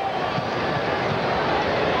twice.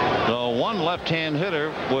 So one left-hand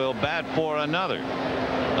hitter will bat for another.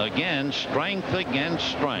 Again, strength against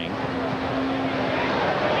strength.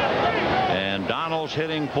 And Donald's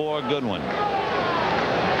hitting for Goodwin.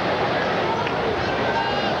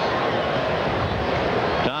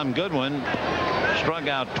 Tom Goodwin struck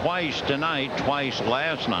out twice tonight, twice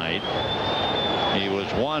last night. He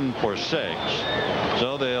was 1 for 6.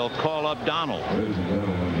 So they'll call up Donald.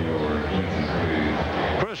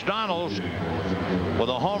 Chris Donalds with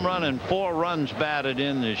a home run and 4 runs batted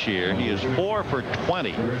in this year. He is 4 for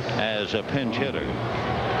 20 as a pinch hitter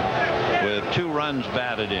with 2 runs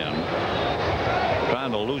batted in.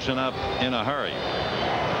 Trying to loosen up in a hurry.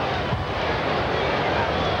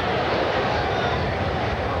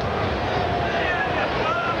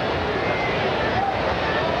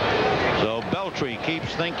 Beltry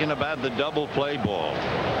keeps thinking about the double play ball.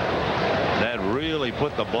 That really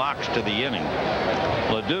put the blocks to the inning.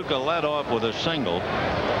 LaDuca led off with a single.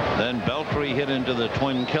 Then Beltry hit into the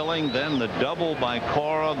twin killing. Then the double by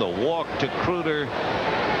Cora, the walk to Kruder.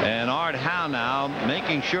 And Art Howe now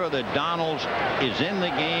making sure that Donalds is in the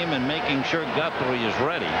game and making sure Guthrie is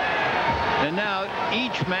ready. And now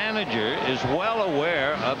each manager is well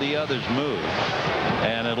aware of the other's moves.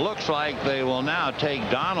 And it looks like they will now take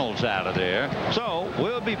Donalds out of there. So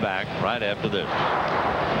we'll be back right after this.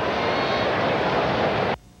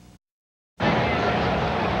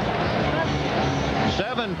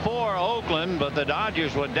 7-4 Oakland, but the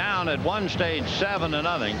Dodgers were down at one stage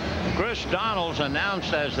 7-0. Chris Donalds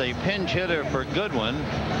announced as the pinch hitter for Goodwin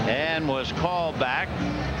and was called back.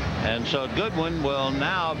 And so Goodwin will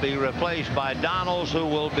now be replaced by Donalds, who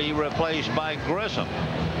will be replaced by Grissom.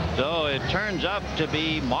 So it turns up to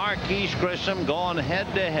be Marquise Grissom going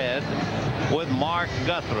head-to-head with Mark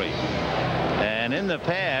Guthrie. And in the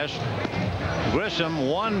past, Grissom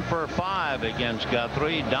 1 for 5 against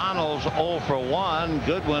Guthrie. Donalds 0 for 1.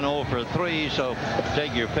 Goodwin 0 for 3. So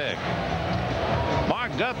take your pick.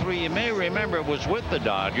 Mark Guthrie, you may remember, was with the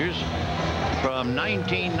Dodgers from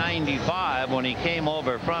 1995 when he came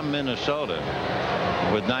over from Minnesota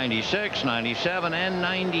with 96, 97, and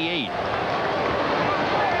 98.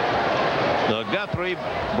 So Guthrie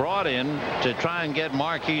brought in to try and get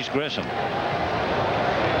Marquise Grissom.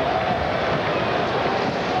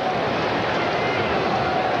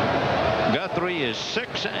 Guthrie is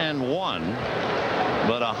 6-1,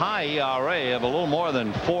 but a high ERA of a little more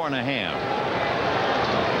than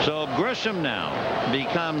 4.5. So Grissom now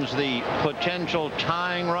becomes the potential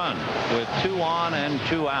tying run with 2 on and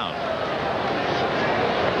 2 out.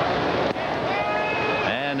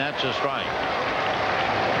 that's a strike.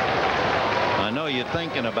 I know you're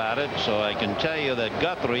thinking about it, so I can tell you that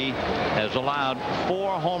Guthrie has allowed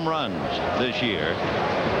 4 home runs this year.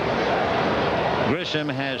 Grissom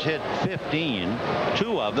has hit 15,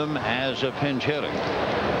 2 of them as a pinch hitter.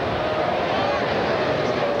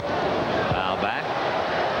 Foul back.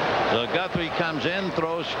 So Guthrie comes in,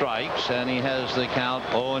 throws strikes, and he has the count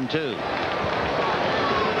 0-2.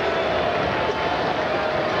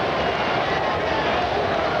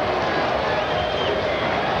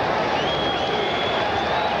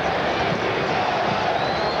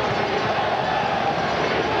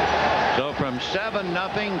 From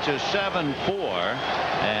 7-0 to 7-4,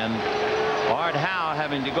 and Art Howe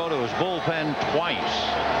having to go to his bullpen twice.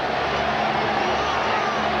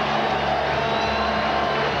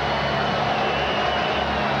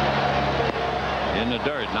 In the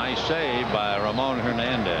dirt. Nice save by Ramon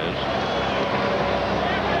Hernandez.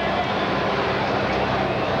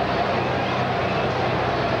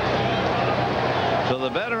 So the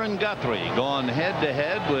veteran Guthrie going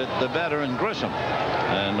head-to-head with the veteran Grissom.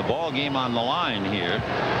 And the ball game on the line here,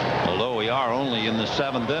 although we are only in the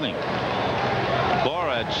 7th inning.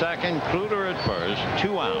 Cora at second, Kruder at first,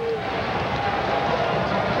 2 out.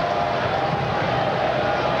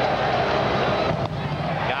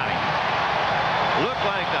 Got him. Looked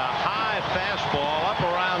like a high fastball up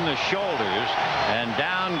around the shoulders, and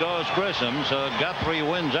down goes Grissom, so Guthrie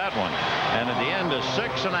wins that one. And at the end of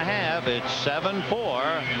 6½, it's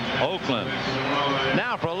 7-4 Oakland.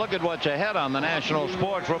 Now for a look at what's ahead on the National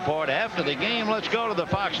Sports Report after the game. Let's go to the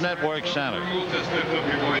Fox Network Center.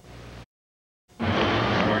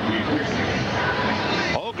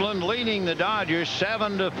 Oakland leading the Dodgers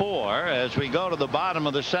 7-4 as we go to the bottom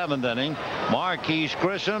of the 7th inning. Marquise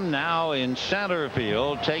Grissom now in center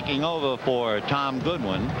field, taking over for Tom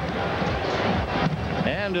Goodwin.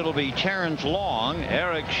 And it'll be Terrence Long,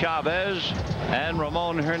 Eric Chavez, and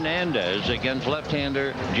Ramon Hernandez against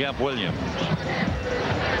left-hander Jeff Williams.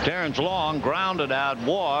 Terrence Long grounded out,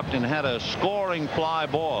 walked, and had a scoring fly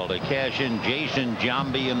ball to cash in Jason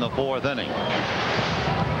Giambi in the 4th inning.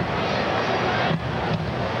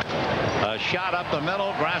 A shot up the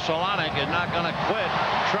middle. Grassolonic is not going to quit.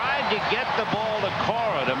 Tried to get the ball to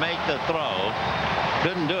Cora to make the throw.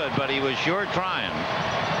 Couldn't do it, but he was sure trying.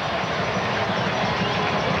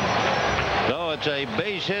 So it's a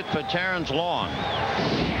base hit for Terrence Long.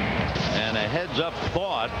 And a heads-up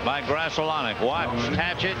thought by Grassolonic. Watch,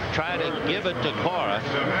 catch it, try to give it to Cora.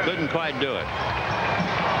 Couldn't quite do it.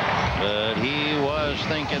 But he was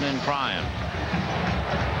thinking and trying.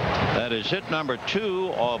 That is hit number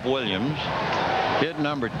 2 of Williams. Hit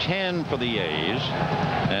number 10 for the A's.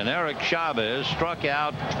 And Eric Chavez struck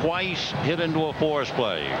out twice, hit into a force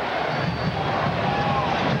play.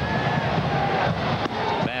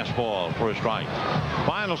 Fastball for a strike.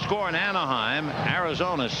 Final score in Anaheim,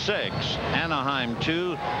 Arizona 6, Anaheim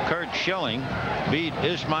 2. Kurt Schilling beat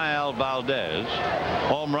Ismael Valdez.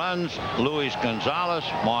 Home runs, Luis Gonzalez,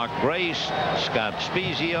 Mark Grace, Scott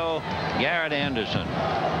Spezio, Garrett Anderson.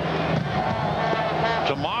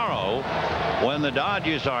 Tomorrow, when the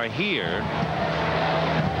Dodgers are here,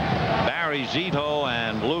 Barry Zito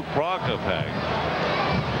and Luke Rockefeller.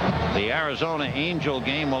 The Arizona Angel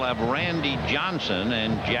game will have Randy Johnson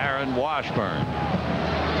and Jaron Washburn.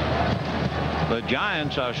 The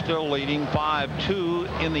Giants are still leading 5-2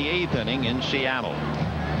 in the 8th inning in Seattle.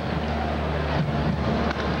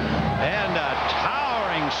 And a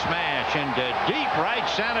towering smash into deep right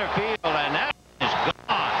center field, and that is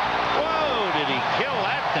gone. Whoa, did he kill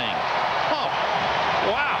that thing? Oh,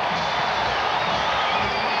 wow.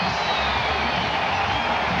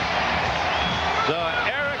 So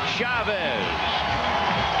Eric Chavez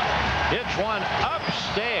hits one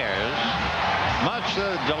upstairs, much to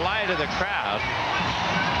the delight of the crowd.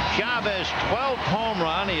 Chavez 12th home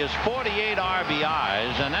run. He has 48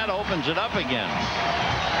 RBIs, and that opens it up again.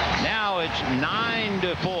 Now it's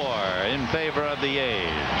 9-4 in favor of the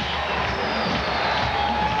A's.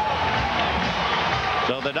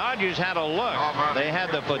 So the Dodgers had a look. They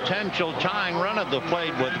had the potential tying run at the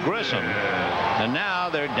plate with Grissom, and now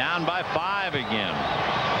they're down by 5 again.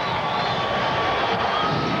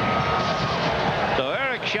 So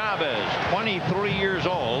Eric Chavez, 23 years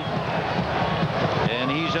old,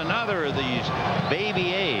 and he's another of these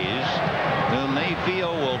baby A's whom they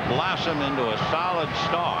feel will blossom into a solid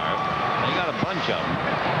star. They got a bunch of them,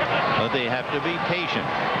 but they have to be patient.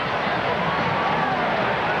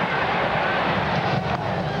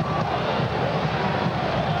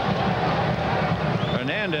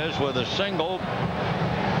 Hernandez with a single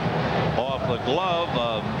off the glove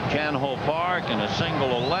of Jan-Ho Park and a single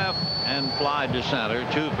to left and fly to center,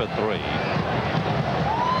 2 for 3.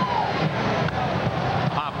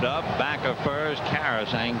 Popped up, back of first.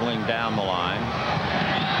 Karras angling down the line.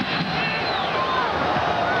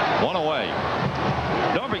 One away.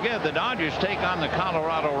 Don't forget, the Dodgers take on the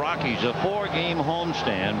Colorado Rockies, a 4-game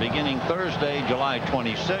homestand beginning Thursday, July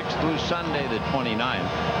 26th through Sunday, the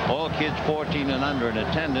 29th. All kids 14 and under in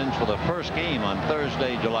attendance for the first game on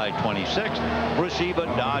Thursday, July 26th. Receive a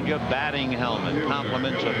Dodger batting helmet.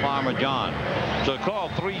 Compliments of Farmer John. So call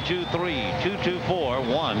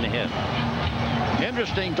 323-224-1-HIT.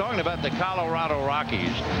 Interesting, talking about the Colorado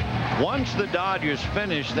Rockies. Once the Dodgers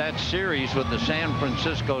finish that series with the San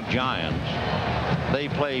Francisco Giants, they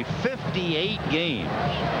play 58 games.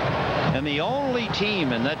 And the only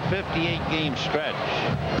team in that 58-game stretch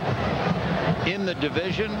in the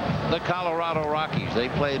division, the Colorado Rockies. They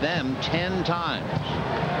play them 10 times.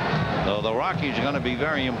 So the Rockies are going to be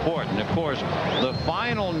very important. Of course, the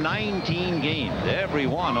final 19 games, every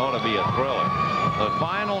one ought to be a thriller. The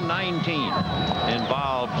final 19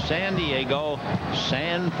 involved San Diego,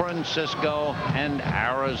 San Francisco, and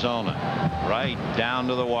Arizona, right down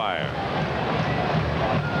to the wire.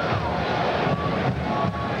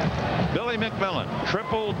 Billy McMillan,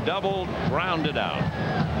 triple, double, rounded out.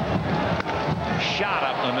 Shot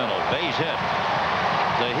up the middle, base hit.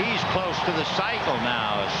 So he's close to the cycle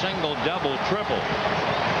now, a single, double, triple.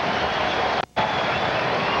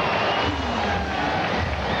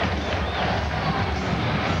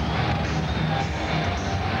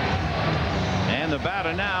 And the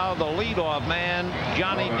batter now, the leadoff man,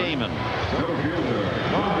 Johnny Damon.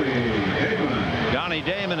 Johnny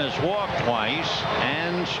Damon has walked twice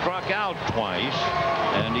and struck out twice,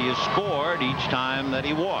 and he has scored each time that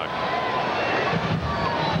he walked.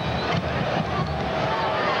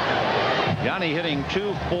 Johnny hitting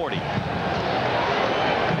 .240.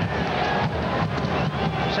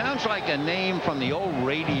 Sounds like a name from the old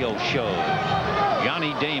radio show.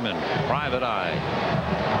 Johnny Damon, Private Eye.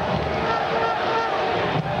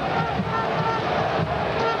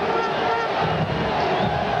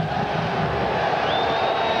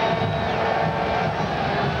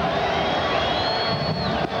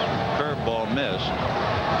 Curveball missed.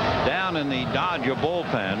 Down in the Dodger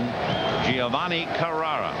bullpen, Giovanni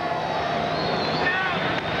Carrara.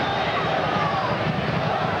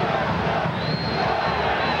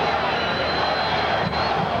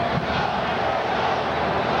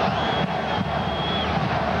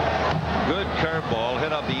 Good curveball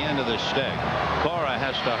hit up the end of the stick. Cora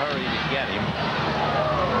has to hurry to get him.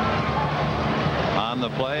 On the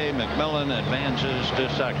play, McMillan advances to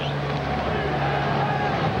second.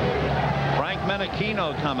 Frank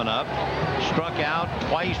Menachino coming up. Struck out,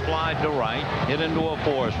 twice fly to right, hit into a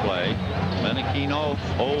force play. Menachino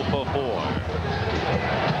 0 for 4.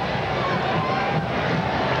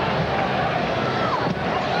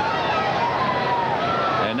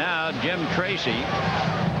 And now Jim Tracy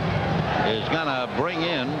is going to bring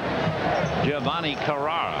in Giovanni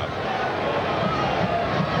Carrara.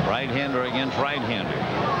 Right-hander against right-hander.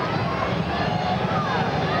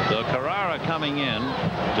 So Carrara coming in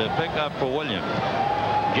to pick up for Williams.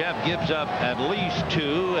 Jeff gives up at least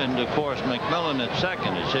 2, and of course McMillan at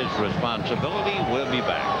second is his responsibility. We'll be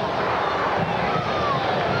back.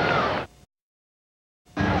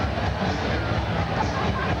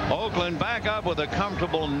 Oakland back up with a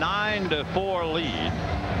comfortable 9-4 lead.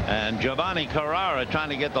 And Giovanni Carrara trying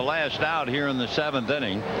to get the last out here in the 7th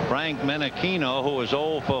inning. Frank Menachino, who is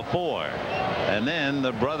 0 for 4. And then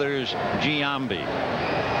the brothers Giambi.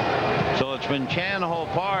 So it's been Chan-Ho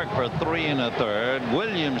Park for 3 1/3,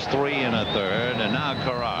 Williams 3 1/3, and now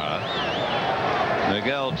Carrara.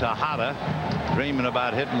 Miguel Tejada dreaming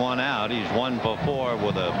about hitting one out. He's 1 for 4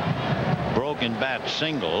 with a broken bat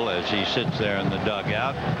single as he sits there in the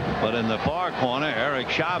dugout. But in the far corner, Eric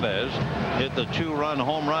Chavez hit the 2-run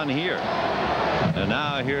home run here. And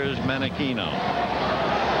now here's Menachino.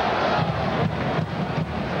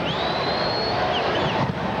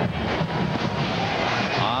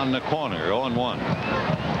 On the corner, 0-1.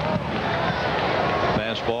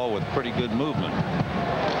 Fastball with pretty good movement.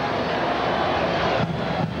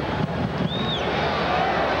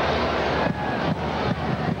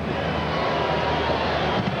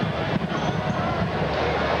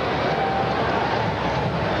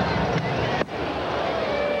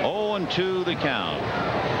 To the count.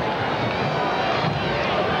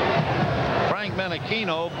 Frank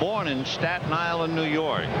Menachino, born in Staten Island, New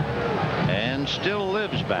York, and still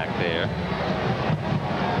lives back there.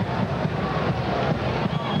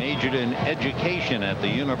 Majored in education at the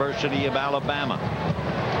University of Alabama,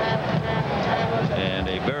 and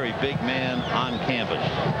a very big man on campus.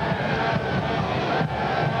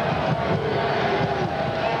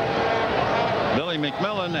 Billy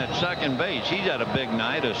McMillan at second base. He's had a big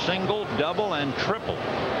night, a single, double, and triple.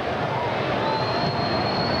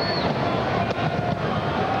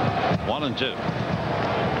 1-2.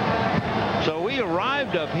 So we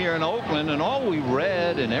arrived up here in Oakland, and all we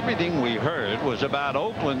read and everything we heard was about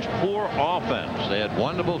Oakland's poor offense. They had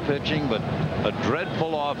wonderful pitching, but a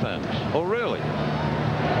dreadful offense. Oh, really?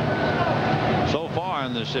 So far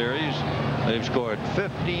in the series, they've scored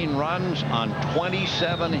 15 runs on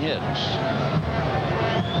 27 hits.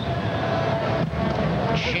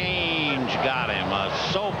 Change got him a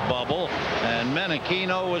soap bubble, and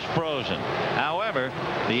Menachino was frozen. However,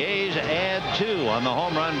 the A's add 2 on the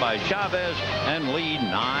home run by Chavez and lead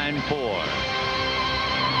 9-4.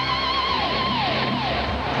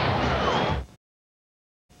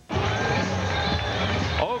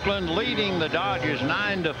 Oakland leading the Dodgers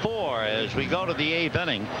 9-4 as we go to the 8th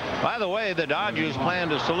inning. By the way, the Dodgers plan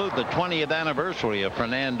to salute the 20th anniversary of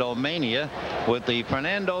Fernando Mania with the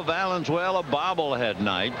Fernando Valenzuela bobblehead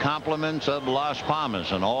night. Compliments of Las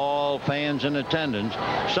Palmas and all fans in attendance.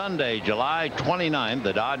 Sunday, July 29th,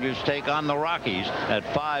 the Dodgers take on the Rockies at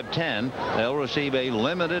 5:10. They'll receive a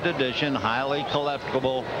limited edition, highly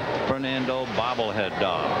collectible Fernando bobblehead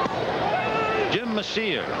dog. Jim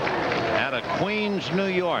Messier out of Queens, New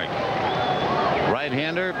York.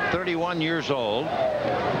 Right-hander, 31 years old.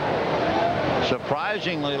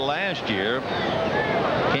 Surprisingly, last year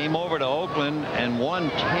came over to Oakland and won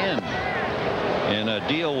 10 in a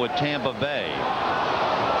deal with Tampa Bay.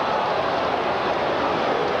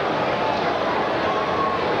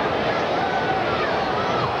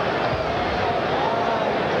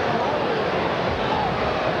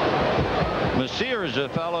 Messier is a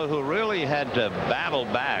fellow who really had to battle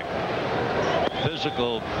back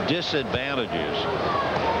physical disadvantages.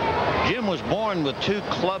 Jim was born with 2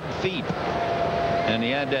 club feet, and he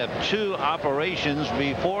had to have 2 operations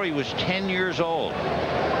before he was 10 years old.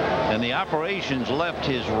 And the operations left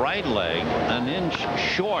his right leg an inch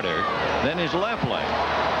shorter than his left leg.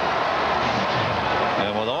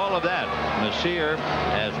 And with all of that, Messier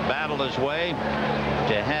has battled his way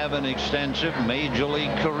to have an extensive major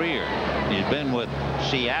league career. He's been with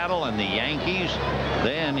Seattle and the Yankees.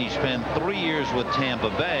 Then he spent 3 years with Tampa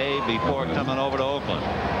Bay before coming over to Oakland.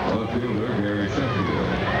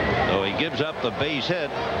 So he gives up the base hit.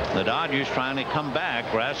 The Dodgers trying to come back.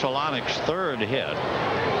 Grasolanic's 3rd hit.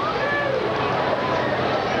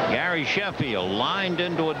 Gary Sheffield lined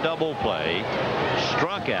into a double play,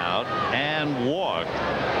 struck out and walked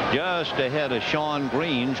just ahead of Sean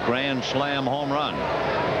Green's grand slam home run.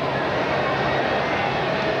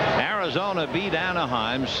 Arizona beat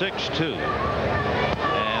Anaheim 6-2.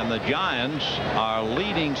 And the Giants are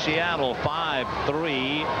leading Seattle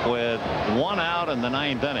 5-3 with 1 out in the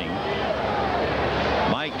 9th inning.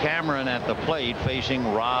 Mike Cameron at the plate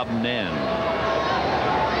facing Rob Nen.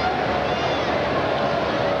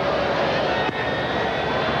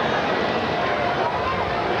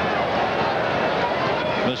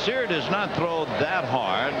 Messier does not throw that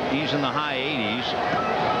hard. He's in the high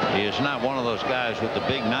 80s. He is not one of those guys with the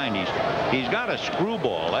big 90s. He's got a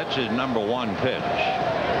screwball. That's his #1 pitch.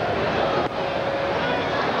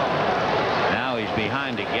 Now he's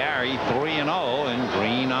behind to Gary, 3-0, and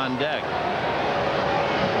Green on deck.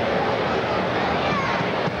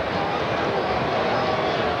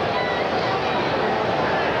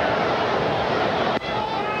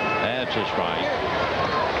 That's a strike.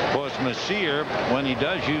 Of course, Messier, when he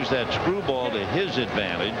does use that screwball to his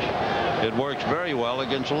advantage, it works very well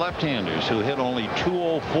against left-handers who hit only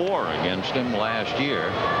 .204 against him last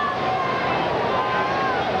year.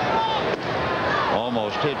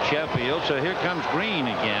 Almost hit Sheffield. So here comes Green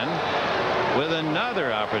again with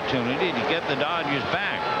another opportunity to get the Dodgers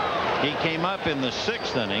back. He came up in the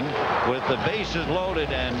 6th inning with the bases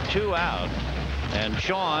loaded and 2 out. And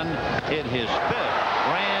Sean hit his 5th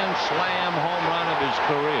grand slam home run of his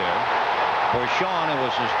career. For Sean, it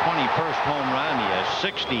was his 21st home run. He has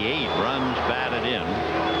 68 runs batted in.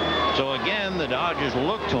 So again, the Dodgers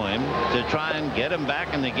look to him to try and get him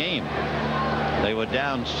back in the game. They were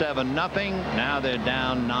down 7-0. Now they're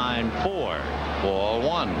down 9-4. Ball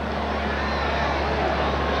 1.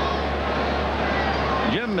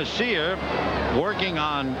 Jim Messier working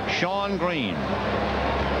on Sean Green.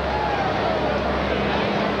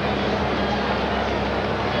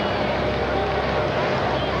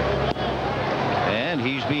 And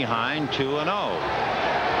he's behind 2-0.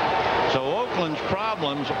 So Oakland's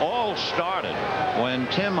problems all started when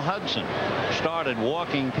Tim Hudson started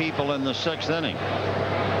walking people in the 6th inning.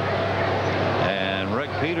 And Rick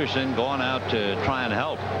Peterson going out to try and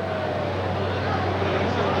help.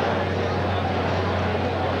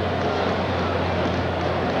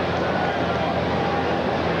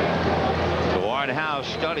 Art House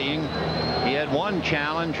studying. He had one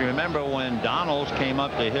challenge. Remember when Donalds came up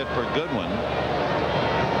to hit for Goodwin?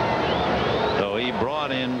 So he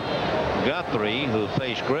brought in Guthrie, who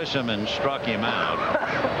faced Grissom and struck him out.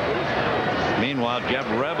 Meanwhile, Jeff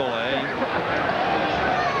Rebele,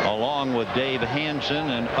 along with Dave Hansen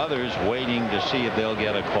and others, waiting to see if they'll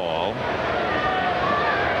get a call.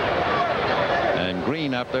 And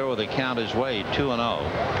Green up there with the count his way, 2-0.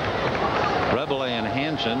 Rebele and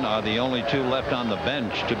Hansen are the only two left on the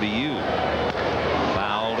bench to be used.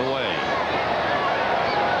 Fouled away.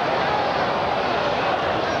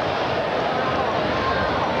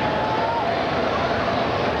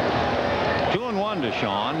 To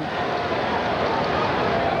Sean.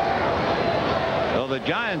 So the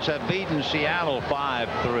Giants have beaten Seattle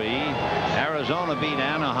 5-3. Arizona beat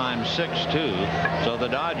Anaheim 6-2. So the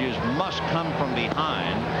Dodgers must come from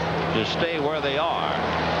behind to stay where they are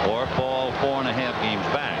or fall 4.5 games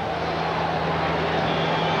back.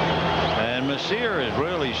 And Messier is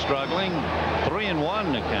really struggling.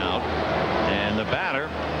 3-1 to count. And the batter,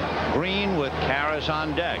 Green, with Karras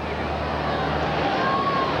on deck.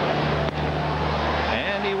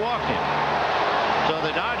 Walked him. So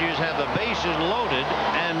the Dodgers have the bases loaded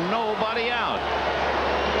and nobody out.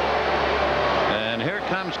 And here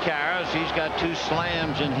comes Karras. He's got 2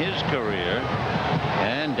 slams in his career.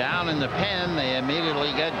 And down in the pen, they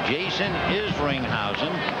immediately got Jason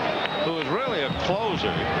Isringhausen, who is really a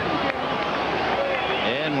closer.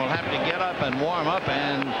 And will have to get up and warm up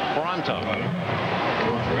and pronto.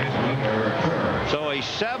 So a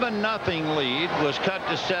 7-0 lead was cut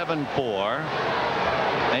to 7-4.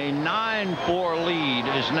 A 9-4 lead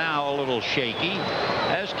is now a little shaky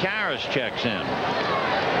as Karras checks in.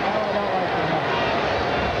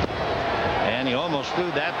 And he almost threw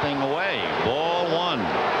that thing away. Ball 1.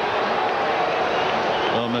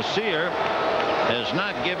 Well, Messier has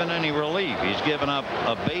not given any relief. He's given up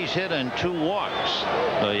a base hit and 2 walks.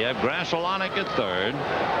 So you have Grassolonic at third.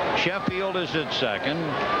 Sheffield is at second.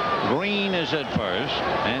 Green is at first.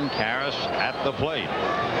 And Karras at the plate.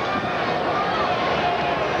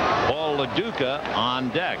 LaDuca on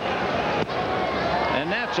deck.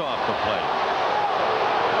 And that's off the plate.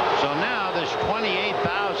 So now this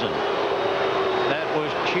 28,000 that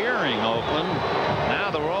was cheering Oakland,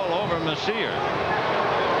 now they're all over Messier.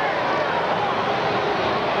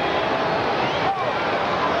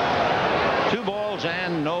 Two balls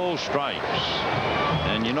and no strikes.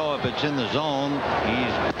 And you know, if it's in the zone,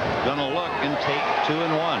 he's going to look and take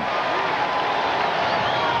 2-1.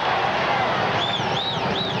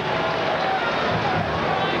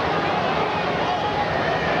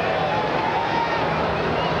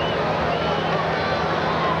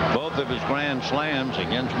 Of his grand slams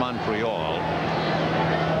against Montreal.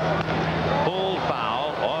 Pulled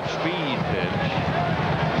foul, off-speed pitch.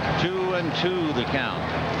 2-2 the count.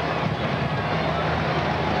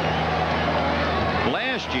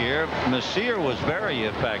 Last year, Messier was very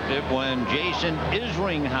effective when Jason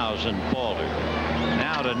Isringhausen faltered.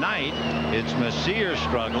 Now tonight, it's Messier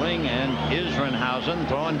struggling and Isringhausen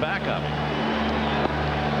throwing back up.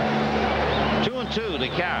 2-2 to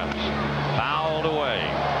Karras. Fouled away.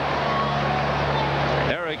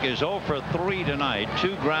 Eric is 0 for 3 tonight.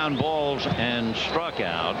 2 ground balls and struck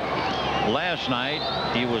out. Last night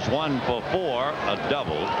he was 1 for 4, a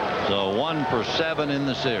double. So 1 for 7 in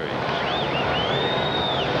the series.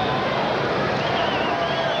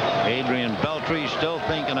 Adrian Beltre still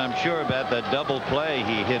thinking, I'm sure, about that double play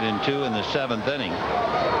he hit into in the 7th inning.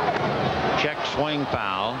 Check swing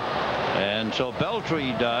foul. And so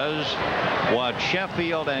Beltre does what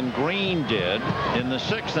Sheffield and Green did in the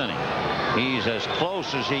 6th inning. He's as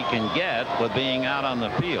close as he can get with being out on the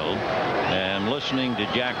field and listening to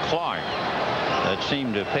Jack Clark. That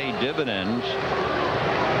seemed to pay dividends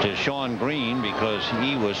to Shawn Green because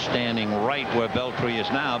he was standing right where Beltre is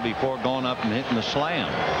now before going up and hitting the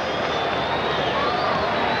slam.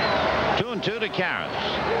 2-2 to Karras.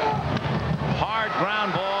 Hard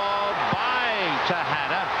ground ball by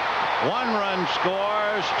Tejada. 1-run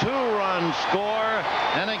scores, 2-run score,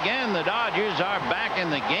 and again the Dodgers are back in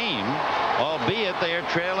the game, albeit they are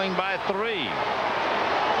trailing by 3.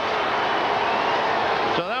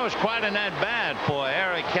 So that was quite an at-bat for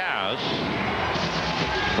Eric Karras.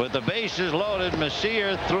 With the bases loaded,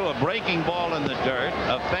 Messier threw a breaking ball in the dirt,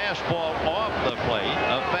 a fastball off the plate,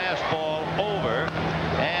 a fastball over,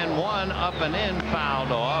 and one up and in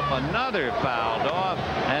fouled off, another fouled off,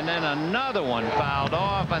 and then another one fouled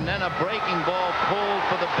off, and then a breaking ball pulled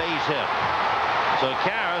for the base hit. So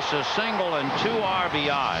Karras a single and 2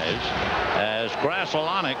 RBIs as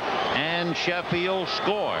Grassolonic and Sheffield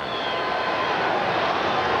scored.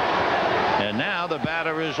 And now the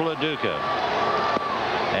batter is LaDuca.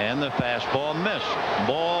 And the fastball missed.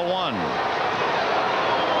 Ball 1.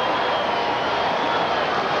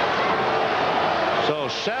 So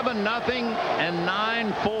 7-0 and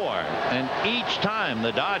 9-4. And each time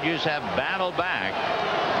the Dodgers have battled back.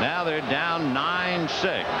 Now they're down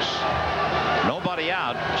 9-6. Nobody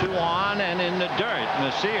out. 2 on and in the dirt.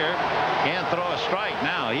 Messier can't throw a strike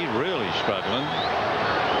now. He's really struggling.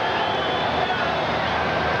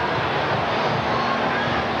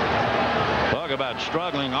 Talk about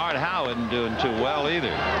struggling. Art Howe isn't doing too well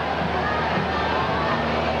either.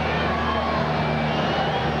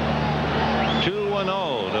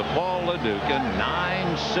 To Paul LaDuca.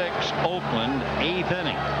 9-6 Oakland, 8th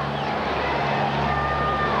inning.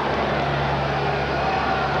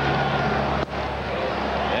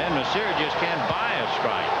 And Messier just can't buy a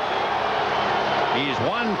strike. He's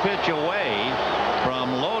 1 pitch away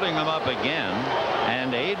from loading him up again.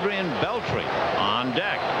 And Adrian Beltre on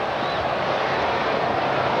deck.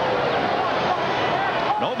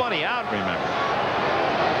 Nobody out, remember.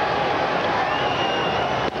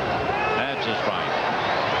 That's a strike.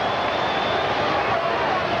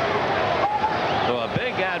 So a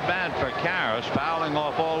big at-bat for Karras, fouling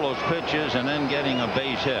off all those pitches and then getting a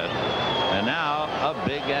base hit. And now a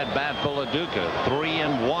big at-bat for LaDuca.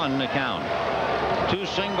 3-1 to count. 2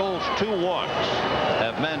 singles, 2 walks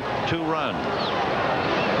have meant 2 runs.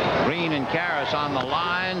 Green and Karras on the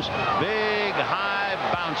lines. Big high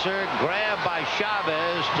bouncer grabbed by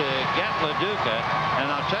Chavez to get LaDuca.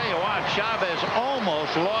 And I'll tell you what, Chavez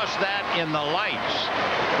almost lost that in the lights.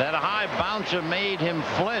 That high bouncer made him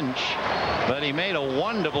flinch, but he made a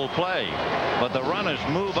wonderful play. But the runners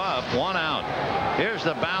move up, 1 out. Here's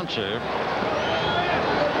the bouncer.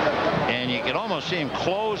 And you can almost see him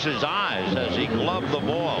close his eyes as he gloved the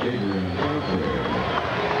ball.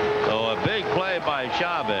 So a big play by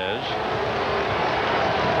Chavez.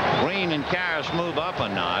 Green and Karras move up a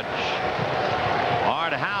notch.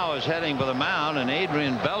 Art Howe is heading for the mound, and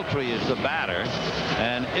Adrian Beltre is the batter.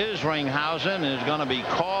 And Isringhausen is going to be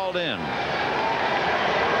called in.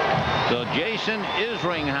 So Jason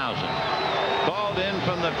Isringhausen called in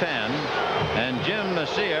from the pen, and Jim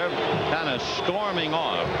Messier kind of storming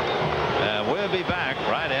off. We'll be back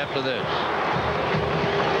right after this.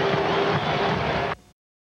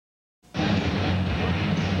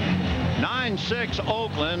 9-6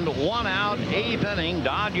 Oakland, 1 out, 8th inning.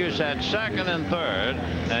 Dodgers at 2nd and 3rd,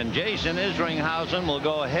 and Jason Isringhausen will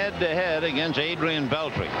go head-to-head against Adrian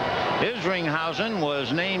Beltre. Isringhausen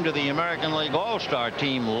was named to the American League All-Star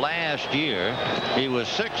team last year. He was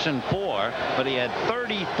 6-4, but he had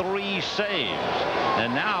 33 saves.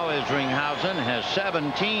 And now Isringhausen has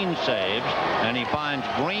 17 saves, and he finds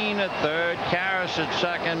Green at 3rd, Karras at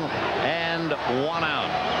 2nd, and 1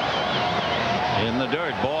 out. In the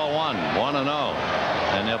dirt, ball 1, 1-0,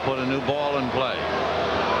 and they'll put a new ball in play.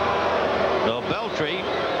 So Beltre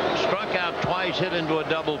struck out twice, hit into a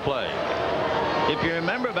double play. If you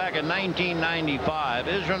remember back in 1995,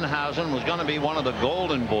 Isringhausen was going to be one of the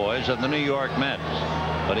golden boys of the New York Mets,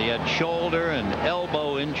 but he had shoulder and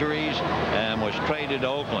elbow injuries and was traded to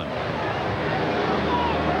Oakland.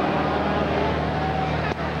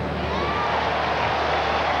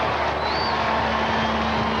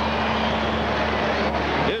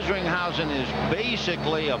 Isringhausen is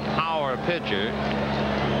basically a power pitcher.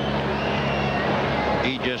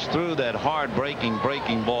 He just threw that hard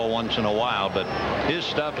breaking ball once in a while, but his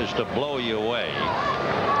stuff is to blow you away.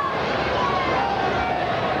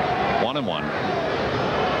 1-1.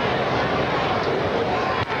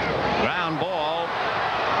 Ground ball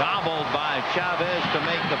gobbled by Chavez to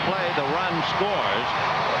make the play. The run scores.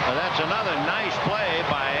 That's another nice play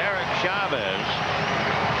by Eric Chavez.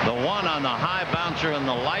 The one on the high bouncer in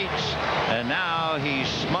the lights, and now he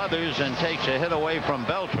smothers and takes a hit away from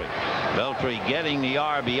Beltre. Beltre getting the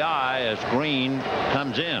RBI as Green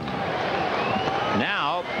comes in.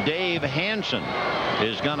 Now Dave Hansen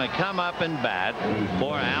is going to come up and bat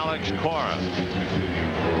for Alex Cora.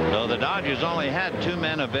 So the Dodgers only had 2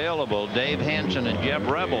 men available, Dave Hansen and Jeff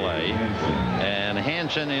Rebelay, and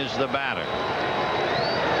Hansen is the batter.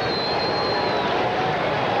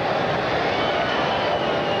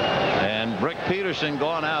 Rick Peterson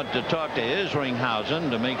going out to talk to Isringhausen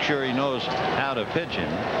to make sure he knows how to pitch him.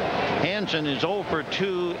 Hansen is 0 for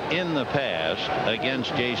 2 in the past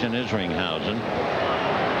against Jason Isringhausen.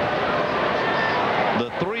 The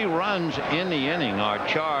 3 runs in the inning are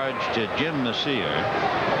charged to Jim Messier,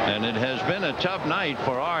 and it has been a tough night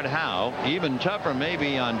for Art Howe, even tougher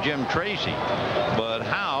maybe on Jim Tracy, but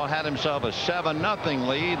Howe had himself a 7-0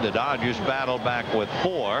 lead. The Dodgers battled back with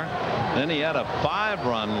 4. Then he had a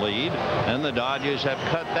 5-run lead, and the Dodgers have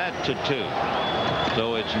cut that to 2.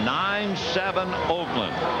 So it's 9-7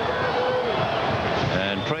 Oakland.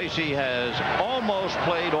 And Tracy has almost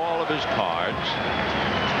played all of his cards.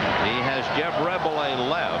 He has Jeff Rebele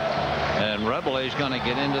left, and Rebele is going to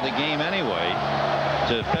get into the game anyway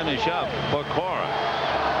to finish up for Cora.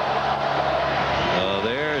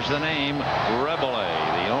 There's the name Rebele,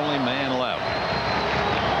 the only man left.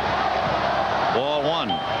 Ball 1.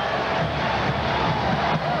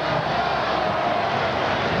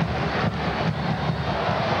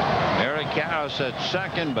 Eric Karras at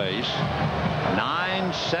second base.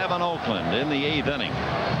 9-7 Oakland in the 8th inning.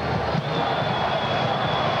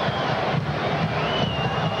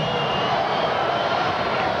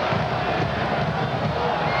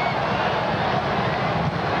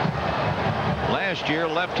 Last year,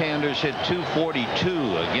 left-handers hit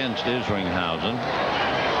 .242 against Isringhausen.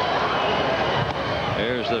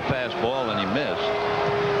 There's the fastball, and he missed.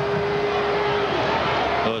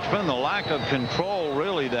 So it's been the lack of control,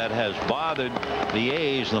 really, that has bothered the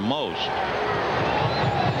A's the most.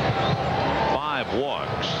 5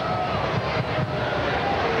 walks.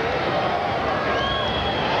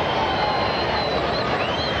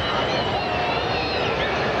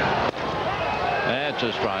 That's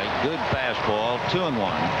a strike. Good fastball. 2-1.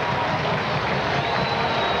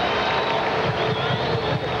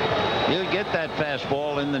 You'll get that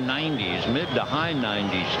fastball in the 90s, mid to high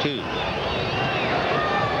 90s too.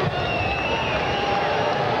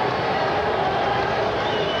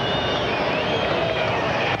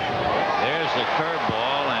 There's the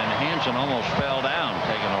curveball, and Hansen almost fell down,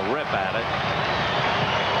 taking a rip at it.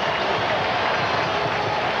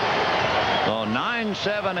 So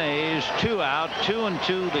 9-7 A's, 2 out,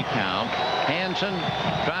 2-2 the count. Hansen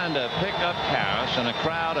trying to pick up Karras, and a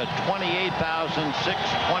crowd of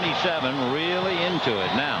 28,627 really into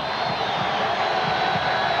it now.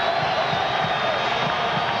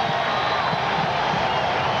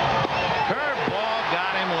 Curveball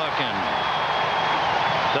got him looking.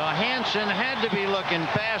 So Hansen had to be looking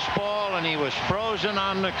fastball, and he was frozen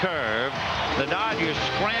on the curve. The Dodgers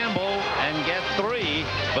scramble and get 3,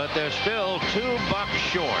 but they're still $2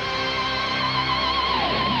 short.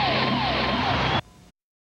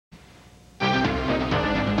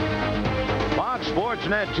 Fox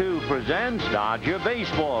Sportsnet 2 presents Dodger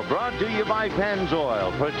Baseball, brought to you by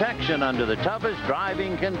Pennzoil, protection under the toughest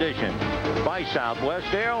driving conditions. By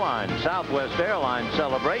Southwest Airlines. Southwest Airlines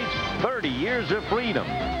celebrates 30 years of freedom.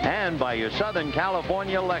 And by your Southern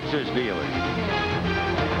California Lexus dealers.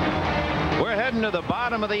 We're heading to the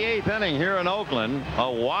bottom of the 8th inning here in Oakland.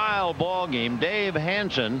 A wild ball game. Dave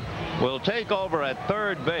Hansen will take over at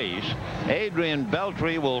third base. Adrian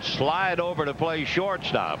Beltre will slide over to play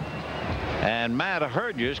shortstop. And Matt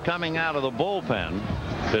Herges coming out of the bullpen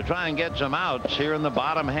to try and get some outs here in the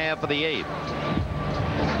bottom half of the 8th.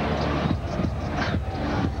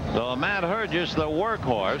 So Matt Herges, the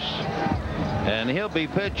workhorse, and he'll be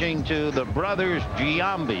pitching to the brothers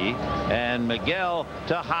Giambi and Miguel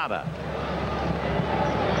Tejada.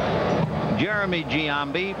 Jeremy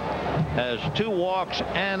Giambi has 2 walks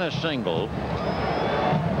and a single.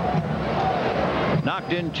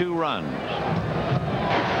 Knocked in 2 runs.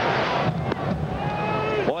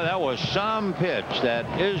 Boy, that was some pitch that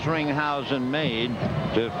Isringhausen made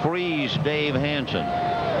to freeze Dave Hansen.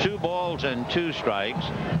 2 balls and 2 strikes.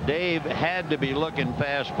 Dave had to be looking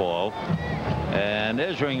fastball, and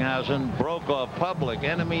Isringhausen broke off public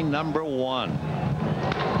enemy number 1.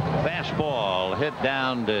 Fastball hit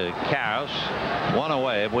down to Karras, 1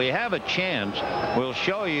 away. If we have a chance, we'll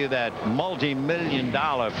show you that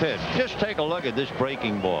multi-million-dollar pitch. Just take a look at this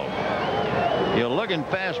breaking ball. You're looking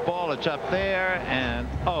fastball, it's up there, and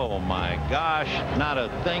oh my gosh, not a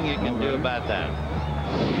thing you can do about that.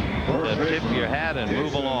 Just tip your hat and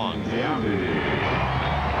move along.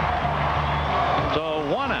 So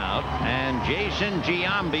 1 out, and Jason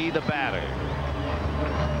Giambi, the batter.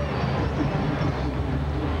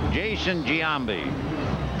 Jason Giambi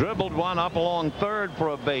dribbled one up along third for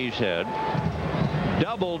a base hit,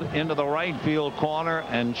 doubled into the right field corner,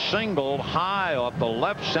 and singled high off the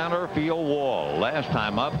left center field wall. Last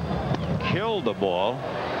time up, killed the ball,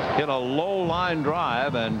 hit a low line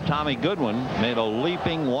drive, and Tommy Goodwin made a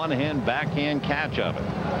leaping one-hand backhand catch of it.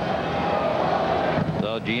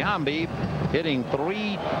 So Giambi hitting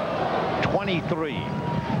 .323.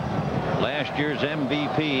 Last year's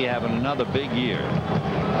MVP having another big year.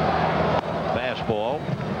 Fastball.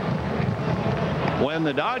 When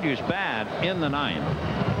the Dodgers bat in the 9th,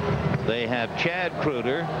 they have Chad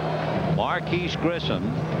Kreuter, Marquise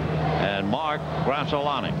Grissom, and Mark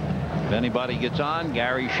Grassolani. If anybody gets on,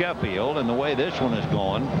 Gary Sheffield, and the way this one is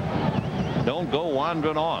going, don't go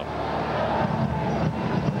wandering off.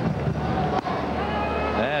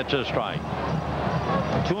 That's a strike.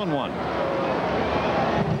 2-1.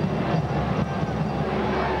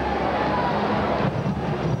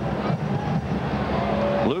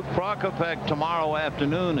 Luke Prokopech tomorrow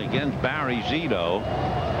afternoon against Barry Zito.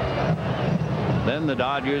 Then the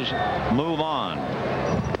Dodgers move on.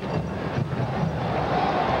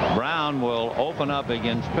 Brown will open up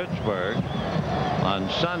against Pittsburgh on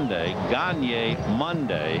Sunday, Gagne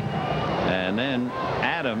Monday, and then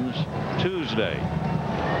Adams Tuesday.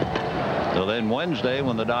 So then Wednesday,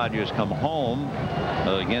 when the Dodgers come home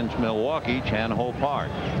against Milwaukee, Chan-Ho Park.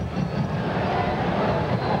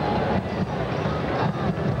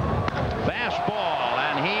 Fastball,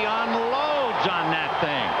 and he unloads on that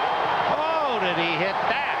thing. Oh, did he hit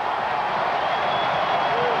that?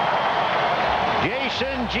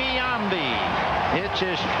 Jason Giambi hits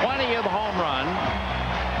his 20th home run.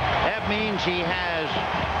 That means he has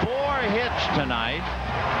 4 hits tonight.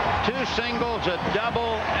 2 singles, a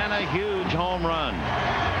double, and a huge home run.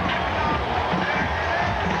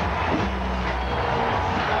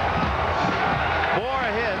 Four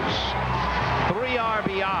hits, 3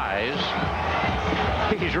 RBIs.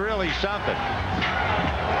 He's really something.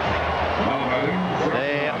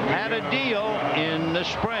 They had a deal in the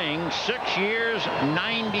spring, 6 years,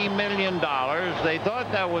 $90 million. They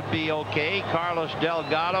thought that would be okay. Carlos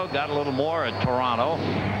Delgado got a little more at Toronto.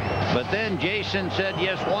 But then Jason said,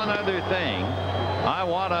 yes, one other thing. I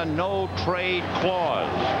want a no-trade clause.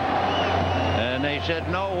 And they said,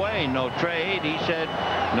 no way, no trade. He said,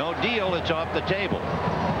 no deal, it's off the table.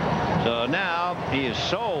 So now he is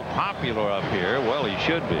so popular up here. Well, he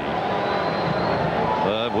should be.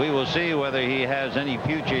 But we will see whether he has any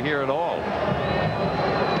future here at all.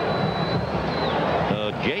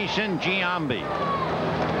 Jason Giambi.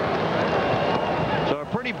 So a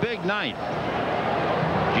pretty big night.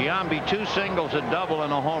 Giambi 2 singles, a double,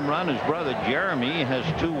 and a home run. His brother Jeremy has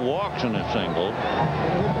 2 walks and a single.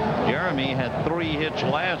 Jeremy had 3 hits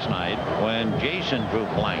last night when Jason drew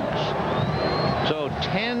blanks. So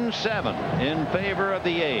 10-7 in favor of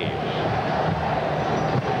the A's.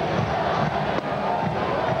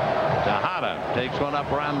 Tejada takes one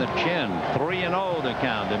up around the chin. 3-0 the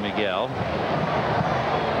count to Miguel.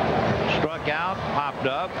 Struck out, popped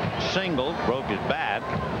up, singled, broke his bat,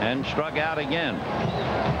 and struck out again.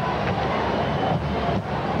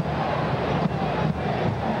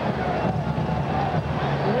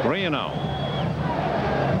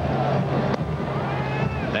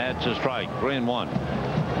 That's a strike. 3-1.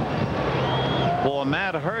 For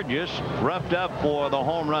Matt Hergis, roughed up for the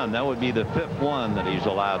home run. That would be the 5th one that he's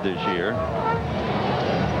allowed this year.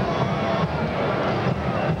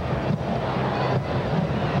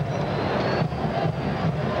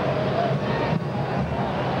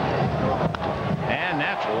 And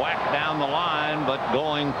that's whacked down the line, but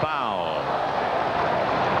going foul.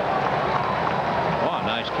 Oh,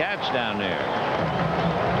 nice catch down there.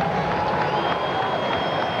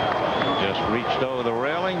 Just reached over the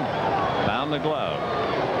railing, found the glove.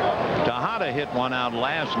 Tejada hit one out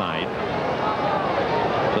last night.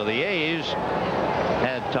 So the A's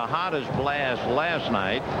had Tejada's blast last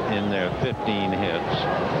night in their 15 hits.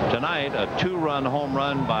 Tonight, a 2-run home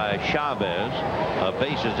run by Chavez, a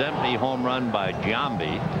bases empty home run by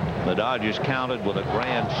Giambi. The Dodgers counted with a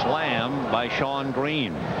grand slam by Shawn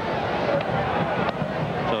Green.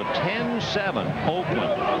 So 10-7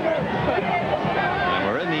 Oakland. And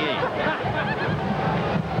we're in the 8th.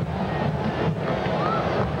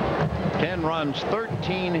 10 runs,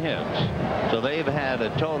 13 hits. So they've had a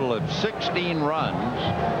total of 16 runs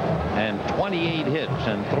and 28 hits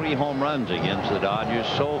and 3 home runs against the Dodgers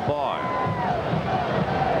so far.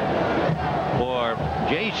 For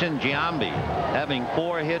Jason Giambi, having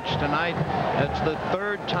 4 hits tonight, that's the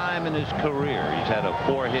 3rd time in his career he's had a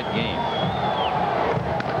 4-hit game.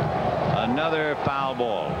 Another foul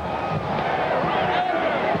ball.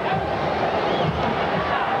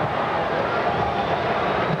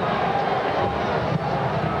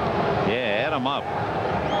 Yeah, add them up.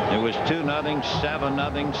 It was 2-0,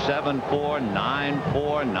 7-0, 7-4,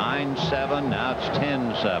 9-4, 9-7. Now it's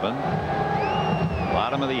 10-7.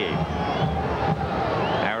 Bottom of the 8th.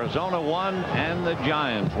 Arizona won and the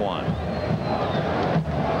Giants won.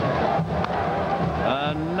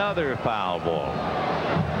 Another foul ball.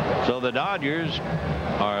 So the Dodgers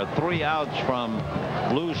are 3 outs from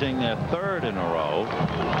losing their 3rd in a row,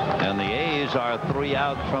 and the A's are 3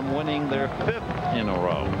 outs from winning their 5th in a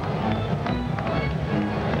row.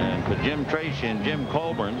 And Jim Tracy and Jim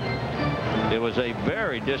Colburn. It was a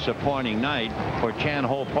very disappointing night for Chan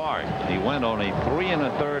Ho Park. He went only 3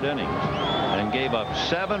 1/3 innings and gave up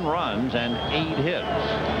 7 runs and 8 hits.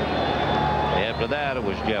 After that, it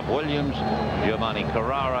was Jeff Williams, Giovanni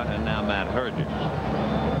Carrara, and now Matt Herges.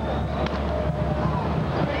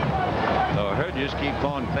 So Herges keep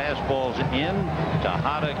throwing fastballs in.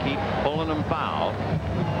 Tejada keep pulling them foul.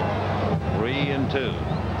 3-2.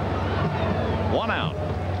 1 out.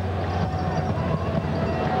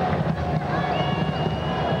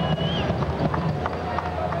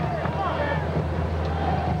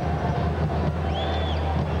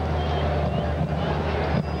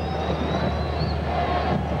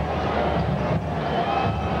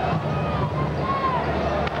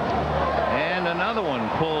 Another one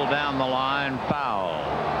pulled down the line, foul.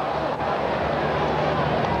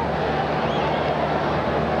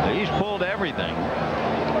 He's pulled everything.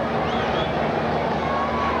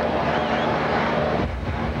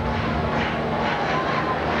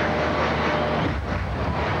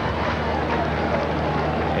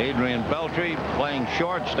 Adrian Beltre playing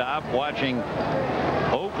shortstop, watching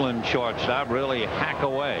Oakland shortstop really hack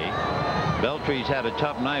away. Beltre's had a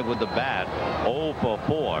tough night with the bat, 0 for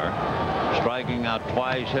 4. Striking out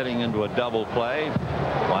twice, hitting into a double play,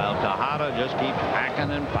 while Tejada just keeps hacking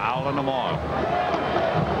and fouling them off.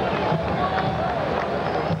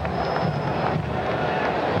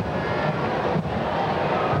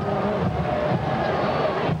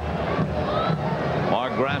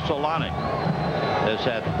 Mark Grasolonic has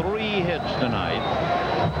had 3 hits tonight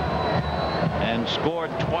and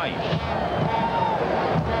scored twice.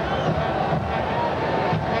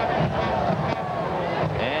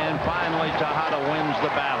 Finally, Tejada wins the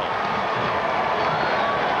battle.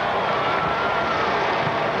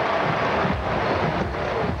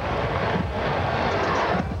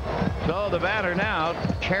 So the batter now,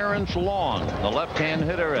 Terrence Long. The left-hand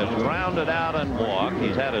hitter has grounded out and walked.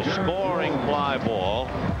 He's had a scoring fly ball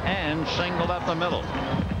and singled up the middle.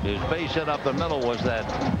 His base hit up the middle was that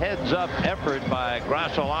heads-up effort by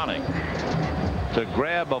Grasolonic to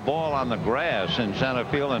grab a ball on the grass in center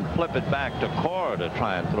field and flip it back to Cora to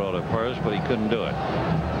try and throw to first, but he couldn't do it.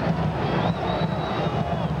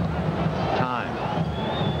 Time.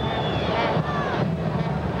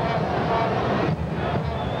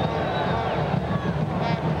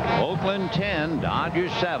 Oakland 10,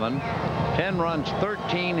 Dodgers 7. 10 runs,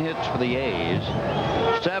 13 hits for the A's.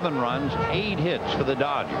 7 runs, 8 hits for the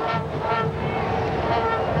Dodgers.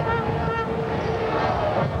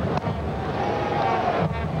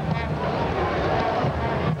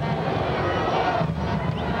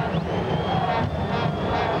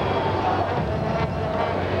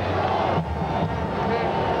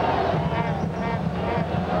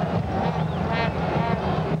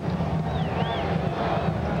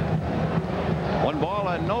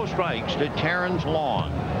 No strikes to Terrence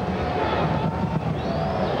Long.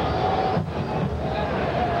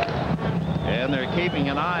 And they're keeping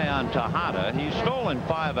an eye on Tejada. He's stolen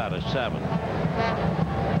 5 out of 7.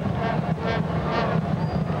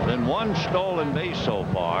 Been 1 stolen base so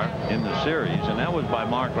far in the series, and that was by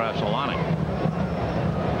Mark Grasolonic.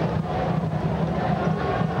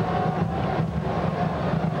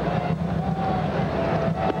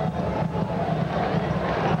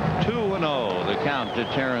 Count to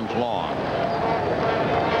Terrence Long.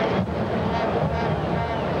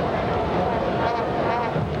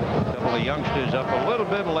 A couple of youngsters up a little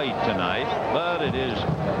bit late tonight, but it is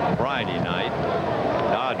Friday night.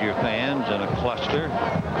 Dodger fans in a cluster.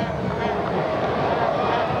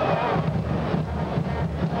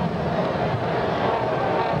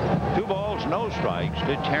 Two balls, no strikes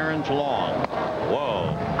to Terrence Long.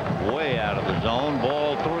 Whoa, way out of the zone.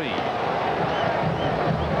 Ball 3.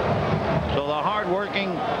 So the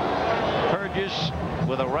hard-working Herges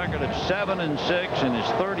with a record of 7-6 in his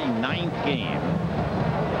 39th game.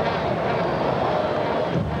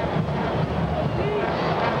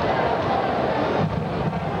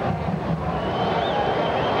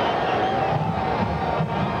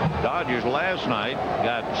 Dodgers last night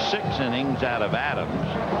got 6 innings out of Adams,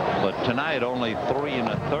 but tonight only 3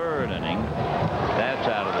 1/3 inning. That's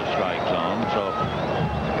out of the strike zone. So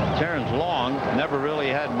Terrence Long never really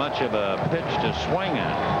had much of a pitch to swing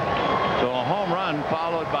at. So a home run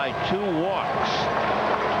followed by 2 walks.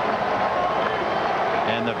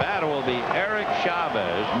 And the batter will be Eric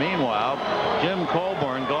Chavez. Meanwhile, Jim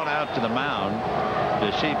Colburn going out to the mound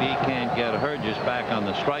to see if he can't get Herges back on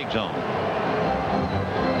the strike zone.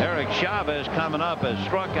 Eric Chavez coming up has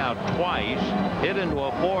struck out twice, hit into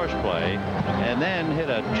a force play, and then hit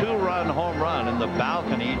a 2-run home run in the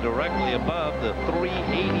balcony directly above the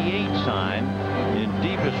 388 sign in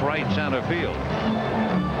deepest right center field.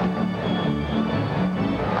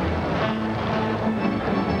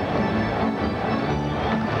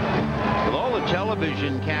 With all the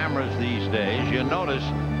television cameras these days, you notice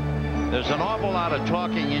there's an awful lot of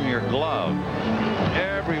talking in your glove.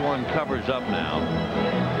 Everyone covers up now,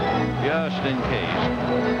 just in case.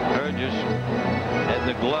 Burgess had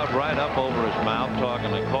the glove right up over his mouth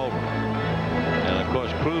talking to Colbert. And of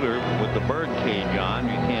course, Kruder with the bird cage on,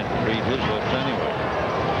 you can't read his lips anyway.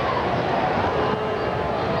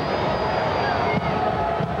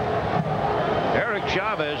 Eric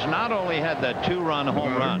Chavez not only had that 2-run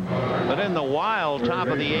home run, but in the wild top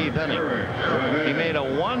of the 8th inning, he made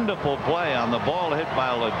a wonderful play on the ball hit by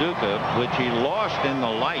LaDuca, which he lost in the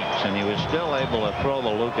lights, and he was still able to throw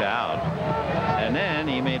LaDuca out. And then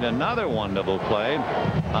he made another wonderful play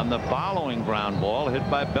on the following ground ball hit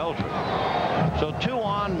by Beltry. So 2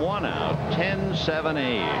 on, 1 out, 10-7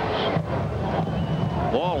 A's.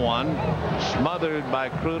 Ball 1, smothered by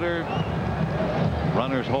Kruder.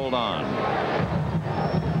 Runners hold on.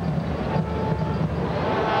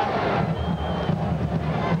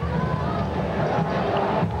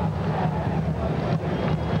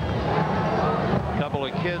 Couple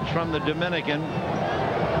of kids from the Dominican,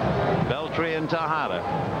 Beltry and Tejada.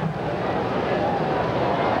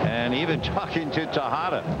 And even talking to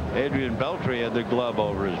Tejada, Adrian Beltry had the glove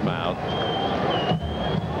over his mouth.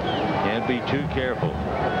 Can't be too careful.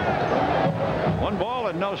 1 ball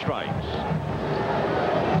and no strikes.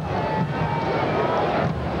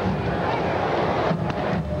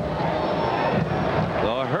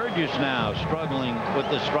 So Burgess now struggling with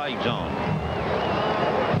the strike zone.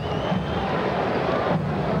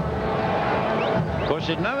 Of course,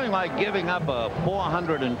 it's nothing like giving up a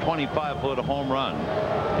 425-foot home run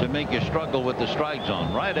to make you struggle with the strike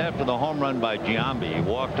zone. Right after the home run by Giambi, he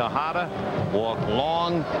walked Tejada, walked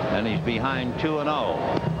Long, and he's behind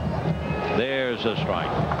 2-0. There's a strike.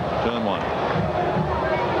 2-1.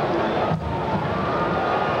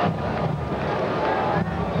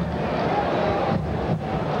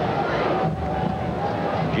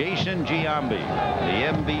 Jason Giambi, the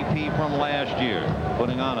MVP from last year,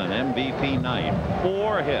 putting on an MVP night.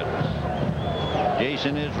 4 hits.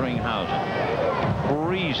 Jason Isringhausen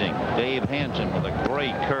freezing Dave Hansen with a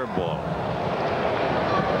great curveball.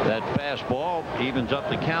 That fastball evens up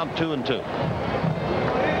the count, 2-2.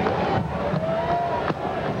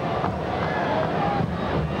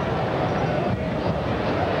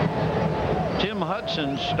 Tim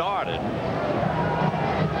Hudson started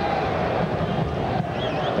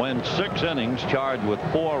when 6 innings, charged with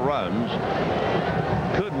 4 runs.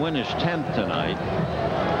 Could win his 10th tonight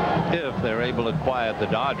if they're able to quiet the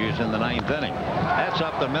Dodgers in the 9th inning. That's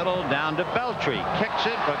up the middle, down to Beltry. Kicks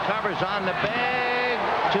it, recovers on the bag.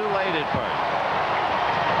 Too late at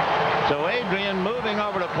first. So Adrian, moving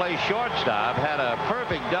over to play shortstop, had a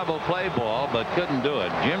perfect double play ball, but couldn't do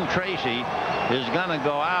it. Jim Tracy is going to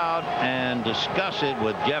go out and discuss it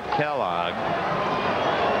with Jeff Kellogg.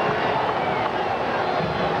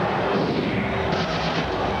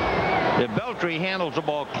 If Beltry handles the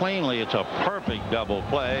ball cleanly, it's a perfect double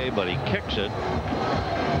play, but he kicks it.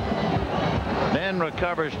 Then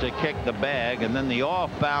recovers to kick the bag, and then the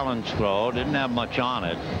off-balance throw didn't have much on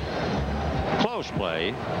it. Close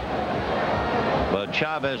play, but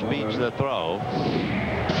Chavez beats the throw.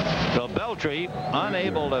 So Beltry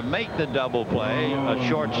unable to make the double play a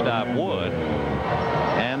shortstop would,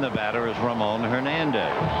 and the batter is Ramon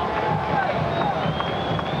Hernandez.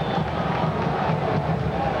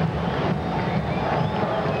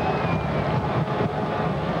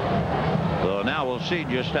 We'll see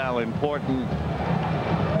just how important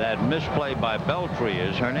that misplay by Beltry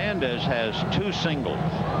is. Hernandez has 2 singles.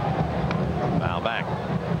 Foul back.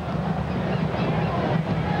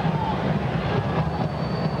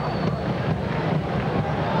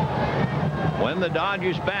 When the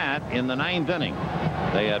Dodgers bat in the 9th inning,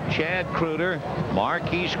 they have Chad Kruder,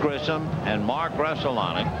 Marquise Grissom, and Mark Russell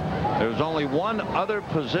on it. There's only one other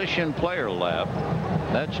position player left.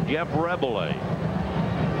 That's Jeff Rebele.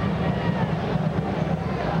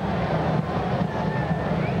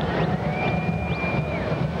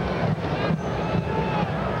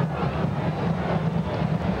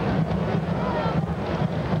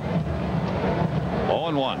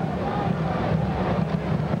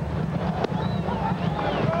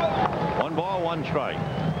 Strike.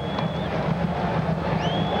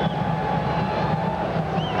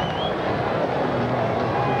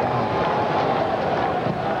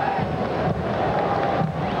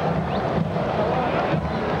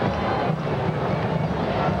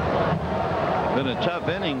 Been a tough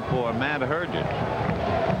inning for Matt Herges.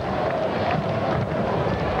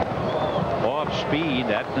 Off speed,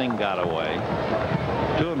 that thing got away.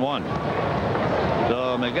 2-1.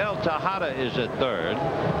 So Miguel Tejada is at third.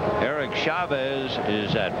 Eric Chavez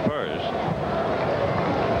is at first.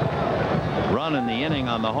 Run in the inning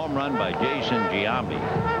on the home run by Jason Giambi.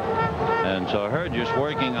 And so Herges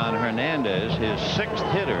working on Hernandez, his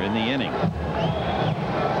 6th hitter in the inning.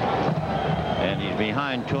 And he's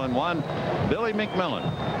behind 2-1. Billy McMillan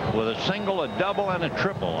with a single, a double, and a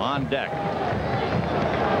triple on deck.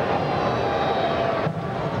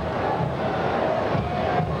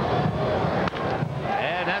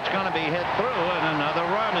 And that's going to be hit through, and another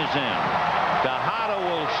run is in. Tejada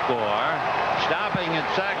will score. Stopping at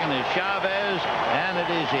second is Chavez, and it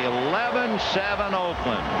is 11-7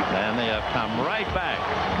 Oakland, and they have come right back.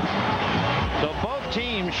 So both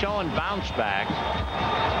teams showing bounce back.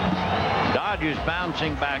 Dodgers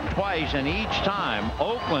bouncing back twice, and each time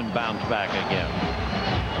Oakland bounced back again.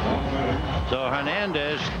 So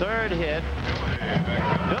Hernandez, 3rd hit.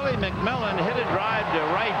 Billy McMillan hit a drive to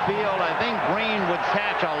right field. I think Green would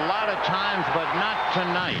catch a lot of times, but not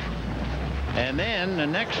tonight. And then the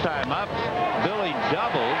next time up, Billy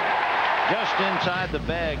doubled just inside the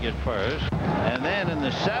bag at first. And then in the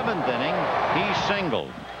 7th inning, he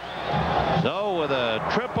singled. So with a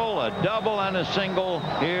triple, a double, and a single,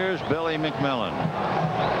 here's Billy McMillan.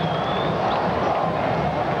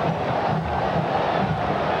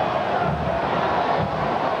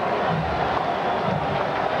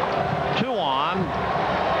 Two on,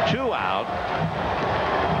 2 out.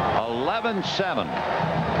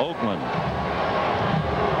 11-7 Oakland.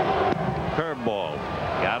 Curveball,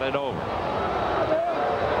 got it over.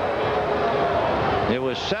 It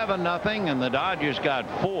was 7-0, and the Dodgers got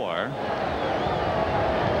 4.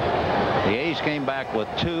 The A's came back with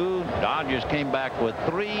 2. Dodgers came back with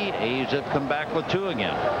 3. A's have come back with 2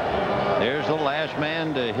 again. There's the last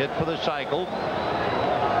man to hit for the cycle,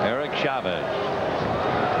 Eric Chavez.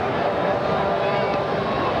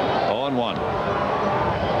 0-1.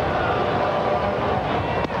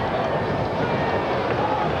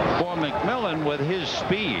 McMillan, with his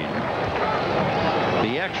speed,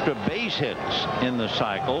 the extra base hits in the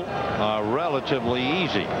cycle are relatively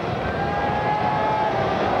easy.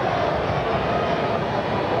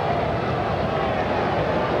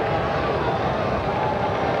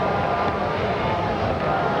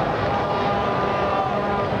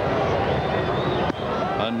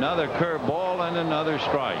 Another curveball and another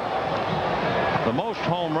strike. The most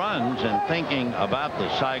home runs, in thinking about the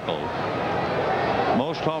cycle,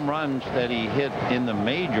 most home runs that he hit in the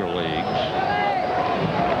major leagues,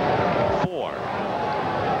 4.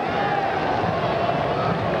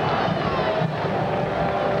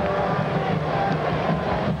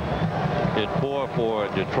 Hit 4 for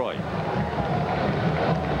Detroit.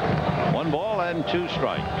 1 ball and 2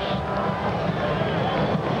 strikes.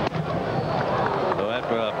 So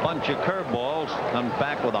after a bunch of curveballs, comes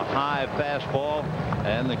back with a high fastball,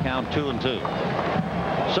 and the count 2-2.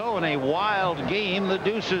 So in a wild game, the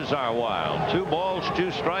deuces are wild. 2 balls,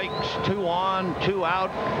 2 strikes, 2 on, 2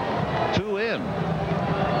 out, 2 in.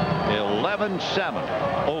 11-7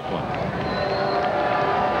 Oakland.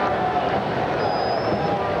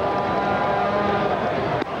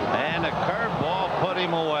 And a curveball put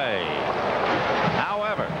him away.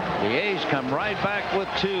 However, the A's come right back with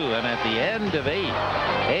 2, and at the end of 8,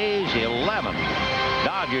 A's 11,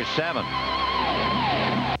 Dodgers 7.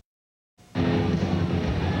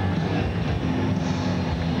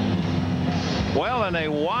 Well, in a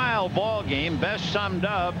wild ball game, best summed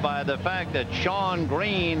up by the fact that Shawn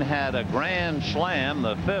Green had a grand slam,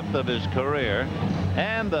 the 5th of his career,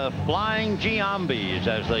 and the Flying Giambis,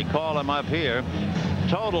 as they call him up here,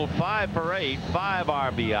 totaled 5 for 8, 5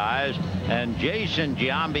 RBIs, and Jason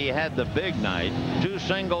Giambi had the big night. 2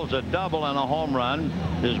 singles, a double, and a home run.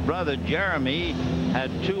 His brother Jeremy had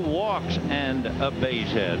 2 walks and a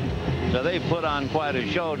base hit. So they put on quite a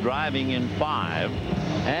show, driving in 5.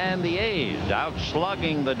 And the A's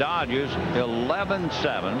outslugging the Dodgers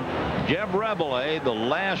 11-7. Jeb Rebele, the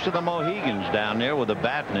last of the Mohegans down there with a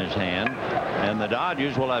bat in his hand. And the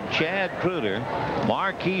Dodgers will have Chad Kreuter,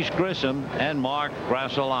 Marquise Grissom, and Mark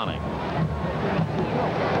Grassolani.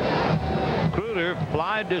 Kreuter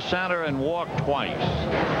flied to center and walked twice.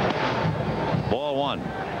 Ball 1.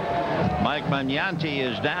 Mike Magnanti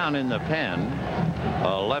is down in the pen,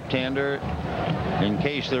 a left-hander, in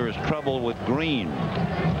case there is trouble with Green.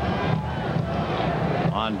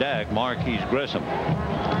 On deck, Marquise Grissom.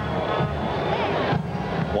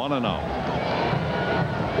 1-0.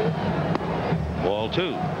 Ball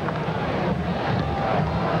 2.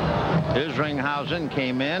 Isringhausen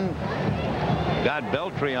came in, got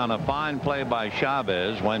Beltry on a fine play by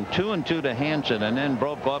Chavez, went 2-2 to Hansen, and then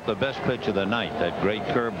broke off the best pitch of the night, that great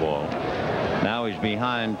curveball. Now he's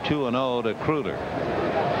behind 2-0 to Kruder.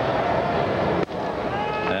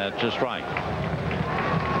 That's a strike.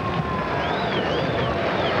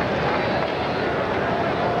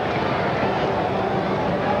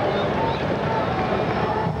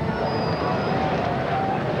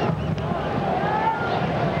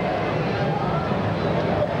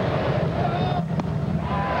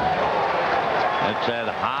 That's that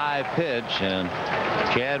high pitch, and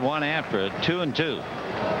Chad went after it. 2-2.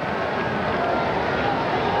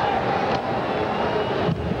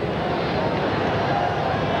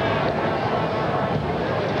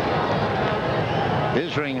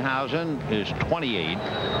 Isringhausen is 28.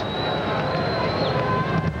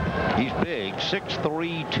 He's big,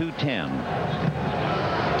 6'3", 210.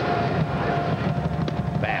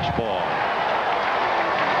 Fastball.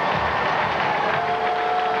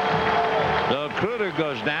 So Kruder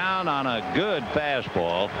goes down on a good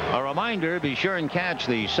fastball. A reminder, be sure and catch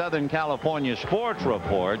the Southern California Sports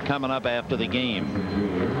Report coming up after the game.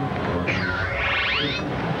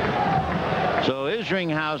 So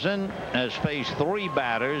Isringhausen has faced 3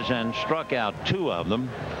 batters and struck out 2 of them.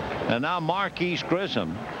 And now Marquise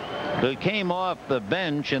Grissom, who came off the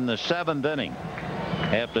bench in the 7th inning.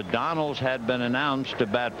 After Donalds had been announced to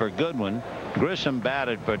bat for Goodwin, Grissom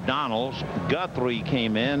batted for Donalds. Guthrie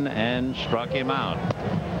came in and struck him out.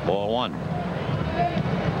 Ball 1.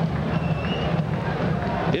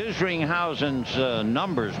 Isringhausen's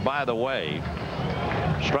numbers, by the way,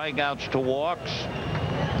 strikeouts to walks,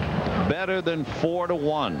 better than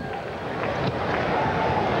 4-1.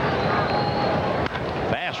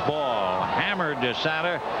 Fastball hammered to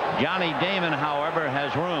center. Johnny Damon, however,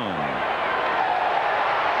 has room.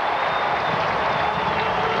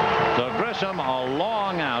 So Grissom a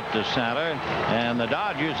long out to center, and the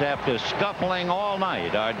Dodgers, after scuffling all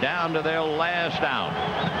night, are down to their last out.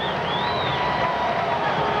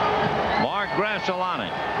 Mark Grassolani,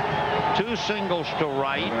 2 singles to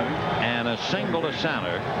right and a single to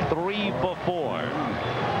center, 3 for 4.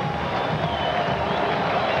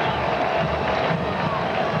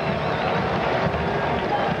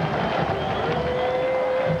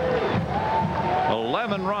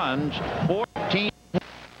 Runs, 14.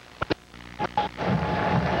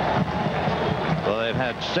 So they've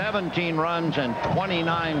had 17 runs and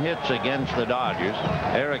 29 hits against the Dodgers.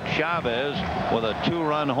 Eric Chavez with a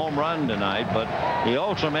 2-run home run tonight, but he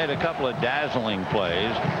also made a couple of dazzling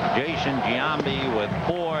plays. Jason Giambi with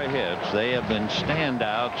 4 hits. They have been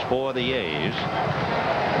standouts for the A's.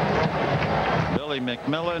 Billy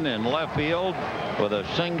McMillan in left field with a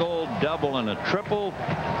single, double, and a triple.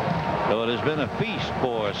 So it has been a feast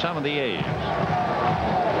for some of the A's.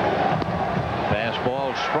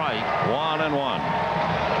 Fastball, strike, 1-1.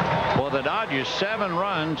 For the Dodgers, 7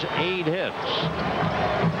 runs, 8 hits.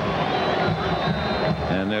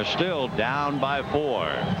 And they're still down by 4.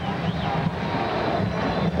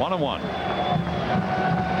 1-1.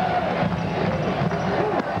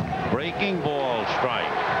 Breaking ball,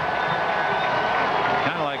 strike.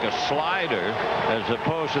 Kind of like a slider as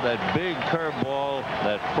opposed to that big curveball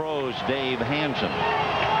that froze Dave Hansen.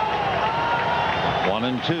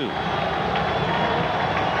 1-2.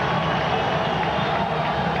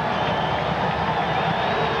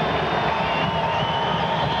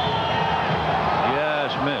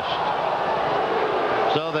 Yes,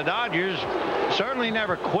 missed. So the Dodgers certainly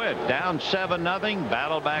never quit. Down 7-0,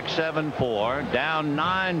 battle back 7-4, down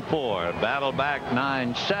 9-4, battle back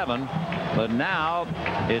 9-7. But now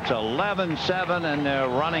it's 11-7, and they're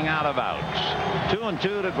running out of outs. 2-2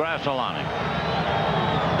 to Grassolani.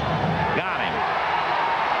 Got him.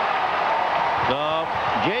 So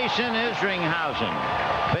Jason Isringhausen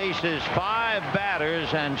faces 5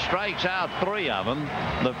 batters and strikes out 3 of them.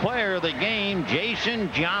 The player of the game, Jason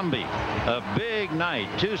Giambi. A big night.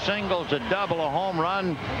 2 singles, a double, a home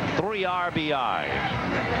run, 3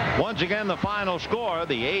 RBIs. Once again, the final score,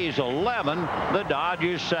 the A's 11, the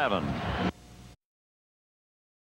Dodgers 7.